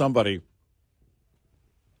saw somebody.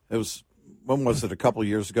 When was it? A couple of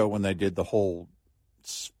years ago when they did the whole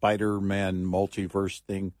Spider-Man multiverse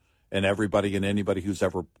thing, and everybody and anybody who's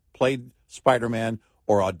ever played Spider-Man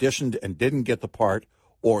or auditioned and didn't get the part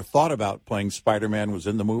or thought about playing Spider-Man was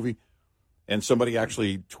in the movie. And somebody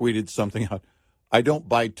actually tweeted something out, I don't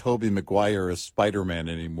buy Tobey Maguire as Spider-Man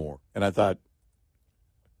anymore. And I thought,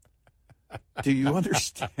 do you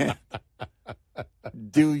understand?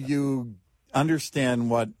 Do you understand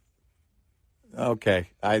what? Okay,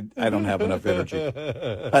 I don't have enough energy.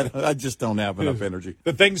 I just don't have enough energy.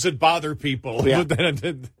 The things that bother people. Yeah.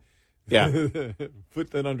 Yeah.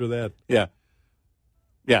 Put that under that. Yeah.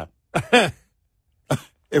 Yeah.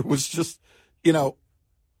 It was just,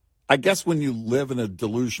 I guess when you live in a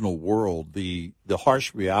delusional world, the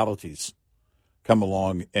harsh realities come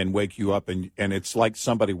along and wake you up, and it's like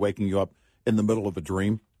somebody waking you up in the middle of a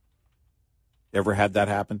dream. Ever had that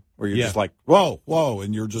happen? Where you're just like, whoa,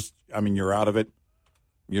 and you're just, you're out of it.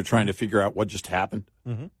 You're trying to figure out what just happened.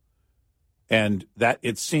 Mm-hmm. And that,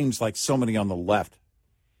 it seems like so many on the left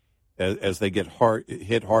as they get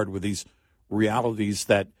hit hard with these realities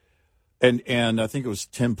that, and I think it was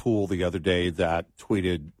Tim Pool the other day that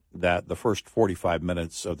tweeted that the first 45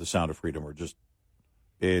 minutes of The Sound of Freedom are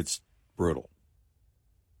it's brutal.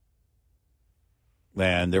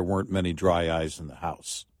 And there weren't many dry eyes in the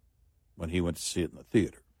house when he went to see it in the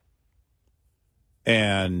theater.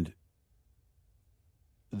 And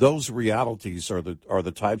those realities are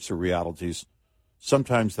the types of realities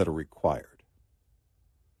sometimes that are required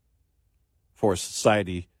for a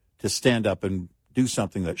society to stand up and do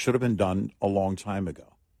something that should have been done a long time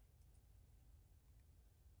ago.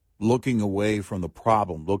 Looking away from the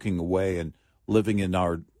problem, looking away and living in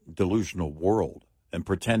our delusional world and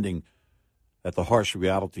pretending that the harsh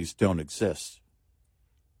realities don't exist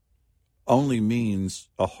only means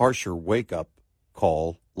a harsher wake-up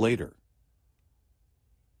call later.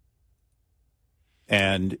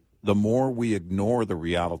 And the more we ignore the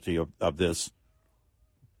reality of this,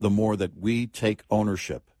 the more that we take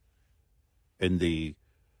ownership in the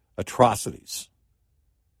atrocities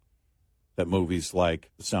that movies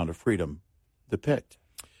like The Sound of Freedom depict.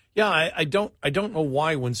 Yeah, I don't know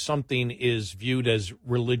why when something is viewed as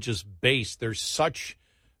religious based, there's such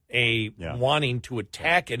a wanting to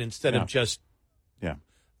attack it instead of just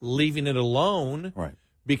leaving it alone. Right.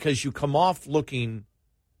 Because you come off looking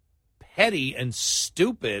petty and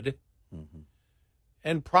stupid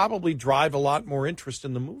and probably drive a lot more interest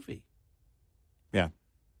in the movie. Yeah.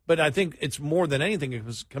 But I think it's more than anything, it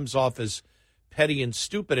comes off as petty and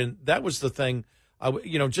stupid. And that was the thing,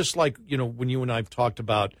 just like, when you and I have talked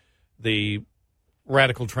about the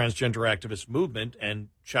radical transgender activist movement and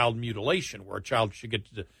child mutilation, where a child should get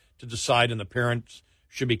to decide and the parents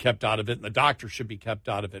should be kept out of it and the doctor should be kept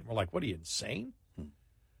out of it. And we're like, what are you, insane?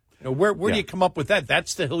 Where do you come up with that?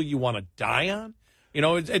 That's the hill you want to die on?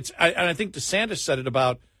 I think DeSantis said it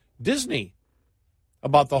about Disney,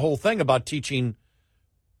 about the whole thing about teaching,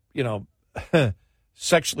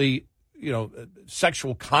 sexual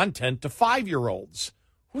content to 5-year-olds.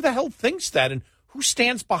 Who the hell thinks that? And who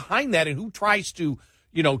stands behind that? And who tries to,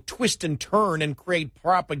 twist and turn and create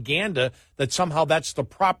propaganda that somehow that's the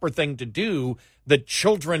proper thing to do, that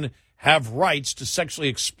children have rights to sexually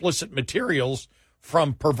explicit materials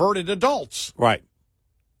from perverted adults? Right.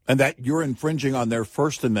 And that you're infringing on their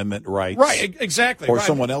First Amendment rights. Right, exactly. Or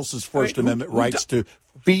someone else's First Amendment rights to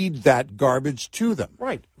feed that garbage to them.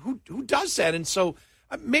 Right. Who does that? And so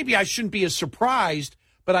maybe I shouldn't be as surprised,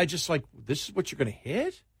 but I just this is what you're going to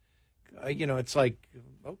hit? It's like,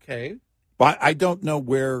 okay. But I don't know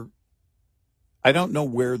where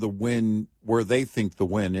where they think the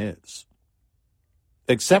win is.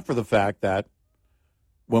 Except for the fact that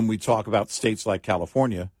when we talk about states like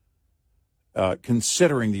California,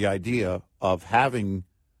 considering the idea of having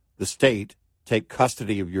the state take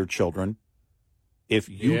custody of your children if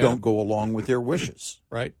you don't go along with their wishes.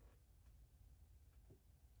 Right.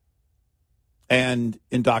 And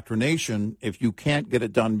indoctrination, if you can't get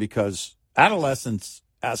it done, because adolescents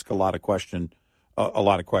ask a lot of questions,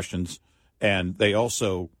 and they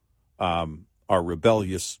also are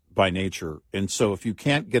rebellious by nature. And so if you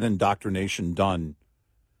can't get indoctrination done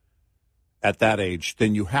at that age,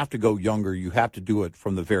 then you have to go younger. You have to do it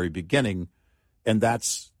from the very beginning. And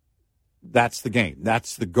that's the game.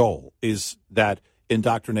 That's the goal, is that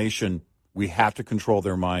indoctrination, we have to control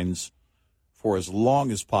their minds for as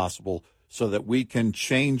long as possible so that we can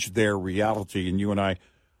change their reality. And you and I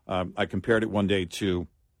compared it one day to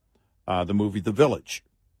the movie The Village.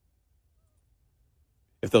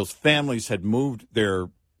 If those families had moved their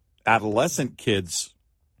adolescent kids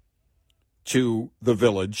to the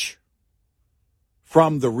village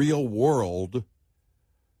from the real world,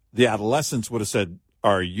 the adolescents would have said,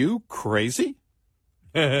 "Are you crazy?"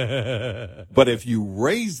 But if you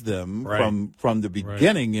raise them from the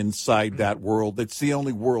beginning inside that world, it's the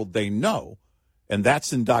only world they know. And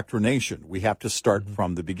that's indoctrination. We have to start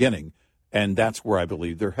from the beginning. And that's where I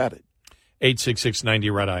believe they're headed.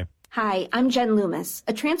 866-90-RED-EYE. Hi, I'm Jen Loomis,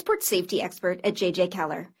 a transport safety expert at J.J.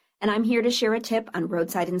 Keller, and I'm here to share a tip on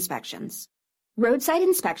roadside inspections. Roadside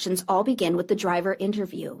inspections all begin with the driver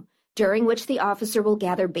interview, during which the officer will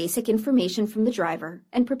gather basic information from the driver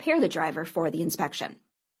and prepare the driver for the inspection.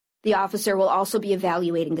 The officer will also be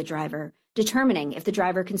evaluating the driver, determining if the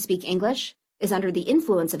driver can speak English, is under the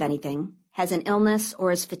influence of anything, has an illness,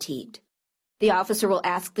 or is fatigued. The officer will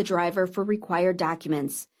ask the driver for required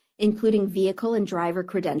documents, including vehicle and driver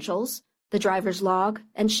credentials, the driver's log,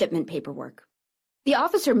 and shipment paperwork. The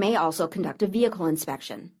officer may also conduct a vehicle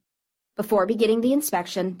inspection. Before beginning the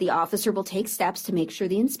inspection, the officer will take steps to make sure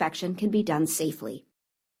the inspection can be done safely.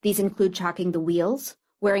 These include chalking the wheels,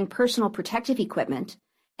 wearing personal protective equipment,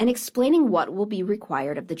 and explaining what will be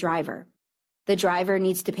required of the driver. The driver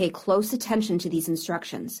needs to pay close attention to these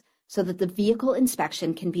instructions so that the vehicle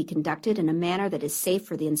inspection can be conducted in a manner that is safe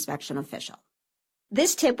for the inspection official.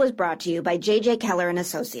 This tip was brought to you by J.J. Keller and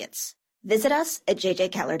Associates. Visit us at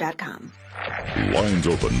jjkeller.com. Lines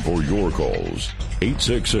open for your calls.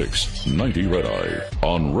 866-90-RED-EYE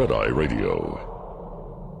on Red Eye Radio.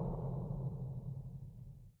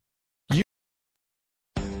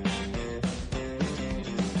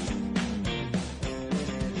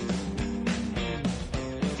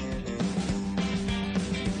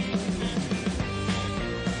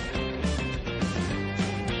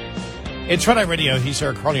 It's Red Eye Radio. He's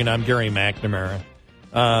Eric Harley, and I'm Gary McNamara.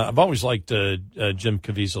 I've always liked Jim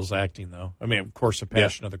Caviezel's acting, though. I mean, of course, A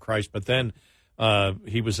Passion of the Christ, but then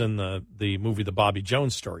he was in the movie The Bobby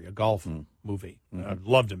Jones Story, a golf movie. I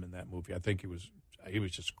loved him in that movie. I think he was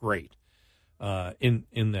just great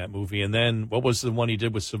in that movie. And then what was the one he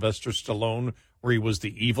did with Sylvester Stallone where he was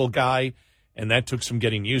the evil guy? And that took some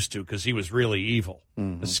getting used to because he was really evil.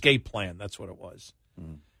 Escape Plan, that's what it was,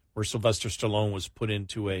 where Sylvester Stallone was put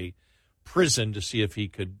into a prison to see if he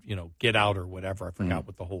could, get out or whatever. I forgot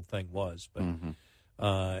what the whole thing was, but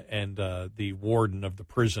the warden of the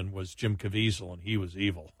prison was Jim Caviezel, and he was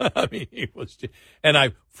evil. I mean, he was, and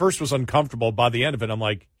I first was uncomfortable. By the end of it, I'm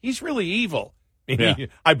like, he's really evil.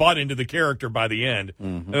 I bought into the character by the end,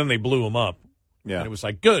 and then they blew him up. Yeah, and it was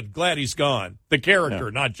like, good, glad he's gone. The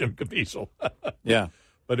character, not Jim Caviezel. Yeah,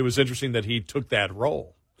 but it was interesting that he took that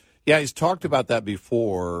role. Yeah, he's talked about that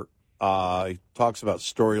before. He talks about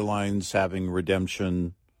storylines having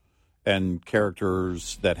redemption and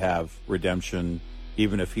characters that have redemption,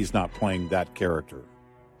 even if he's not playing that character.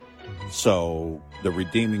 So the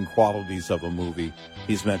redeeming qualities of a movie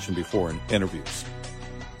he's mentioned before in interviews.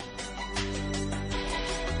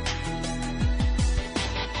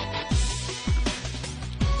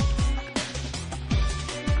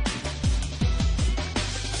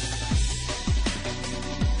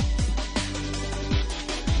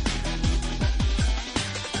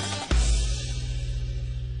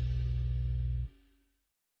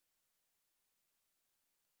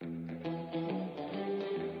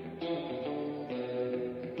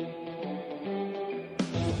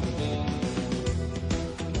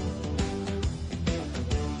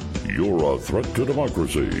 You're a threat to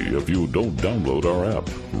democracy if you don't download our app,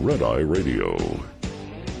 Red Eye Radio.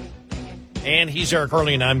 And he's Eric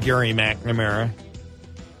Hurley, and I'm Gary McNamara.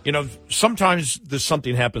 Sometimes there's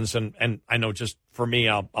something happens, and I know just for me,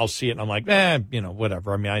 I'll see it, and I'm like,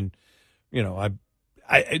 whatever. I mean,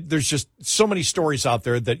 there's just so many stories out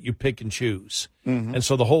there that you pick and choose. And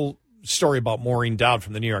so the whole story about Maureen Dowd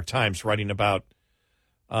from the New York Times writing about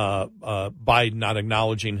Biden not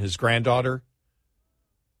acknowledging his granddaughter,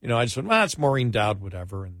 I just went, it's Maureen Dowd,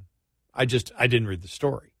 whatever. And I didn't read the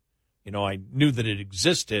story. I knew that it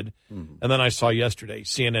existed. And then I saw yesterday,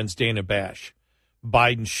 CNN's Dana Bash.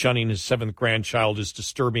 Biden shunning his seventh grandchild is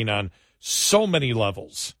disturbing on so many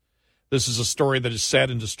levels. This is a story that is sad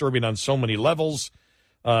and disturbing on so many levels.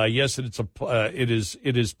 Yes,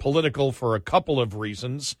 it is political for a couple of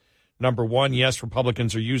reasons. Number one, yes,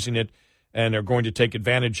 Republicans are using it and are going to take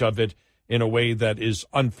advantage of it in a way that is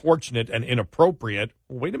unfortunate and inappropriate.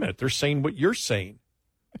 Wait a minute, they're saying what you're saying.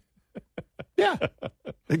 Yeah,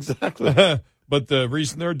 exactly. But the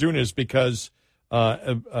reason they're doing it is because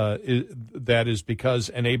and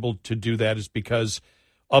able to do that is because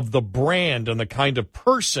of the brand and the kind of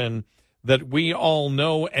person that we all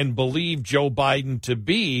know and believe Joe Biden to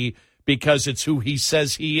be, because it's who he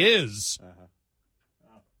says he is.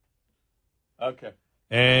 Okay.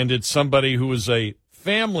 And it's somebody who is a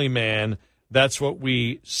family man. That's what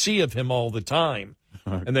we see of him all the time.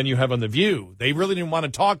 And then you have on The View, they really didn't want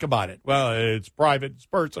to talk about it. Well, it's private, it's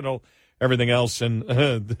personal, everything else. And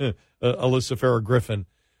Alyssa Farah Griffin,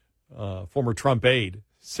 former Trump aide,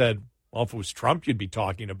 said, well, if it was Trump, you'd be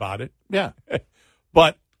talking about it. Yeah.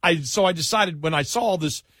 But I decided when I saw all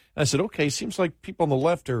this, I said, okay, seems like people on the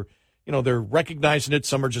left are, they're recognizing it.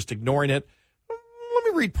 Some are just ignoring it. Let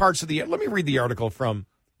me read the article from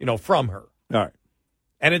her. All right.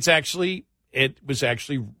 And it was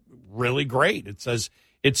actually really great. It says,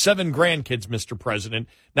 it's 7 grandkids, Mr. President.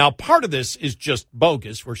 Now, part of this is just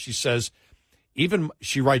bogus, where she says,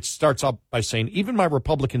 starts off by saying, even my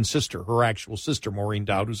Republican sister, her actual sister, Maureen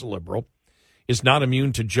Dowd, who's a liberal, is not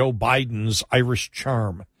immune to Joe Biden's Irish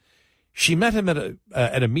charm. She met him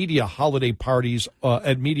at media holiday parties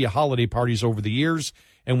over the years,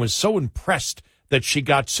 and was so impressed that she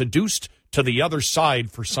got seduced to the other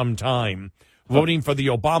side for some time, voting for the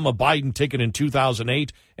Obama-Biden ticket in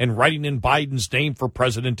 2008 and writing in Biden's name for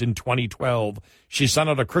president in 2012. She sent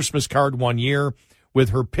out a Christmas card one year with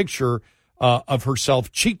her picture of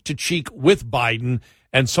herself cheek to cheek with Biden,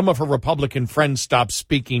 and some of her Republican friends stopped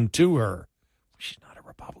speaking to her. She's not a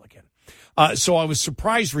Republican. So I was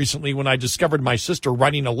surprised recently when I discovered my sister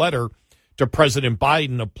writing a letter to President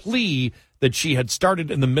Biden, a plea that she had started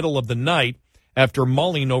in the middle of the night after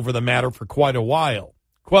mulling over the matter for quite a while.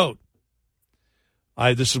 Quote,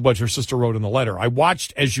 this is what her sister wrote in the letter. I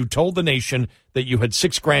watched as you told the nation that you had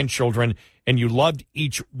 6 grandchildren and you loved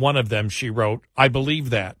each one of them, she wrote. I believe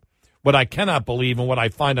that. What I cannot believe and what I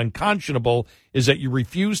find unconscionable is that you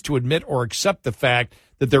refuse to admit or accept the fact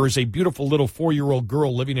that there is a beautiful little 4-year-old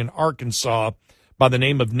girl living in Arkansas by the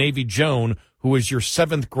name of Navy Joan, who is your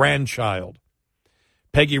 7th grandchild.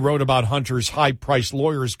 Peggy wrote about Hunter's high-priced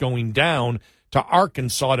lawyers going down to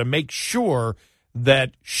Arkansas to make sure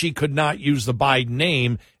that she could not use the Biden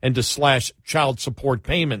name and to slash child support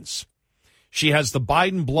payments. She has the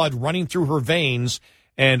Biden blood running through her veins,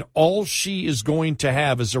 and all she is going to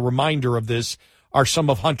have as a reminder of this are some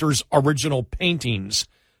of Hunter's original paintings.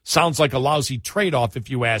 Sounds like a lousy trade-off if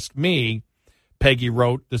you ask me, Peggy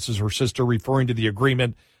wrote. This is her sister referring to the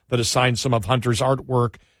agreement that assigned some of Hunter's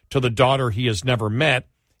artwork to the daughter he has never met,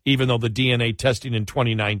 even though the DNA testing in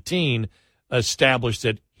 2019 established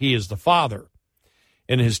that he is the father.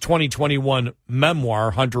 In his 2021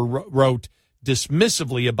 memoir, Hunter wrote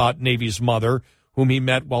dismissively about Navy's mother, whom he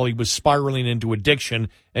met while he was spiraling into addiction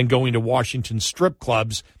and going to Washington strip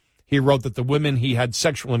clubs. He wrote that the women he had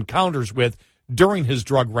sexual encounters with during his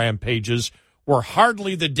drug rampages were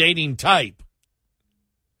hardly the dating type.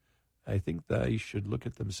 I think they should look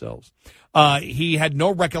at themselves. He had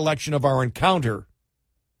no recollection of our encounter.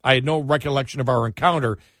 I had no recollection of our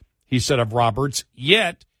encounter, he said of Roberts,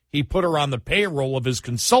 yet he put her on the payroll of his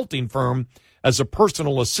consulting firm as a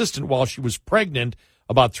personal assistant while she was pregnant.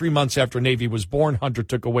 About 3 months after Navy was born, Hunter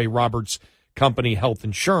took away Roberts' company health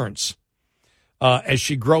insurance. As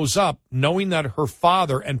she grows up, knowing that her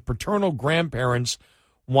father and paternal grandparents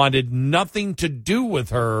wanted nothing to do with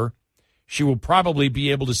her, she will probably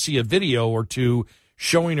be able to see a video or two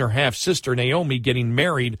showing her half-sister Naomi getting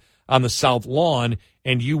married on the South Lawn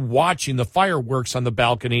and you watching the fireworks on the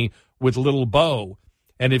balcony with little Bo.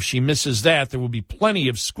 And if she misses that, there will be plenty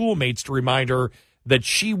of schoolmates to remind her that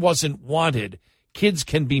she wasn't wanted. Kids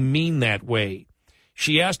can be mean that way.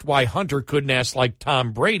 She asked why Hunter couldn't ask like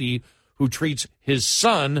Tom Brady, who treats his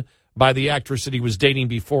son by the actress that he was dating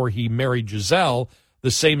before he married Giselle,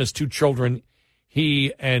 the same as 2 children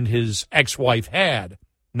he and his ex-wife had.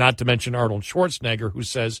 Not to mention Arnold Schwarzenegger, who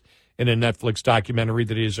says in a Netflix documentary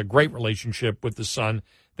that he has a great relationship with the son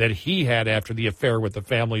that he had after the affair with the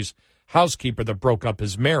family's housekeeper that broke up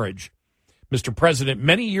his marriage. Mr. President,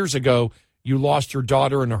 many years ago, you lost your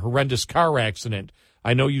daughter in a horrendous car accident.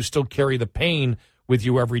 I know you still carry the pain with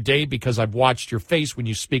you every day because I've watched your face when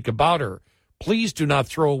you speak about her. Please do not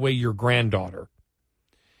throw away your granddaughter.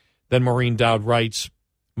 Then Maureen Dowd writes,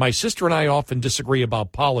 my sister and I often disagree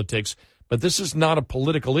about politics, but this is not a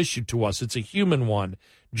political issue to us. It's a human one.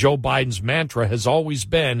 Joe Biden's mantra has always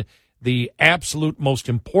been the absolute most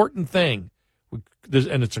important thing,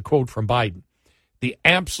 and it's a quote from Biden, the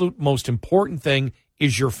absolute most important thing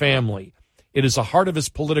is your family. It is the heart of his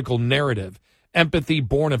political narrative. Empathy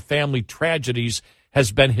born of family tragedies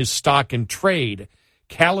has been his stock in trade,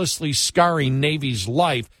 callously scarring Navy's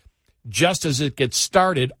life just as it gets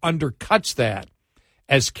started undercuts that.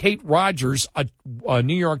 As Kate Rogers, a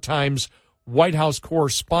New York Times White House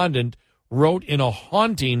correspondent, wrote in a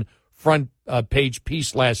haunting front page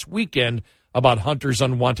piece last weekend about Hunter's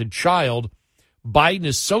unwanted child, Biden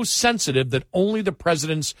is so sensitive that only the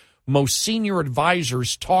president's most senior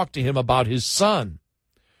advisors talk to him about his son.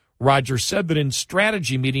 Rogers said that in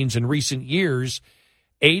strategy meetings in recent years,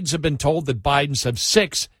 aides have been told that Biden's have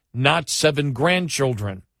 6, not 7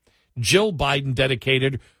 grandchildren. Jill Biden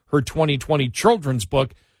dedicated her 2020 children's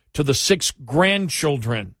book to the 6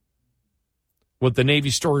 grandchildren. What the Navy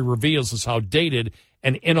story reveals is how dated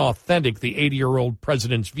and inauthentic the 80-year-old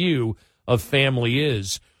president's view of family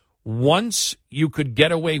is. Once you could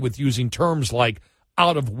get away with using terms like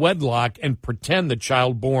out of wedlock and pretend that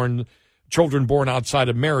children born outside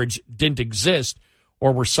of marriage didn't exist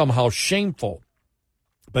or were somehow shameful.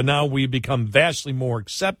 But now we've become vastly more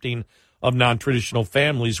accepting of non-traditional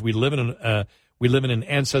families. We live in an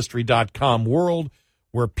Ancestry.com world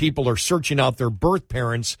where people are searching out their birth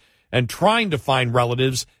parents and trying to find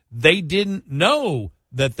relatives they didn't know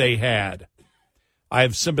that they had. I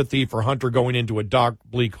have sympathy for Hunter going into a dark,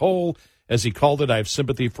 bleak hole, as he called it. I have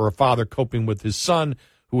sympathy for a father coping with his son,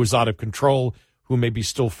 who is out of control, who may be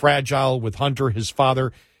still fragile. With Hunter, his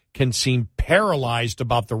father can seem paralyzed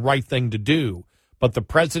about the right thing to do. But the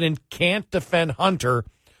president can't defend Hunter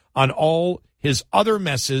on all his other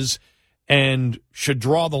messes and should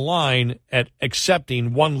draw the line at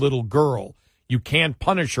accepting one little girl. You can't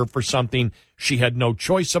punish her for something she had no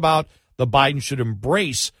choice about. The Biden should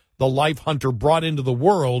embrace the life Hunter brought into the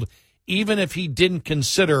world, even if he didn't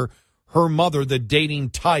consider her mother the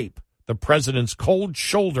dating type. The president's cold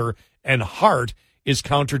shoulder and heart is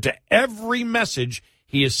counter to every message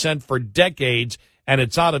he has sent for decades, and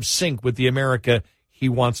it's out of sync with the America he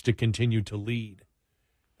wants to continue to lead.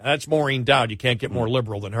 That's Maureen Dowd. You can't get more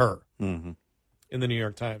liberal than her in the New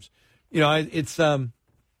York Times. You know, it's I'll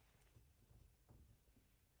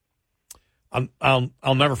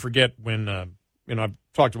never forget when I've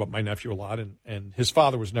talked about my nephew a lot, and his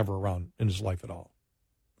father was never around in his life at all.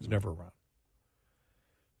 He was never around,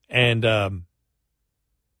 and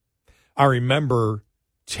I remember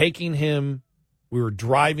taking him. We were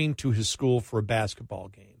driving to his school for a basketball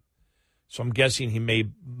game, so I'm guessing he may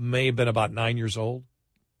have been about 9 years old.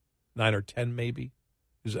 9 or 10 maybe. It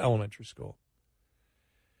was elementary school.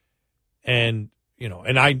 And,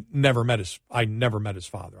 and I never met his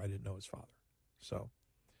father. I didn't know his father. So,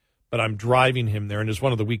 but I'm driving him there, and it's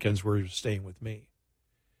one of the weekends where he was staying with me.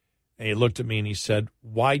 And he looked at me and he said,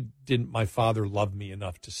 "Why didn't my father love me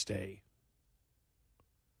enough to stay?"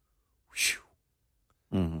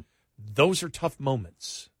 Mm-hmm. Those are tough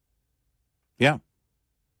moments. Yeah.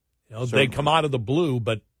 They come out of the blue,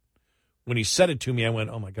 but when he said it to me, I went,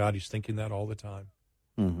 "Oh, my God, he's thinking that all the time."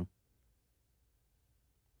 Mm-hmm.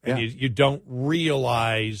 And you don't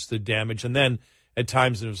realize the damage. And then at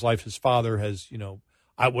times in his life, his father has,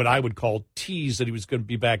 what I would call teased that he was going to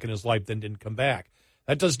be back in his life, then didn't come back.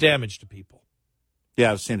 That does damage to people.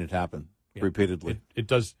 Yeah, I've seen it happen repeatedly. It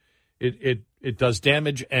does. It does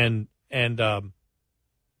damage. And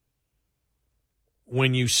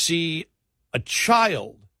when you see a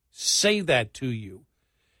child say that to you,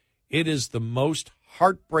 it is the most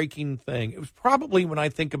heartbreaking thing. It was probably, when I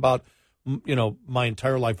think about, my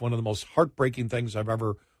entire life, one of the most heartbreaking things I've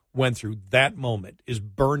ever went through. That moment is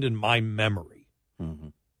burned in my memory. Mm-hmm.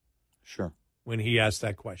 Sure. When he asked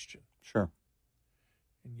that question. Sure.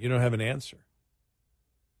 You don't have an answer.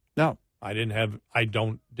 No. I didn't have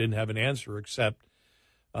an answer, except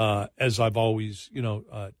as I've always,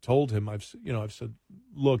 told him, I've said,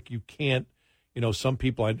 look, you can't, some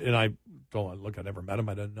people, I never met him.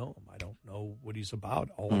 I don't know him. I don't know what he's about.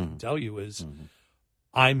 All I can tell you is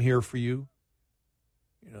I'm here for you.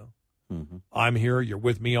 I'm here. You're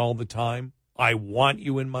with me all the time. I want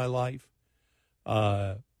you in my life.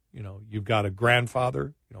 You've got a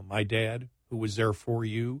grandfather, my dad, who was there for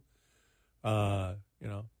you,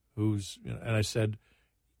 who's, and I said,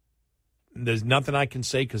 there's nothing I can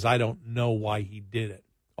say because I don't know why he did it.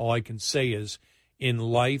 All I can say is, in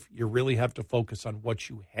life, you really have to focus on what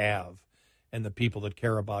you have and the people that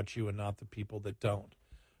care about you and not the people that don't.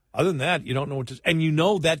 Other than that, you don't know what to, and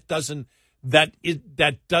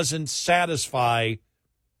that doesn't satisfy.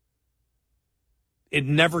 It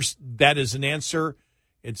never, that is an answer.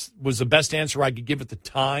 It was the best answer I could give at the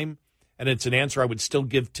time, and it's an answer I would still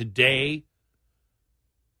give today,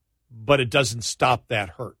 but it doesn't stop that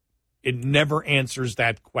hurt. It never answers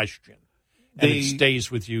that question, and it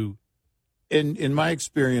stays with you. In my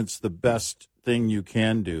experience, the best thing you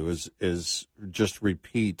can do is just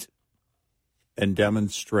repeat and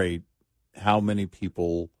demonstrate how many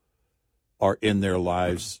people are in their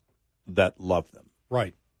lives that love them.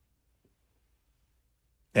 Right.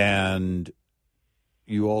 And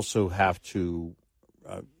you also have to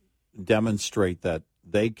demonstrate that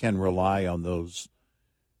they can rely on those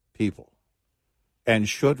people and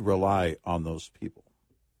should rely on those people.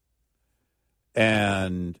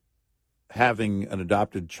 And having an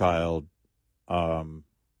adopted child,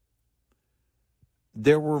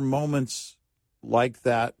 there were moments like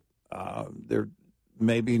that. There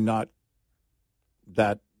maybe not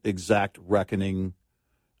that exact reckoning.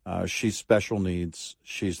 She's special needs.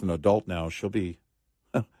 She's an adult now. She'll be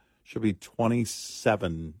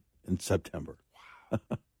 27 in September.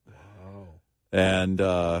 Wow. And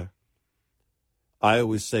I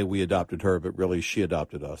always say we adopted her, but really she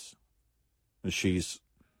adopted us. And she's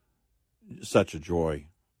such a joy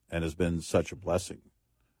and has been such a blessing.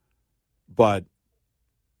 But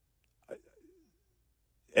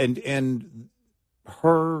and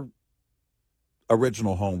her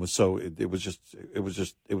original home was it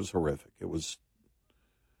was horrific. It was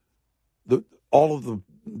all of the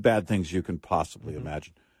bad things you can possibly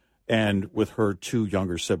imagine. And with her two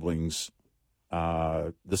younger siblings,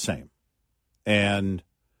 the same. And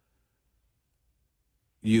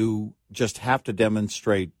you just have to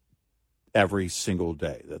demonstrate every single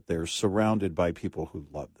day that they're surrounded by people who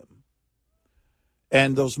love them.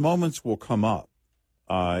 And those moments will come up.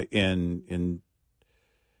 In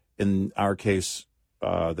our case,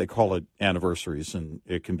 they call it anniversaries, and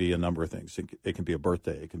it can be a number of things. It can be a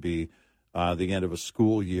birthday. It can be the end of a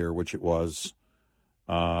school year, which it was.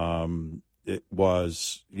 It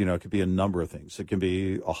could be a number of things. It can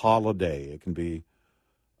be a holiday. It can be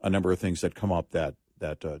a number of things that come up that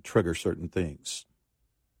trigger certain things.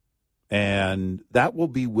 And that will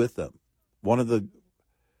be with them. One of the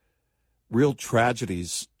real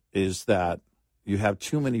tragedies is that you have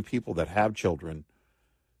too many people that have children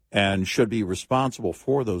and should be responsible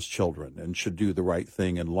for those children and should do the right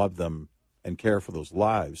thing and love them and care for those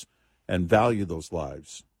lives and value those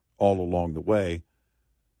lives all along the way.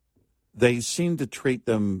 They seem to treat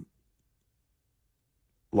them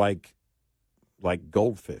like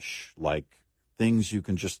goldfish, like things you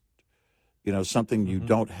can just, something you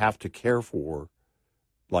don't have to care for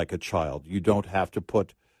like a child. You don't have to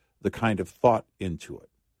put the kind of thought into it.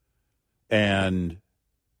 And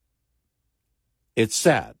it's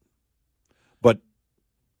sad. But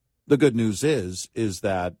the good news is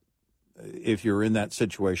that if you're in that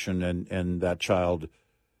situation and that child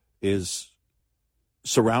is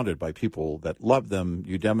surrounded by people that love them,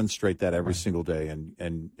 you demonstrate that every single day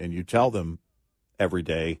and you tell them every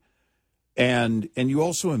day. And you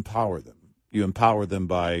also empower them. You empower them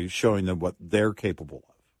by showing them what they're capable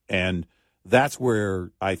of. And that's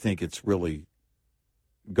where I think it's really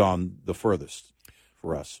gone the furthest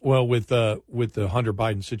for us. Well, with the Hunter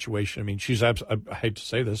Biden situation, I mean, I hate to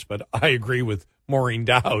say this, but I agree with Maureen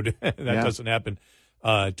Dowd. That doesn't happen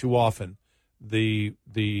too often. The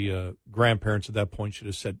grandparents at that point should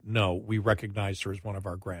have said, no, we recognize her as one of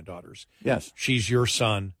our granddaughters. Yes. She's your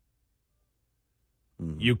son.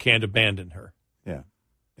 Mm-hmm. You can't abandon her. Yeah.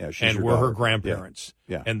 Yeah. And we're her grandparents.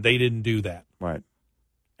 Yeah. And they didn't do that. Right.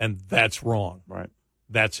 And that's wrong. Right.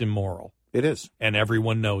 That's immoral. It is. And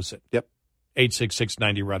everyone knows it. Yep.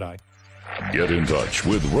 866-90-RED-EYE. Get in touch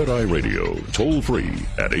with Red Eye Radio, toll free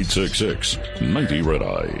at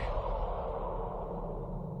 866-90-RED-EYE.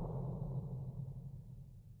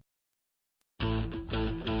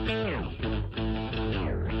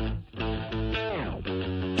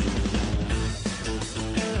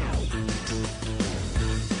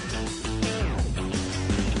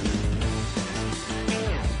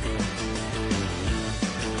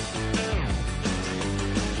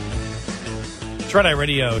 It's Red Eye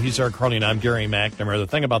Radio. He's Eric Carly, and I'm Gary McNamara. The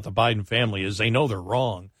thing about the Biden family is they know they're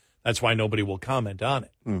wrong. That's why nobody will comment on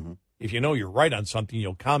it. Mm-hmm. If you know you're right on something,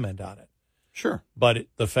 you'll comment on it. Sure. But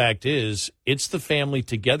the fact is, it's the family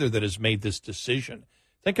together that has made this decision.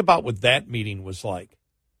 Think about what that meeting was like,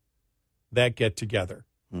 that get-together.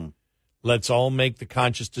 Mm. Let's all make the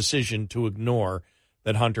conscious decision to ignore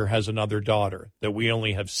that Hunter has another daughter, that we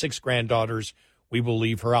only have 6 granddaughters. We will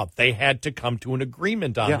leave her out. They had to come to an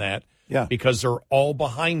agreement on that. Yeah. Because they're all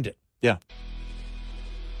behind it. Yeah.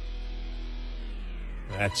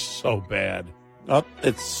 That's so bad.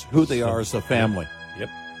 It's who they are as a family. Yep.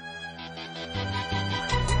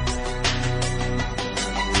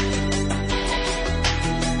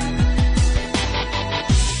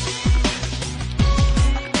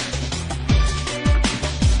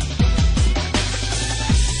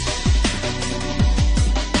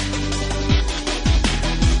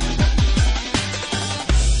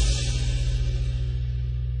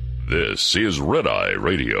 This is Red Eye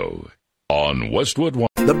Radio on Westwood One.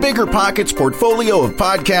 The Bigger Pockets portfolio of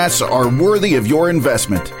podcasts are worthy of your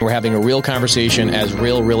investment. We're having a real conversation as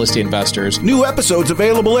real estate investors. New episodes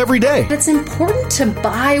available every day. It's important to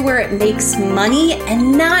buy where it makes money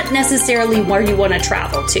and not necessarily where you want to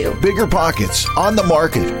travel to. Bigger Pockets, On the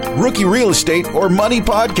Market, Rookie Real Estate, or Money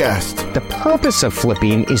Podcast. The purpose of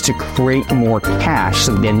flipping is to create more cash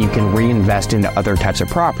so then you can reinvest into other types of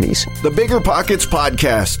properties. The Bigger Pockets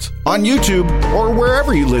Podcast on YouTube or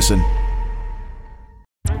wherever you listen.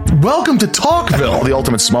 Welcome to Talkville, the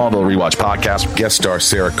ultimate Smallville rewatch podcast. Guest star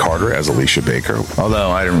Sarah Carter as Alicia Baker,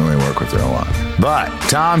 although I didn't really work with her a lot. But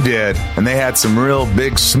Tom did, and they had some real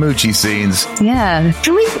big smoochy scenes. Yeah.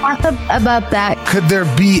 Can we talk about that? Could there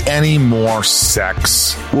be any more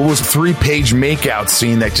sex? What was a 3-page makeout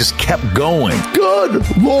scene that just kept going? Good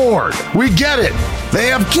Lord, we get it. They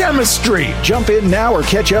have chemistry. Jump in now or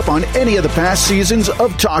catch up on any of the past seasons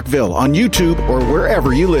of Talkville on YouTube or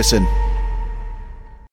wherever you listen.